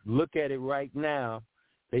you look at it right now,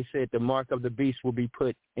 they said the mark of the beast will be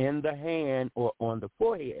put in the hand or on the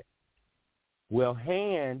forehead. Well,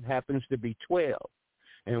 hand happens to be 12.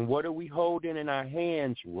 And what are we holding in our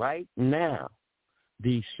hands right now?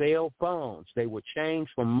 These cell phones. They were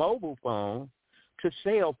changed from mobile phone to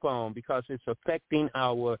cell phone because it's affecting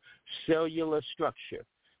our cellular structure.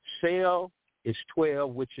 Cell is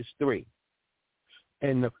 12, which is 3.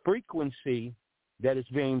 And the frequency that is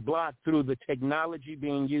being blocked through the technology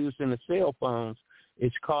being used in the cell phones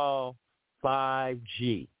is called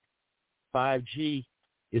 5G. 5G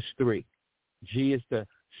is 3. G is the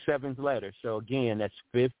 7th letter. So again, that's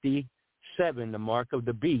 57. The mark of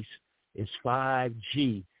the beast is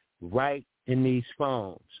 5G right in these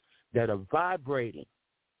phones that are vibrating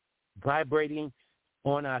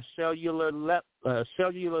on our cellular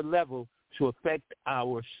level to affect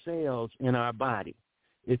our cells in our body.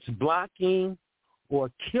 It's blocking or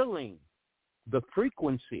killing the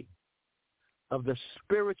frequency of the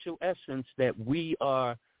spiritual essence that we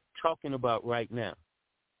are talking about right now.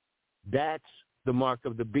 That's the mark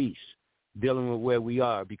of the beast, dealing with where we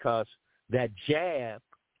are, because that jab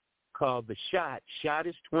called the shot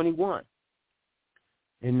is 21.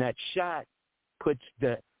 And that shot puts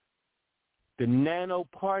the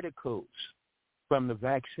nanoparticles from the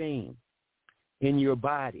vaccine in your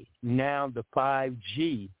body. Now the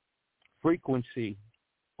 5G frequency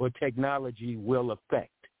or technology will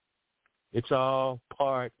affect. It's all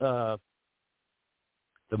part of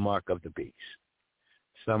the mark of the beast.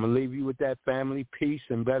 So I'm going to leave you with that, family. Peace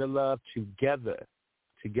and better love together.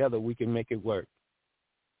 Together we can make it work.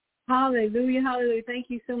 Hallelujah, hallelujah. Thank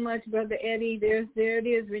you so much, Brother Eddie. There it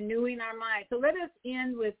is, renewing our mind. So let us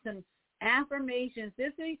end with some affirmations.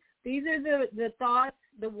 These are the thoughts,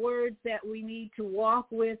 the words that we need to walk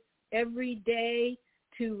with every day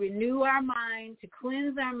to renew our mind, to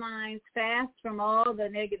cleanse our minds, fast from all the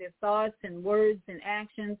negative thoughts and words and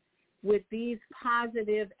actions with these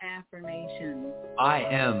positive affirmations. I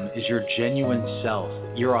am is your genuine self,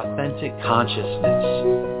 your authentic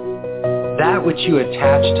consciousness. That which you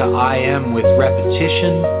attach to I am with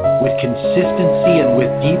repetition, with consistency, and with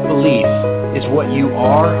deep belief is what you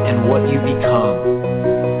are and what you become.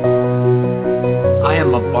 I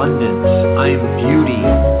am abundance, I am beauty,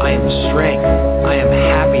 I am strength, I am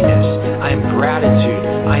happiness, I am gratitude,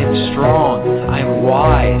 I am strong, I am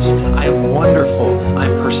wise, I am wonderful, I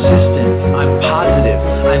am persistent, I am positive,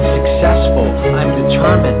 I am successful, I am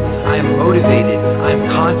determined, I am motivated, I am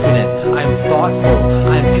confident, I am thoughtful,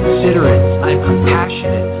 I am considerate, I am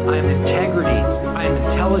compassionate, I am integrity, I am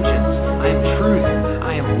intelligence, I am truth,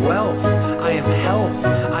 I am wealth, I am health,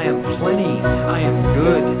 I am plenty, I am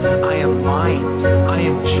good, I am light, I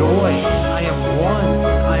am joy, I am one,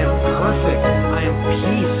 I am perfect.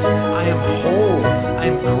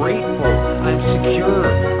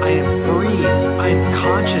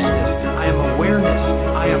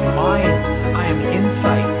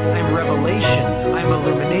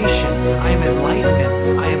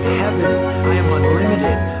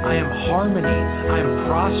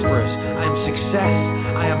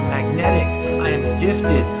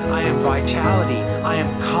 vitality. I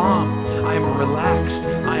am calm. I am relaxed.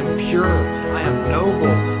 I am pure. I am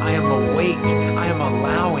noble. I am awake. I am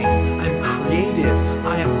allowing. I am creative.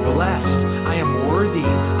 I am blessed. I am worthy.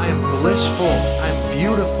 I am blissful. I am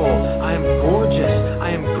beautiful. I am gorgeous. I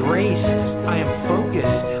am grace. I am focus.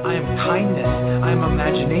 I am kindness. I am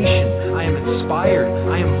imagination. I am inspired.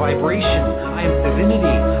 I am vibration. I am divinity.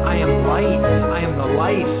 I am light. I am the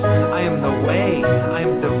life. I am the way. I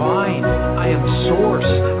am divine. I am source.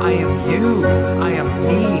 I am you. I am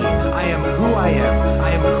me. I am who I am.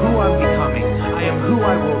 I am who I'm becoming. I am who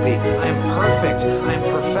I will be. I am perfect. I am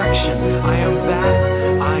perfection. I am that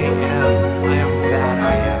I am. I am that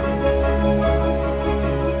I am.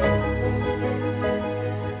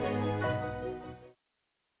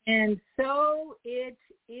 And so it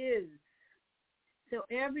is. So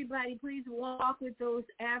everybody, please walk with those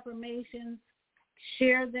affirmations,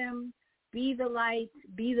 share them, be the light,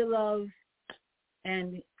 be the love,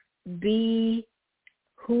 and be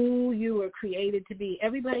who you were created to be.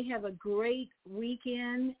 Everybody have a great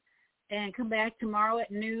weekend, and come back tomorrow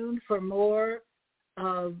at noon for more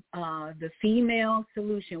of the female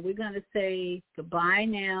solution. We're going to say goodbye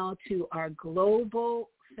now to our global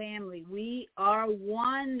family. We are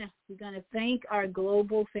one. We're going to thank our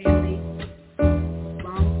global family.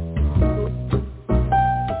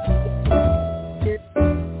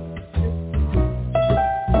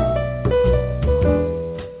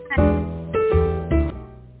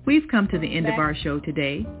 We've come to the end of our show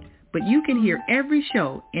today, but you can hear every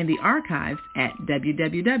show in the archives at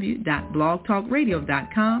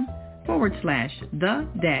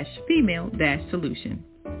www.blogtalkradio.com/the-female-solution.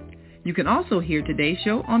 You can also hear today's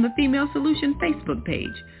show on the Female Solution Facebook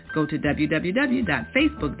page. Go to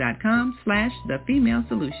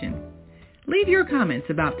www.facebook.com/thefemalesolution. Leave your comments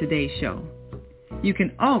about today's show. You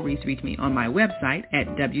can always reach me on my website at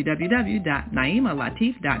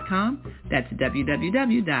www.naimalatif.com. That's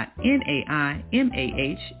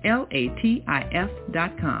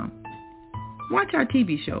www.naimalatif.com. Watch our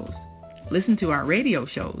TV shows, listen to our radio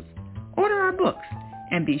shows, order our books,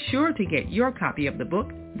 and be sure to get your copy of the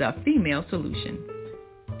book, The Female Solution.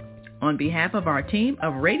 On behalf of our team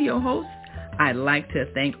of radio hosts, I'd like to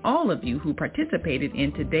thank all of you who participated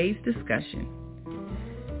in today's discussion.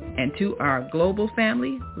 And to our global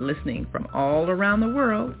family listening from all around the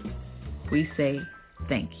world, we say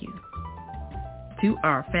thank you. To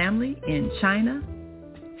our family in China,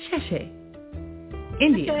 Sheshe.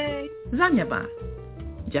 India, Zanyaba.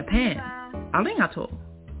 Japan, Arigato.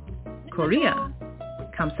 Korea,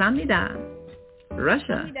 Kamsahamnida.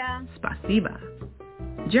 Russia, Spasiba.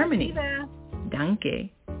 Germany, Danke.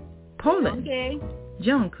 Poland,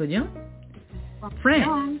 Dziękuję.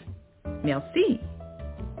 France, Merci.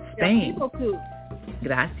 Spain,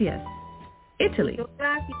 Gracias. Italy,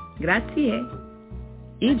 Grazie.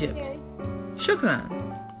 Egypt, Shukran.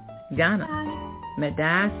 Ghana,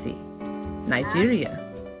 Medasi. Nigeria,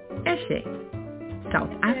 Eshe.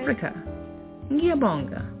 South Africa,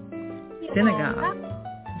 Ngiyabonga. Senegal,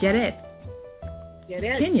 Geret.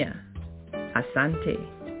 Kenya, Asante.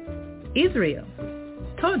 Israel,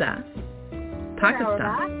 Toda.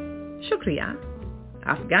 Pakistan, Shukriya.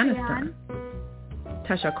 Afghanistan,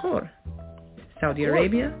 Tashakor. Saudi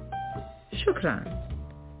Arabia, Shukran.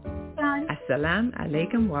 Assalamu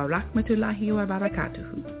alaikum wa rahmatullahi wa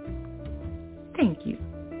barakatuhu. Thank you.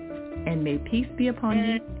 And may peace be upon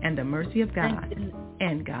you and the mercy of God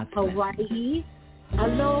and God's blessing. Hawaii,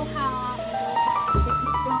 aloha.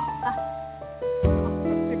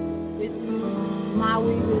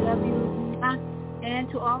 Maui, we love you. And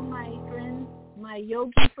to all my friends, my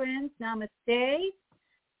yogi friends, namaste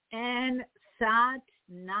and sat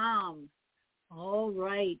nam. All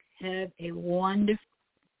right. Have a wonderful